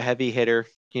short, heavy hitter.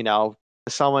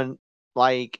 Someone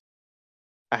like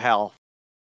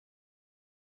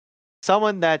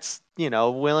someone that's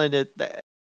willing to.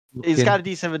 He's got a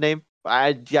decent name.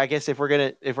 I guess if we're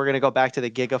gonna go back to the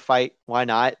Giga fight, why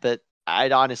not? But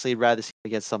I'd honestly rather see him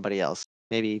against somebody else.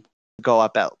 Maybe go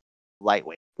up at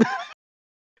lightweight.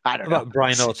 I don't know. About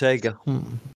Brian Ortega.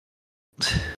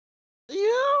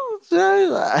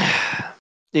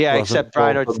 Yeah, except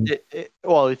Brian.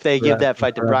 Well, if they give that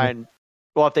fight to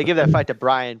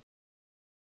Brian,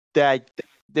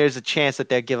 there's a chance that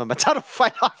they'll give him a title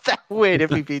fight off that win if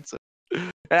he beats him.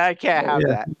 And I can't have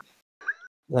that.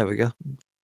 There we go.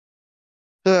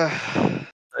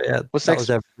 What's that next? was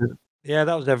everything. Yeah,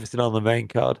 that was everything on the main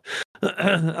card.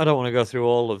 I don't want to go through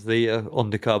all of the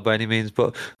undercard by any means,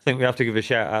 but I think we have to give a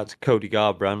shout out to Cody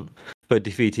Garbrandt for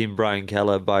defeating Brian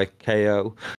Keller by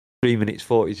KO. 3 minutes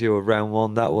 42 of round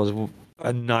one. That was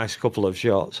a nice couple of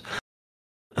shots.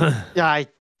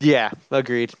 Yeah,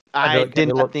 agreed. I did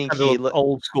not think he looked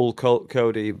old school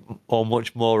Cody, or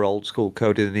much more old school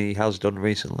Cody than he has done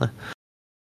recently.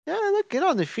 Yeah, look good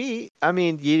on the feet. I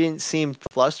mean, you didn't seem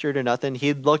flustered or nothing.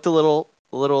 He looked a little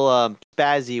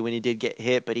spazzy when he did get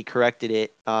hit, but he corrected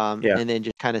it. And then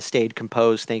just kind of stayed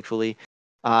composed, thankfully.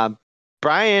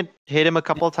 Brian hit him a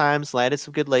couple of times, landed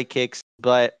some good leg kicks,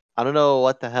 but I don't know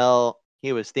what the hell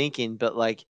he was thinking, but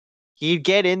like he'd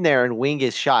get in there and wing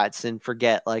his shots and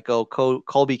forget like, oh,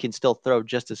 Colby can still throw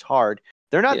just as hard.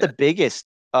 They're not the biggest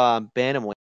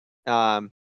bantamweight.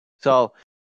 So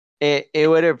it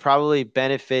would have probably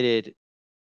benefited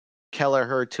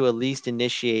Kelleher to at least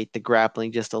initiate the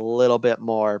grappling just a little bit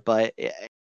more. But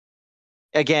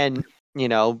again,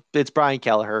 it's Brian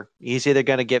Kelleher. He's either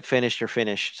going to get finished or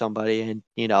finish somebody. And,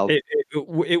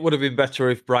 it would have been better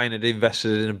if Brian had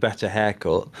invested in a better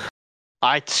haircut.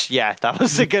 That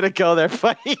was going to go there,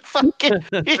 but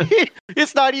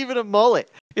it's not even a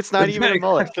mullet. It's not even a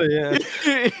mullet.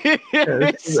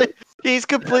 He's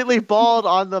completely bald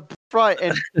on the front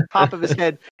and top of his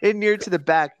head and near to the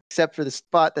back, except for the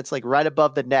spot that's like right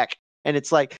above the neck. And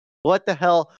it's like, what the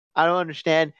hell? I don't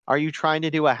understand. Are you trying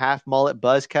to do a half mullet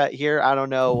buzz cut here? I don't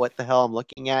know what the hell I'm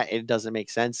looking at. It doesn't make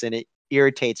sense, and it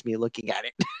irritates me looking at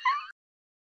it.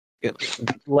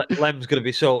 Lem's going to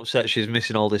be so upset she's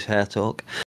missing all this hair talk.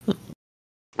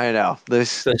 I know.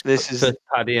 This is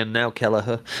Paddy and now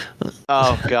Kelleher.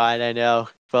 Oh God, I know.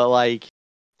 But like,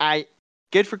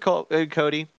 good for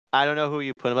Cody. I don't know who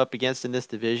you put him up against in this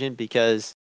division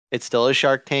because it's still a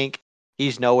Shark Tank.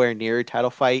 He's nowhere near a title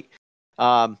fight.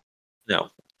 No,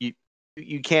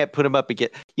 you can't put him up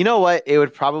against. You know what? It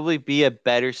would probably be a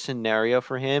better scenario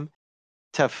for him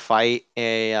to fight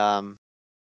a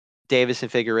Davis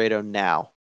and Figueiredo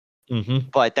now. Mm-hmm.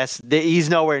 But he's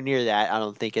nowhere near that. I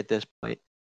don't think at this point.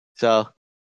 So,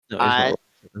 no, he's not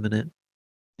a minute.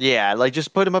 Yeah, like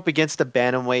just put him up against a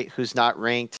bantamweight who's not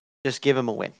ranked. Just give him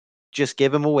a win. Just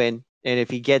give him a win. And if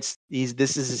he gets,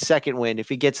 this is his second win. If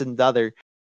he gets another,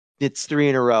 it's 3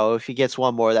 in a row. If he gets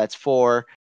one more, that's 4.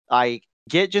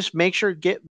 Just make sure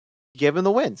give him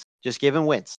the wins. Just give him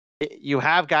wins. You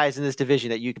have guys in this division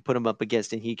that you can put him up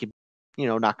against, and he could,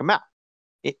 knock him out.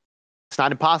 It's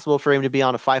not impossible for him to be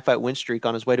on a 5-fight win streak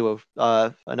on his way to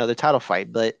another title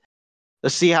fight, but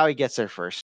let's see how he gets there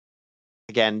first.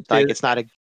 Again, it's not a.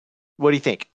 What do you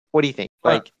think?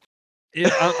 Like,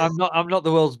 I'm not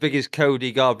the world's biggest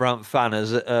Cody Garbrandt fan,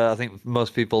 as I think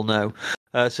most people know.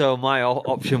 So my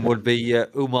option would be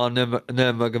Umar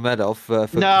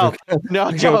Nurmagomedov. No,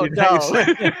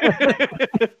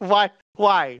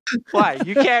 Why?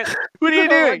 You can't. What are you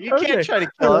doing? You can't try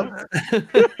to kill him.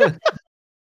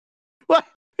 What?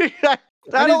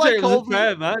 I don't didn't say like it was Colby. a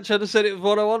fair match. I just said it was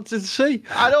what I wanted to see.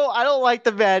 I don't like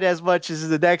the man as much as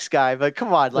the next guy, but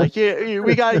come on, like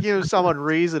we got to give him someone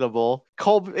reasonable.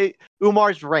 Colby,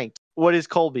 Umar's ranked. What is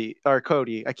Colby or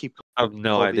Cody? I keep I have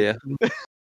no Colby. idea.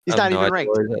 He's I have not no even idea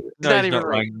ranked. where he's He's not he's even not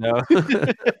ranked. No.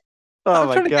 Oh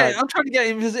my god! I'm trying to get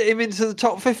him into the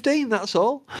top 15. That's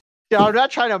all. Yeah, I'm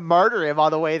not trying to murder him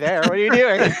on the way there. What are you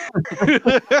doing?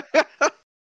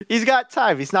 He's got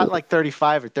time. He's not like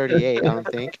 35 or 38. I don't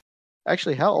think.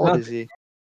 Actually, how old is he? I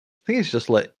think he's just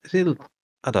like.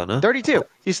 I don't know. 32.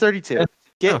 He's 32.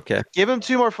 Okay. Give him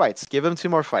 2 more fights. Give him 2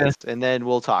 more fights, and then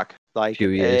we'll talk. Like A few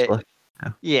years left.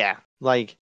 Yeah,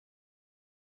 like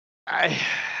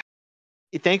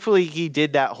thankfully he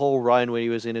did that whole run when he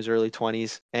was in his early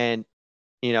 20s, and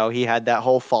he had that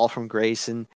whole fall from grace,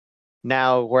 and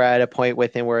now we're at a point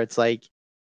with him where it's like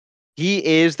he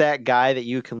is that guy that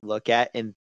you can look at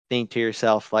and think to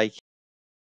yourself, like,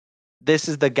 this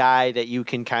is the guy that you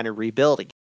can kind of rebuild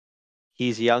again.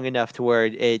 He's young enough to where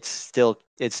it's still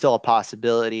a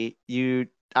possibility.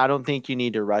 I don't think you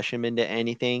need to rush him into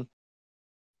anything.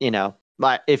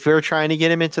 But if we're trying to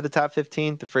get him into the top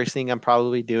 15, the first thing I'm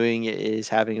probably doing is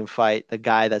having him fight the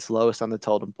guy that's lowest on the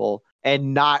totem pole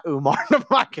and not Umar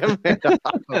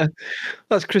Nurmagomedov.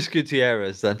 That's Chris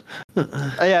Gutierrez then.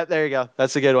 Yeah, there you go.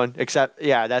 That's a good one. Except,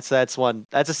 yeah, that's one.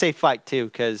 That's a safe fight too,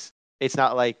 because it's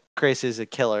not like Chris is a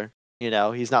killer.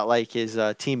 He's not like his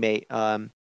teammate.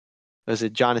 Was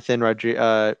it Jonathan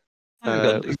Rodriguez?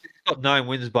 He's got 9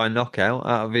 wins by knockout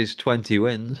out of his 20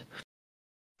 wins.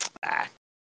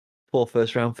 4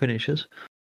 first-round finishes.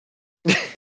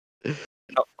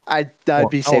 I'd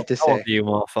be safe to say. I want the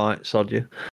Umar fight, sod you.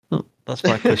 That's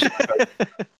my question.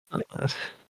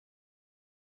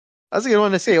 That's a good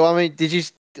one to see. Well, I mean, did you?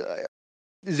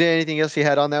 Is there anything else you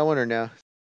had on that one or no?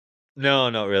 No,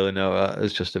 not really. No, it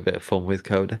was just a bit of fun with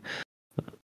Cody.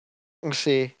 Let's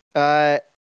see. Well,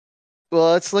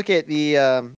 let's look at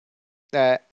the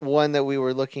that one that we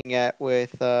were looking at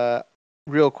with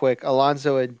real quick.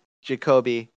 Alonzo and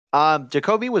Jacoby.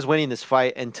 Jacoby was winning this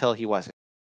fight until he wasn't.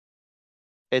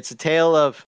 It's a tale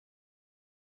of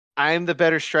I'm the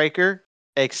better striker,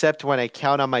 except when I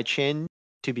count on my chin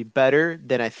to be better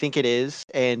than I think it is,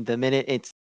 and the minute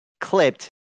it's clipped,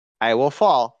 I will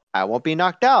fall. I won't be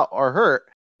knocked out or hurt,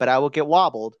 but I will get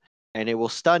wobbled, and it will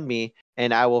stun me,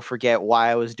 and I will forget why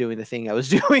I was doing the thing I was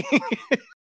doing.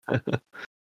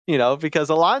 Because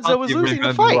Alonzo was losing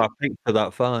the fight. I picked for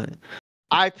that fight.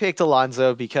 I picked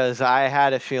Alonzo because I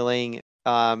had a feeling,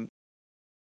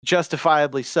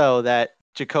 justifiably so, that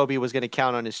Jacoby was going to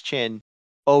count on his chin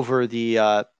over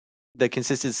the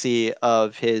consistency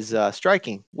of his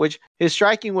striking, which his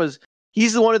striking was,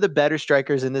 he's one of the better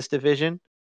strikers in this division,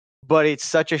 but it's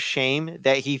such a shame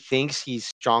that he thinks he's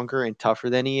stronger and tougher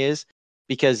than he is,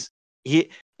 because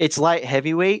it's light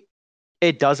heavyweight.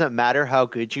 It doesn't matter how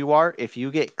good you are. If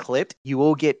you get clipped, you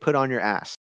will get put on your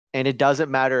ass. And it doesn't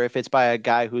matter if it's by a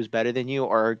guy who's better than you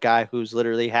or a guy who's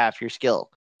literally half your skill.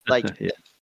 Like, yeah.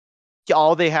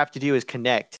 All they have to do is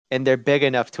connect, and they're big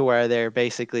enough to where they're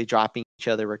basically dropping each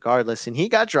other regardless. And he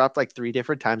got dropped like 3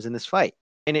 different times in this fight,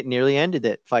 and it nearly ended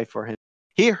that fight for him.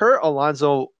 He hurt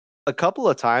Alonzo a couple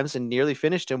of times and nearly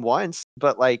finished him once,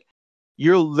 but like,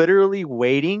 you're literally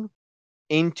waiting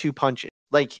into punches.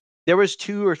 Like, there was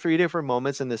 2 or 3 different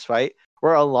moments in this fight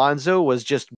where Alonzo was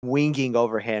just winging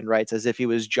overhand rights as if he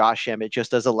was Josh Emmett,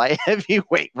 just as a light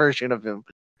heavyweight version of him,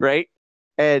 right?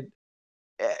 And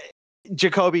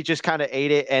Jacoby just kind of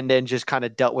ate it and then just kind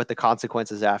of dealt with the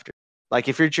consequences after. Like,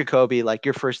 if you're Jacoby, like,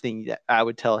 your first thing that I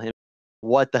would tell him,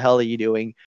 what the hell are you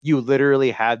doing? You literally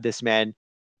have this man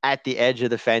at the edge of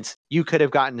the fence. You could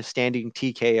have gotten a standing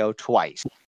TKO twice.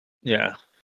 Yeah.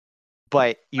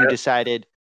 But you decided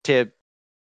to,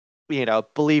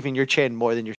 believe in your chin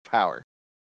more than your power.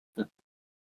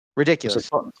 Ridiculous.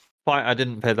 Fight I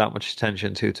didn't pay that much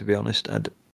attention to be honest. For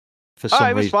Oh, some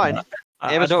it was reason, fine.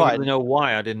 I don't really know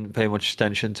why I didn't pay much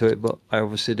attention to it, but I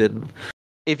obviously didn't.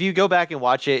 If you go back and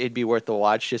watch it, it'd be worth the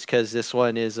watch, just because this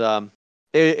one is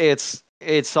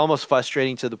it's almost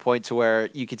frustrating to the point to where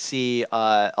you could see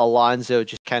Alonzo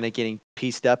just kind of getting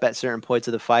pieced up at certain points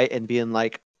of the fight and being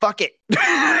like, "Fuck it."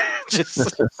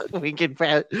 Just winging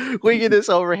this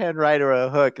overhand right or a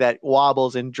hook that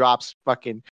wobbles and drops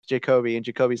fucking Jacoby, and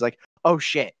Jacoby's like, "Oh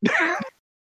shit."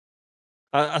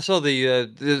 I saw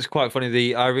it's quite funny,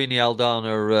 the Irene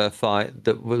Aldana fight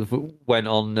that went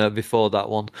on before that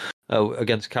one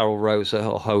against Carol Rosa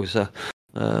or Hosa.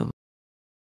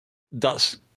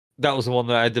 That was the one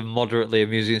that I had a moderately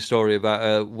amusing story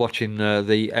about watching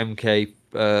the MK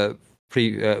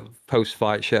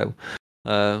post-fight show,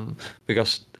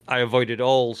 because I avoided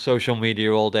all social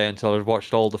media all day until I'd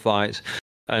watched all the fights.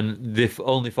 and the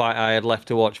only fight I had left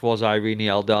to watch was Irene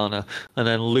Aldana, and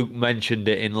then Luke mentioned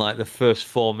it in like the first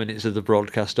 4 minutes of the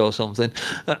broadcast or something.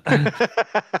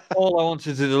 All I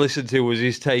wanted to listen to was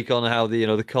his take on how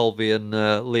the Colby and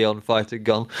Leon fight had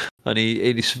gone, and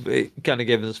he kind of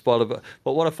gave us a spoiler.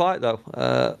 But what a fight though!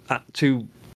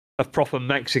 A proper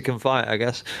Mexican fight, I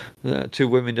guess. Two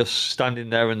women just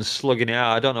standing there and slugging it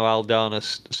out. I don't know how Aldana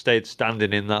stayed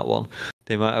standing in that one.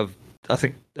 They might have. I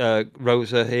think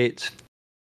Rosa hit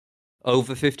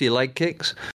over 50 leg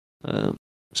kicks.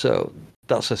 So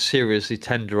that's a seriously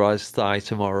tenderized thigh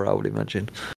tomorrow, I would imagine.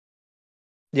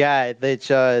 Yeah, they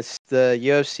just the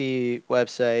UFC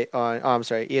website I'm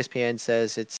sorry, ESPN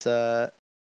says it's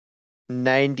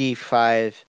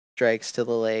 95 strikes to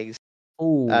the legs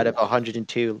out of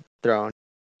 102 thrown.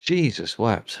 Jesus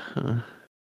wept. And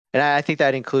I think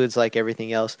that includes like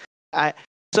everything else.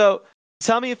 So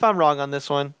tell me if I'm wrong on this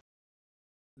one.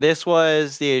 This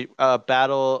was the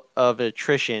battle of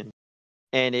attrition,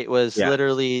 and it was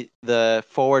literally the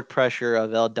forward pressure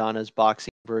of Aldana's boxing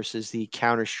versus the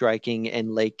counter striking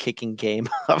and leg kicking game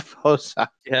of Hosa.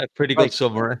 Yeah, pretty good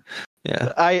summary.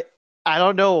 Yeah, I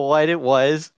don't know what it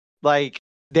was. Like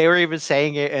they were even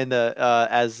saying it in the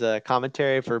as a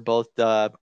commentary for both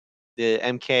the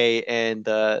MK and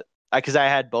because I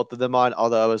had both of them on,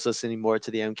 although I was listening more to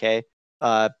the MK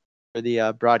for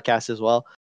the broadcast as well.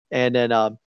 And then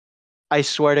I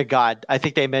swear to God, I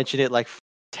think they mentioned it like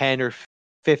 10 or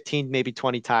 15, maybe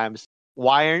 20 times.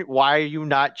 Why are you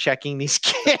not checking these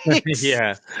kicks?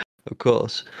 yeah, of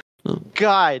course.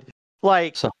 God,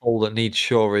 like it's a hole that needs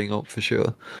shoring up for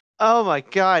sure. Oh my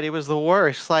God, it was the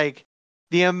worst. Like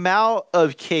the amount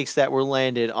of kicks that were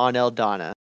landed on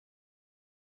Aldana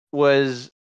was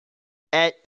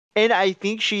and I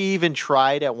think she even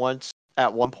tried at one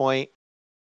point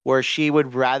where she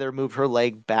would rather move her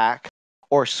leg back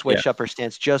or switch up her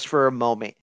stance just for a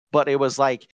moment. But it was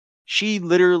like she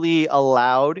literally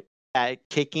allowed that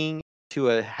kicking to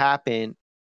happen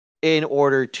in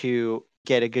order to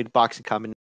get a good boxing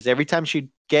combination. Every time she'd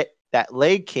get that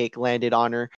leg kick landed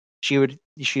on her, she'd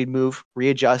move,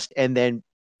 readjust, and then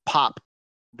pop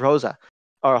Rosa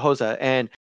or Hosa. And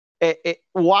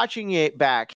watching it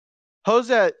back,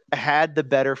 Hosa had the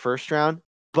better first round,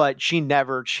 but she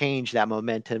never changed that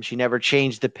momentum. She never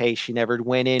changed the pace. She never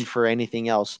went in for anything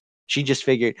else. She just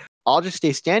figured, I'll just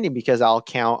stay standing because I'll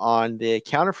count on the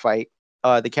counter fight,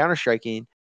 the counter striking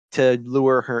to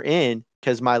lure her in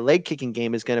because my leg kicking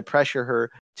game is going to pressure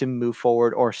her to move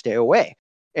forward or stay away.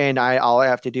 And all I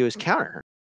have to do is counter her.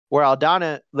 Where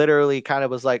Aldana literally kind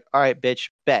of was like, all right, bitch,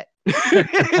 bet.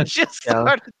 Just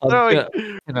started throwing.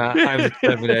 I'm the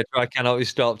Terminator. I cannot be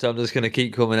stopped. I'm just going to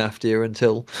keep coming after you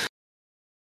until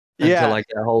I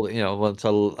get a hold,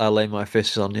 until I lay my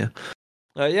fists on you.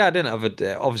 I didn't have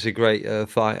obviously great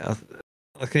fight.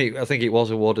 I think it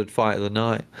was awarded fight of the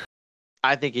night.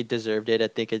 I think it deserved it. I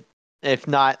think it, if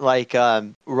not like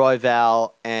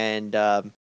Royval and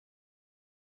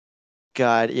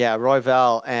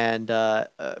Royval and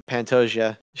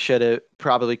Pantoja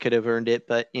could have earned it,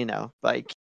 but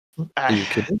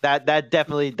that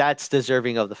definitely that's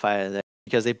deserving of the fight of the night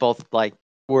because they both like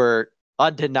were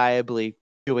undeniably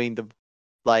doing the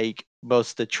like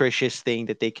most atrocious thing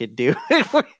that they could do.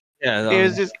 It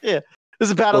was just it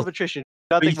was a battle of attrition.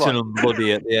 Nothing beaten and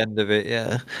bloody at the end of it.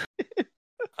 Yeah.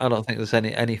 I don't think there's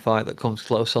any fight that comes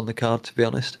close on the card, to be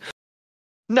honest.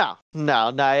 No.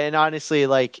 And honestly,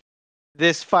 like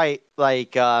this fight,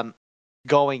 like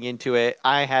going into it,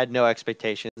 I had no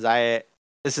expectations.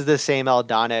 This is the same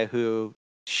Aldana who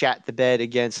shat the bed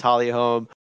against Holly Holm,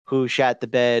 who shat the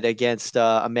bed against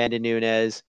Amanda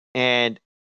Nunes, and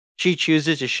she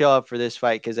chooses to show up for this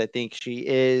fight because I think she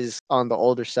is on the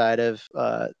older side of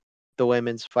the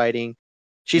women's fighting.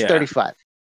 She's 35,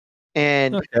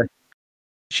 and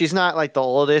she's not like the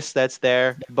oldest that's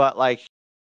there, but like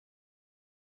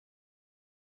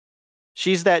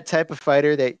she's that type of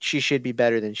fighter that she should be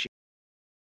better than she,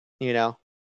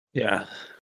 Yeah.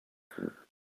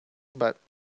 But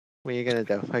what are you gonna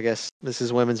do? I guess this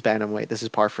is women's bantamweight. This is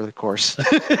par for the course.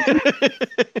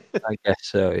 I guess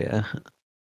so. Yeah.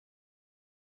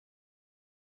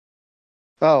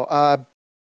 Oh,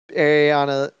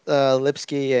 Ariana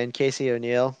Lipsky and Casey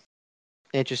O'Neill.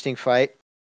 Interesting fight.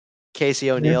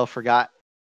 Casey O'Neill forgot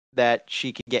that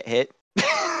she could get hit.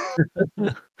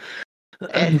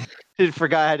 And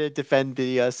forgot how to defend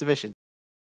the submission.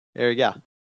 There we go.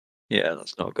 Yeah,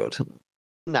 that's not good.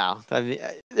 No, I mean,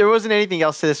 there wasn't anything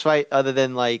else to this fight other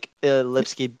than like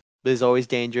Lipsky is always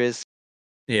dangerous.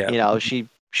 Yeah, she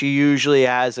usually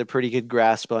has a pretty good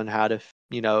grasp on how to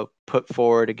put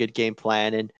forward a good game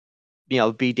plan and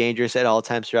be dangerous at all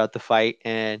times throughout the fight.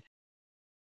 And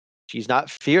She's not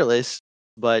fearless,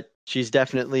 but she's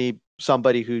definitely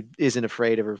somebody who isn't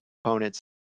afraid of her opponents,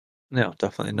 No,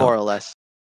 definitely more not. or less.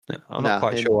 No, I'm not No,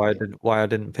 quite and sure why I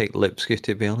didn't pick Lipsky,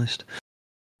 to be honest.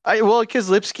 because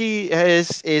Lipsky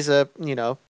is a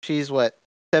she's what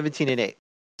 17-8,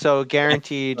 so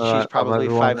guaranteed she's I'm probably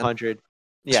everyone then. 500.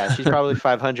 Yeah, she's probably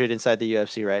 500 inside the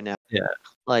UFC right now. Yeah,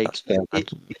 Like that's fair.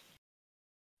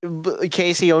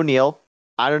 Casey O'Neill,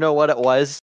 I don't know what it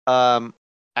was.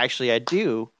 Actually, I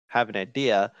do have an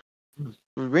idea.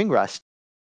 Ring rust.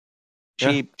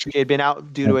 Yeah. She had been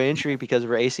out due to an injury because of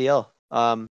her ACL.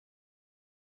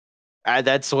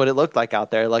 That's what it looked like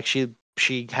out there. Like she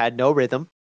had no rhythm,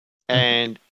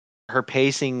 and her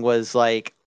pacing was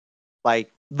like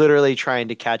literally trying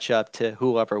to catch up to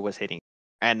whoever was hitting.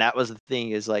 And that was the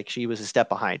thing, is like she was a step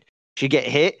behind. She'd get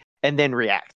hit and then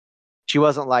react. She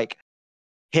wasn't like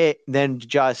hit, then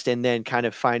adjust, and then kind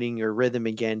of finding your rhythm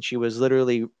again. She was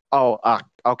literally,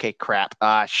 okay, crap.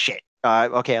 Shit.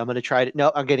 Okay, I'm gonna try it.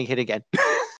 No, I'm getting hit again.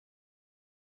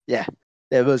 Yeah.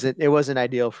 It wasn't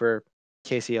ideal for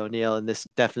Casey O'Neill, and this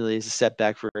definitely is a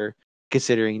setback for her,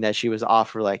 considering that she was off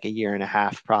for like a year and a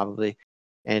half probably.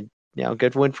 And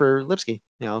good win for Lipsky.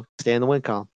 Stay in the win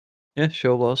column. Yeah,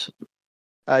 sure was.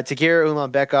 Tagira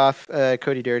Ulanbekov,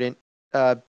 Cody Durden.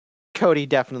 Cody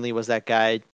definitely was that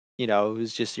guy,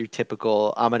 who's just your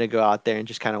typical, I'm going to go out there and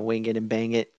just kind of wing it and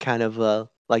bang it, kind of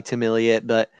like to humiliate.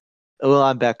 But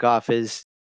Ulanbekov is,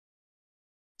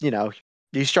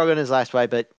 he struggled in his last fight,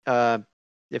 but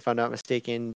if I'm not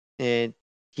mistaken, and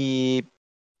he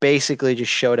basically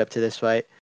just showed up to this fight.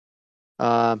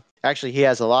 Actually, he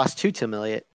has a loss to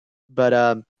Timiliat,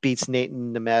 but beats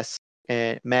Nathan Nemes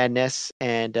and Madness,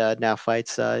 and now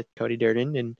fights Cody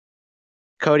Durden. And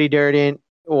Cody Durden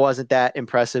wasn't that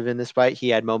impressive in this fight. He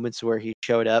had moments where he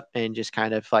showed up and just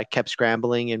kind of like kept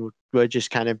scrambling and would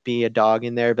just kind of be a dog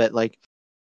in there. But like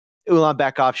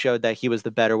Ulanbekov showed that he was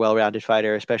the better, well-rounded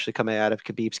fighter, especially coming out of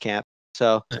Khabib's camp.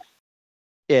 So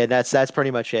yeah, that's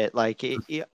pretty much it. Like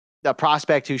a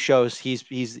prospect who shows he's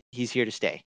here to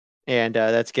stay, and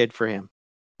that's good for him.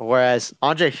 Whereas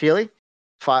Andre Fili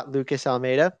fought Lucas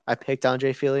Almeida. I picked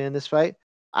Andre Fili in this fight.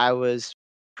 I was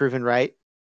proven right.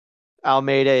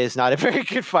 Almeida is not a very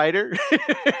good fighter.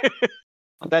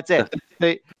 That's it.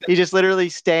 He just literally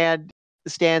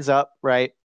stands up,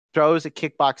 right? Throws a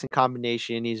kickboxing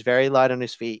combination. He's very light on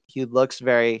his feet. He looks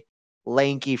very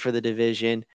lanky for the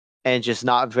division, and just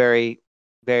not very,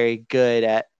 very good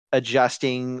at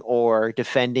adjusting or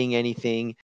defending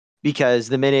anything. Because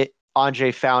the minute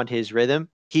Andre found his rhythm,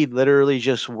 he literally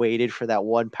just waited for that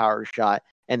one power shot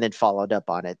and then followed up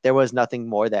on it. There was nothing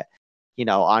more that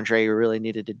Andre really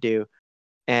needed to do.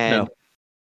 And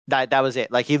that was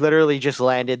it. Like he literally just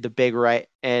landed the big right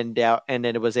and out, and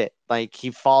then it was it. Like he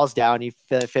falls down, he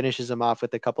finishes him off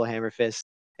with a couple of hammer fists,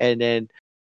 and then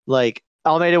like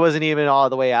Almeida wasn't even all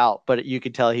the way out, but you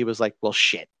could tell he was like, "Well,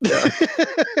 shit,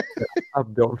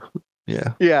 I'm done."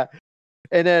 Yeah. Yeah.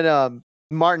 And then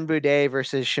Martin Boudet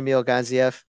versus Shamil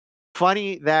Gaziev.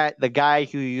 Funny that the guy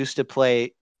who used to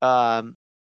play volleyball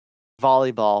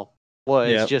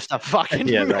was just a fucking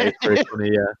Yeah, that is very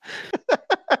funny. Yeah,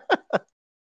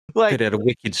 like, it had a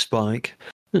wicked spike.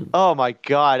 oh my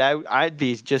god, I'd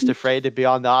be just afraid to be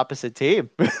on the opposite team.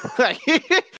 Like,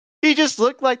 he just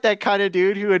looked like that kind of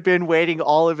dude who had been waiting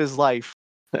all of his life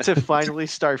to finally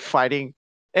start fighting,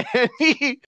 and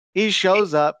he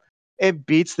shows up and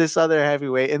beats this other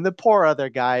heavyweight, and the poor other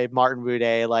guy, Martin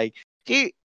Boudet, like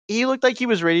he looked like he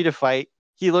was ready to fight.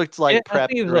 He looked like I prepped,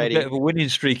 think he was on a ready. bit of a winning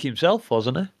streak himself,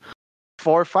 wasn't he?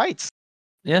 4 fights.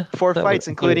 Yeah, 4 that fights, was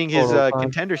including his 4 or 5.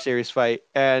 contender series fight,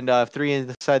 and 3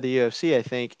 inside the UFC, I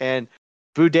think. And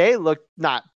Boudet looked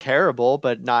not terrible,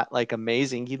 but not like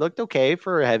amazing. He looked okay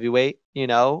for a heavyweight,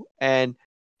 And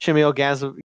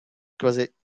Shamil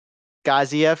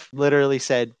Gaziev literally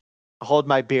said, "Hold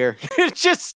my beer."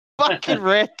 Just fucking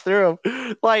ran through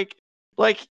him. Like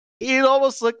it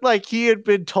almost looked like he had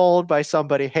been told by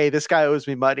somebody, "Hey, this guy owes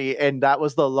me money," and that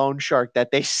was the loan shark that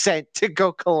they sent to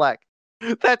go collect.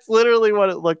 That's literally what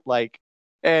it looked like.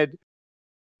 And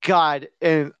God,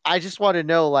 and I just want to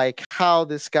know like how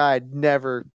this guy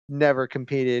never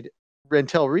competed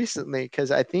until recently, because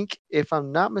I think, if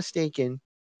I'm not mistaken,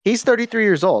 he's 33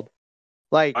 years old.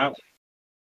 Like, Wow.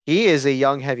 he is a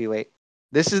young heavyweight.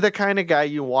 This is the kind of guy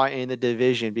you want in the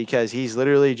division, because he's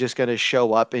literally just going to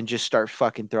show up and just start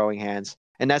fucking throwing hands.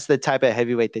 And that's the type of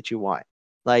heavyweight that you want.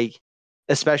 Like,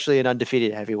 especially an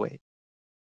undefeated heavyweight.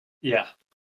 Yeah.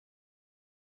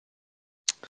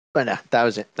 But no, that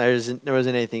was it. There wasn't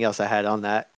anything else I had on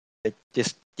that. It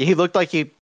just, he looked like he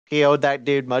owed that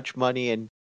dude much money, and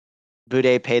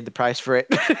Boudet paid the price for it.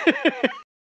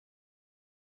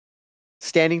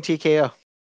 Standing TKO.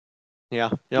 Yeah,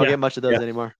 you don't get much of those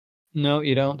anymore. No,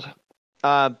 you don't.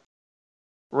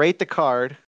 Rate the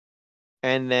card,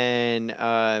 and then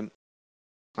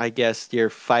I guess your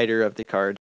fighter of the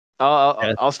card.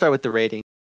 I'll start with the rating,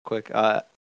 quick. If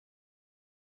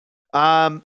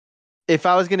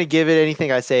I was gonna give it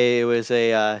anything, I say it was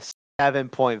a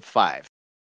 7.5.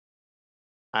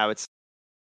 I would say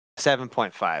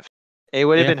 7.5. It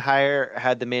would have been higher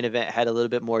had the main event had a little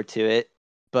bit more to it,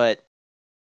 but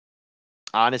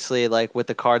honestly, like with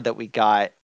the card that we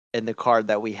got and the card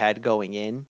that we had going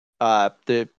in, with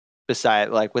the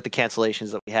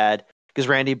cancellations that we had, because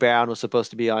Randy Brown was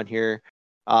supposed to be on here,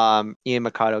 Ian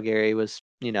Mikado Gary was,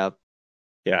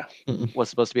 was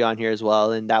supposed to be on here as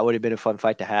well, and that would have been a fun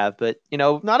fight to have. But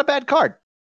not a bad card,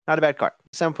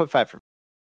 7.5 for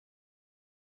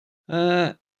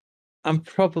me. I'm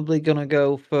probably gonna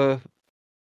go for.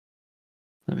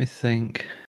 Let me think.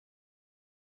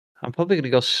 I'm probably gonna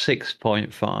go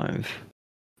 6.5.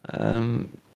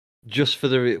 Just for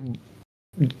the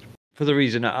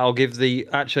reason I'll give the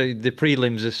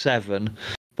prelims a 7,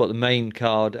 but the main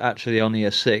card actually only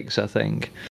a 6. I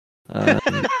think. I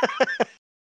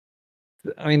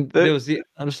mean,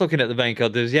 I'm just looking at the main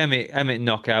card. There's the Emmett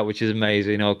knockout, which is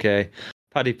amazing. Okay,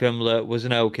 Paddy Pimblett was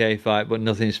an okay fight, but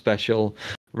nothing special.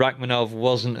 Rachmanov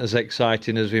wasn't as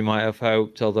exciting as we might have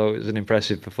hoped, although it was an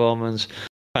impressive performance.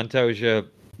 Pantoja,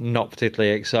 not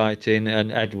particularly exciting,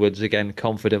 and Edwards again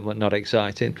confident but not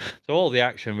exciting. So all the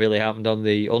action really happened on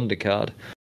the undercard.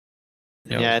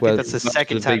 I think that's the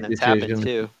second time that's happened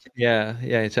too. Yeah,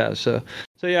 it has. So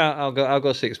yeah, I'll go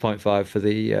 6.5 for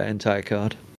the entire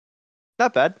card.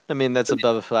 Not bad. I mean, that's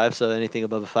above a 5, so anything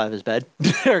above a 5 is bad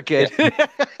or good. Yeah.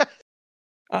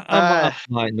 I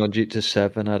might nudge it to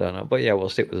 7. I don't know, but yeah, we'll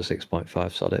stick with a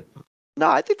 6.5. Solid. No,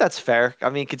 I think that's fair. I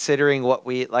mean, considering what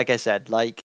like I said,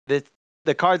 like the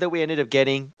card that we ended up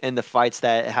getting and the fights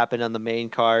that happened on the main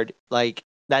card, like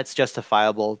that's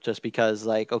justifiable. Just because,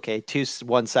 like, okay, 2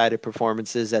 one-sided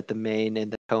performances at the main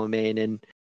and the co-main, and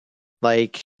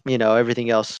like everything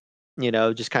else,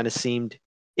 just kind of seemed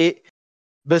it.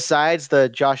 Besides the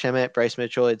Josh Emmett, Bryce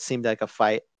Mitchell, it seemed like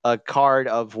a card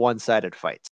of one-sided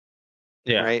fights.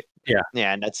 Yeah. Right. Yeah.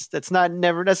 Yeah, and that's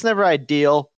never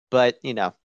ideal, but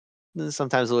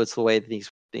sometimes it's the way these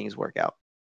things work out.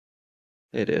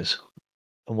 It is.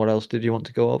 And what else did you want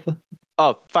to go over?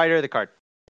 Oh, fighter of the card.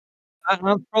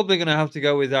 I'm probably going to have to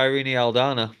go with Irene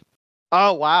Aldana.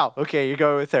 Oh wow. Okay, you're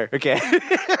going with her. Okay.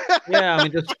 Yeah, I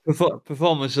mean, just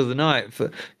performance of the night.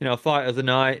 Fight of the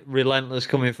night, relentless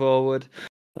coming forward.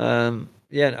 I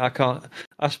can't.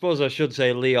 I suppose I should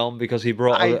say Leon because he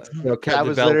brought kept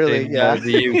the belt in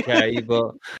the UK.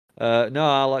 But no,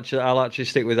 I'll actually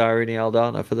stick with Irene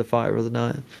Aldana for the fighter of the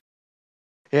night.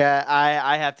 Yeah,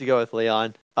 I have to go with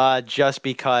Leon. Just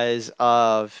because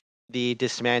of the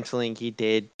dismantling he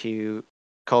did to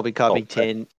Colby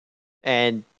Covington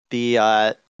and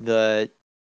the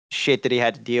shit that he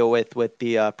had to deal with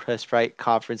the press fight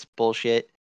conference bullshit.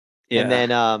 Yeah. And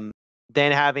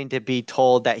then having to be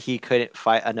told that he couldn't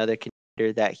fight another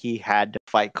contender, that he had to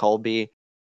fight Colby.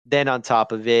 Then on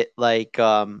top of it, like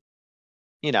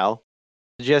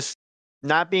just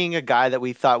not being a guy that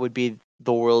we thought would be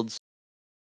the world's.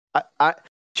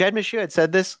 Jed Meshew had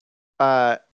said this.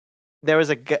 There was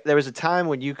a time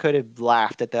when you could have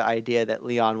laughed at the idea that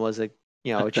Leon was a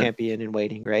champion in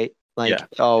waiting, right? Like,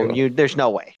 there's no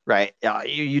way, right?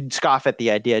 You'd scoff at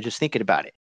the idea just thinking about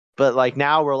it. But like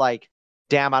now we're like,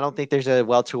 damn, I don't think there's a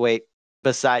welterweight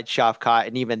besides Shavkat,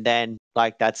 and even then,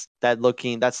 like that's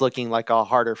looking like a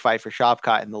harder fight for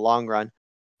Shavkat in the long run.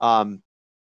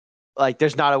 Like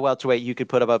there's not a welterweight you could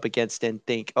put him up against and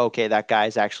think, okay, that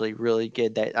guy's actually really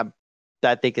good. That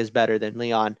I think is better than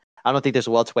Leon. I don't think there's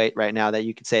a welterweight right now that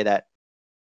you could say that.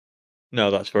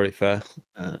 No, that's very fair.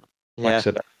 Like I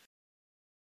said,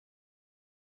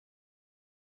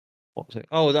 what was it?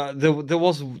 Oh, there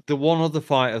was the one other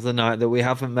fight of the night that we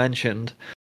haven't mentioned.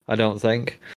 I don't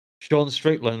think. Sean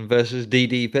Strickland versus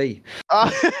DDP.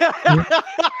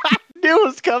 Knew it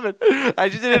was coming. I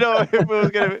just didn't know if it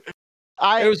was gonna.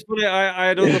 It was funny. I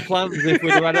had other plans. If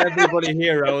we'd have had everybody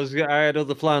here, I had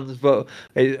other plans. But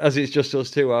as it's just us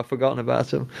two, I've forgotten about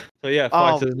them. So yeah,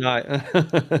 fight of the night.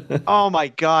 Oh my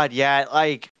god, yeah.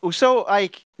 Like, so,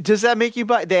 like, does that make you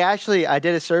buy? I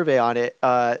did a survey on it.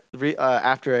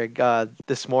 After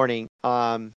this morning,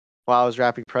 while I was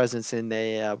wrapping presents and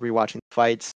rewatching the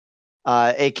fights,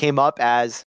 it came up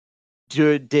as,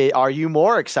 are you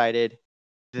more excited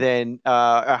than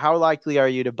how likely are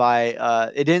you to buy?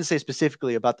 It didn't say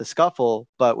specifically about the scuffle,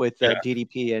 but with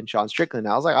DDP and Sean Strickland,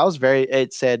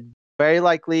 it said very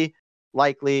likely,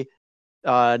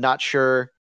 not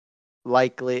sure,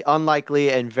 likely,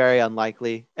 unlikely, and very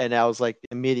unlikely. And I was like,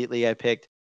 immediately I picked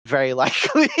very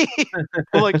likely.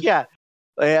 I'm like, yeah.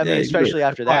 I mean, especially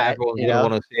after that, everyone's going to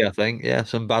want to see, I think. Yeah,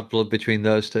 some bad blood between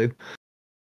those two.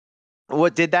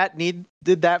 What did that need?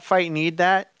 Did that fight need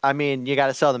that? I mean, you got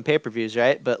to sell them pay-per-views,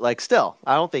 right? But like, still,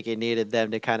 I don't think it needed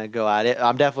them to kind of go at it.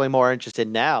 I'm definitely more interested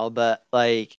now, but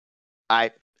like,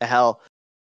 hell,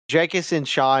 Drakus and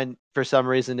Sean for some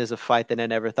reason is a fight that I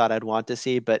never thought I'd want to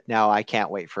see, but now I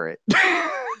can't wait for it.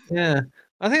 Yeah.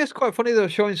 I think it's quite funny they were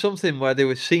showing something where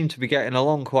they seemed to be getting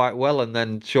along quite well, and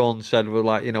then Sean said, "We're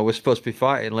like, we're supposed to be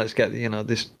fighting. Let's get,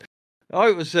 this." Oh,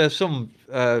 it was some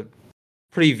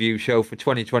preview show for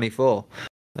 2024.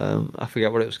 I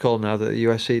forget what it was called now that the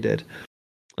UFC did.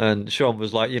 And Sean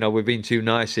was like, we've been too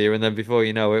nice here, and then before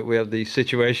you know it, we have the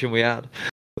situation we had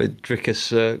with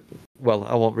Dricus. Well,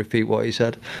 I won't repeat what he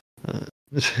said. I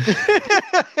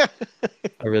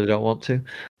really don't want to.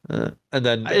 And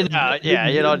then you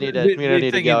don't need to. We don't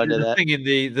need to go into that.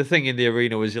 The thing in the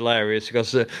arena was hilarious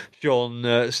because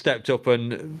Sean stepped up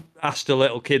and asked a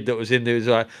little kid that was in there, was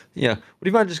like, "Would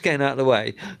you mind just getting out of the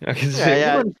way?" I can see,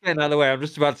 getting out of the way. I'm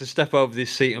just about to step over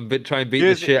this seat and try and beat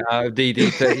the shit out of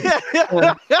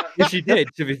DDP. Which he did.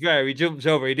 To be fair, he jumped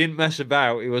over. He didn't mess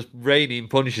about. He was raining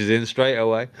punches in straight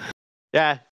away.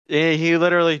 Yeah, he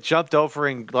literally jumped over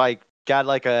and got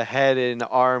like a head and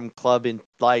arm club in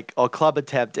like a club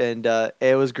attempt, and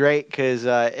it was great because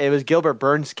it was Gilbert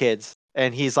Burns' kids,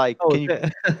 and he's like,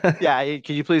 can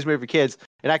you please move your kids?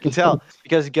 And I can tell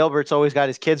because Gilbert's always got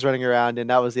his kids running around, and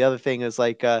that was the other thing is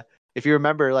like if you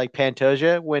remember like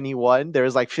Pantoja when he won, there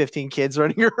was like 15 kids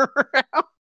running around.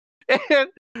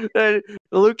 And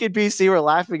Luke and BC were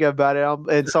laughing about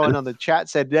it, and someone on the chat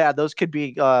said, "Yeah, those could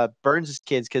be Burns'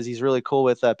 kids because he's really cool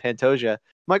with Pantoja." I'm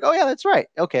like, "Oh yeah, that's right.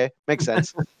 Okay, makes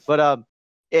sense." But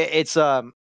he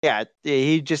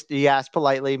asked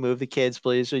politely, "Move the kids,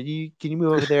 please. So can you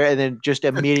move over there?" And then just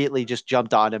immediately just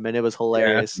jumped on him, and it was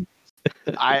hilarious.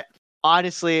 Yeah.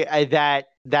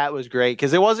 That was great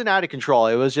because it wasn't out of control.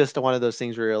 It was just one of those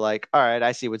things where you're like, "All right,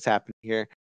 I see what's happening here,"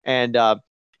 and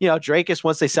Drakus,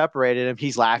 once they separated him,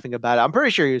 he's laughing about it. I'm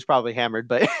pretty sure he was probably hammered,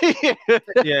 but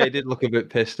yeah, he did look a bit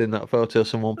pissed in that photo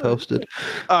someone posted.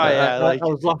 Oh yeah,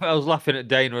 I was laughing at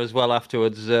Dana as well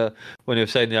afterwards when he was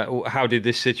saying that. How did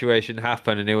this situation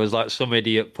happen? And it was like some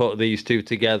idiot put these two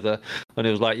together, and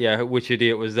it was like, yeah, which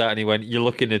idiot was that? And he went, "You're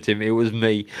looking at him. It was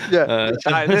me." Yeah,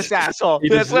 this asshole.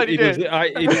 That's what he did.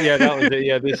 Yeah, that was it.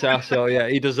 Yeah, this asshole. Yeah,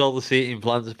 he does all the seating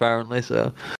plans apparently.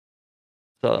 So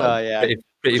yeah.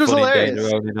 Pretty funny Dana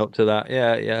owning up to that.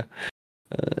 Yeah.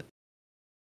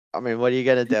 I mean, what are you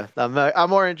gonna do? I'm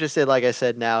more interested, like I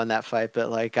said, now in that fight.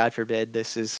 But like, God forbid,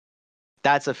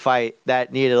 that's a fight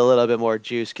that needed a little bit more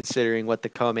juice, considering what the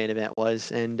co-main event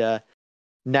was. And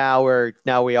now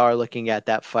we are looking at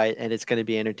that fight, and it's going to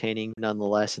be entertaining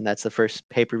nonetheless. And that's the first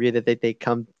pay-per-view that they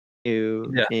come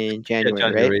to in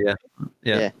January, right?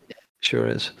 Yeah, sure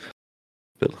is.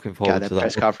 But looking forward to that.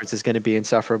 Press conference is going to be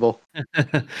insufferable.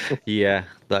 Yeah,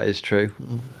 that is true.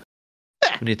 We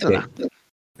need to.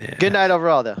 Good night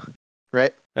overall, though.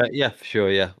 Right? Yeah, for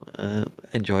sure. Yeah,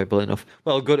 enjoyable enough.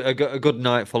 Well, a good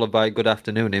night followed by a good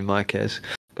afternoon in my case,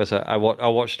 because I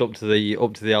watched up to the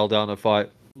Aldana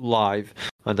fight live,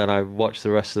 and then I watched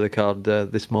the rest of the card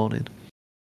this morning.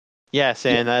 Yes,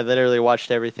 and I literally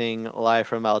watched everything live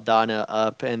from Aldana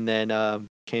up, and then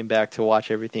came back to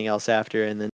watch everything else after,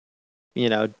 and then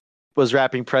was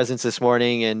wrapping presents this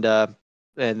morning, and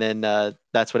then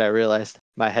that's what I realized.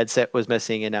 My headset was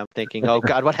missing, and I'm thinking, oh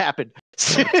God, what happened?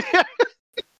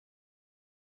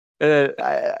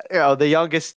 The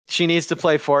youngest, she needs to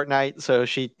play Fortnite, so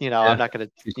she, I'm not going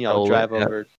to drive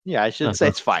over. Yeah, I should say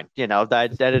it's fine. I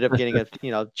ended up getting a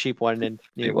cheap one, and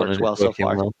it works well so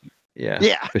far. Well. Yeah.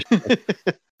 Sure.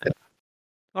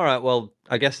 All right, well,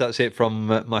 I guess that's it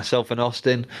from myself and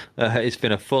Austin. It's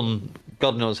been a fun,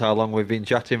 God knows how long we've been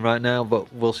chatting right now,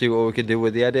 but we'll see what we can do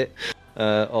with the edit.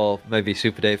 Or maybe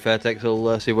Super Dave Fairtex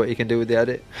will see what he can do with the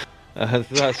edit.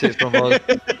 That's it from us.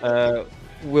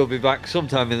 We'll be back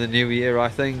sometime in the new year, I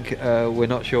think. We're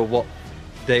not sure what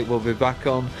date we'll be back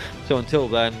on. So until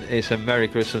then, it's a Merry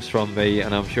Christmas from me,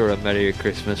 and I'm sure a Merry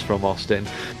Christmas from Austin.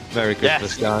 Merry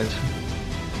Christmas, guys.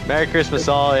 Merry Christmas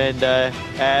all, and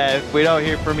if we don't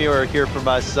hear from you or hear from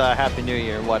us, Happy New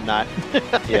Year and whatnot.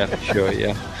 Yeah, for sure,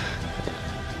 yeah.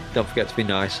 Don't forget to be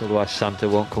nice, otherwise Santa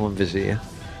won't come and visit you.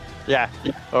 Yeah,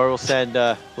 or we'll send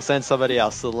somebody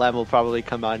else. So Lem will probably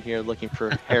come on here looking for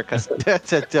haircuts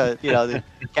to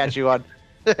catch you on.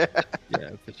 Yeah,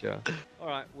 for sure. All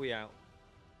right, we out.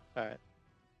 All right.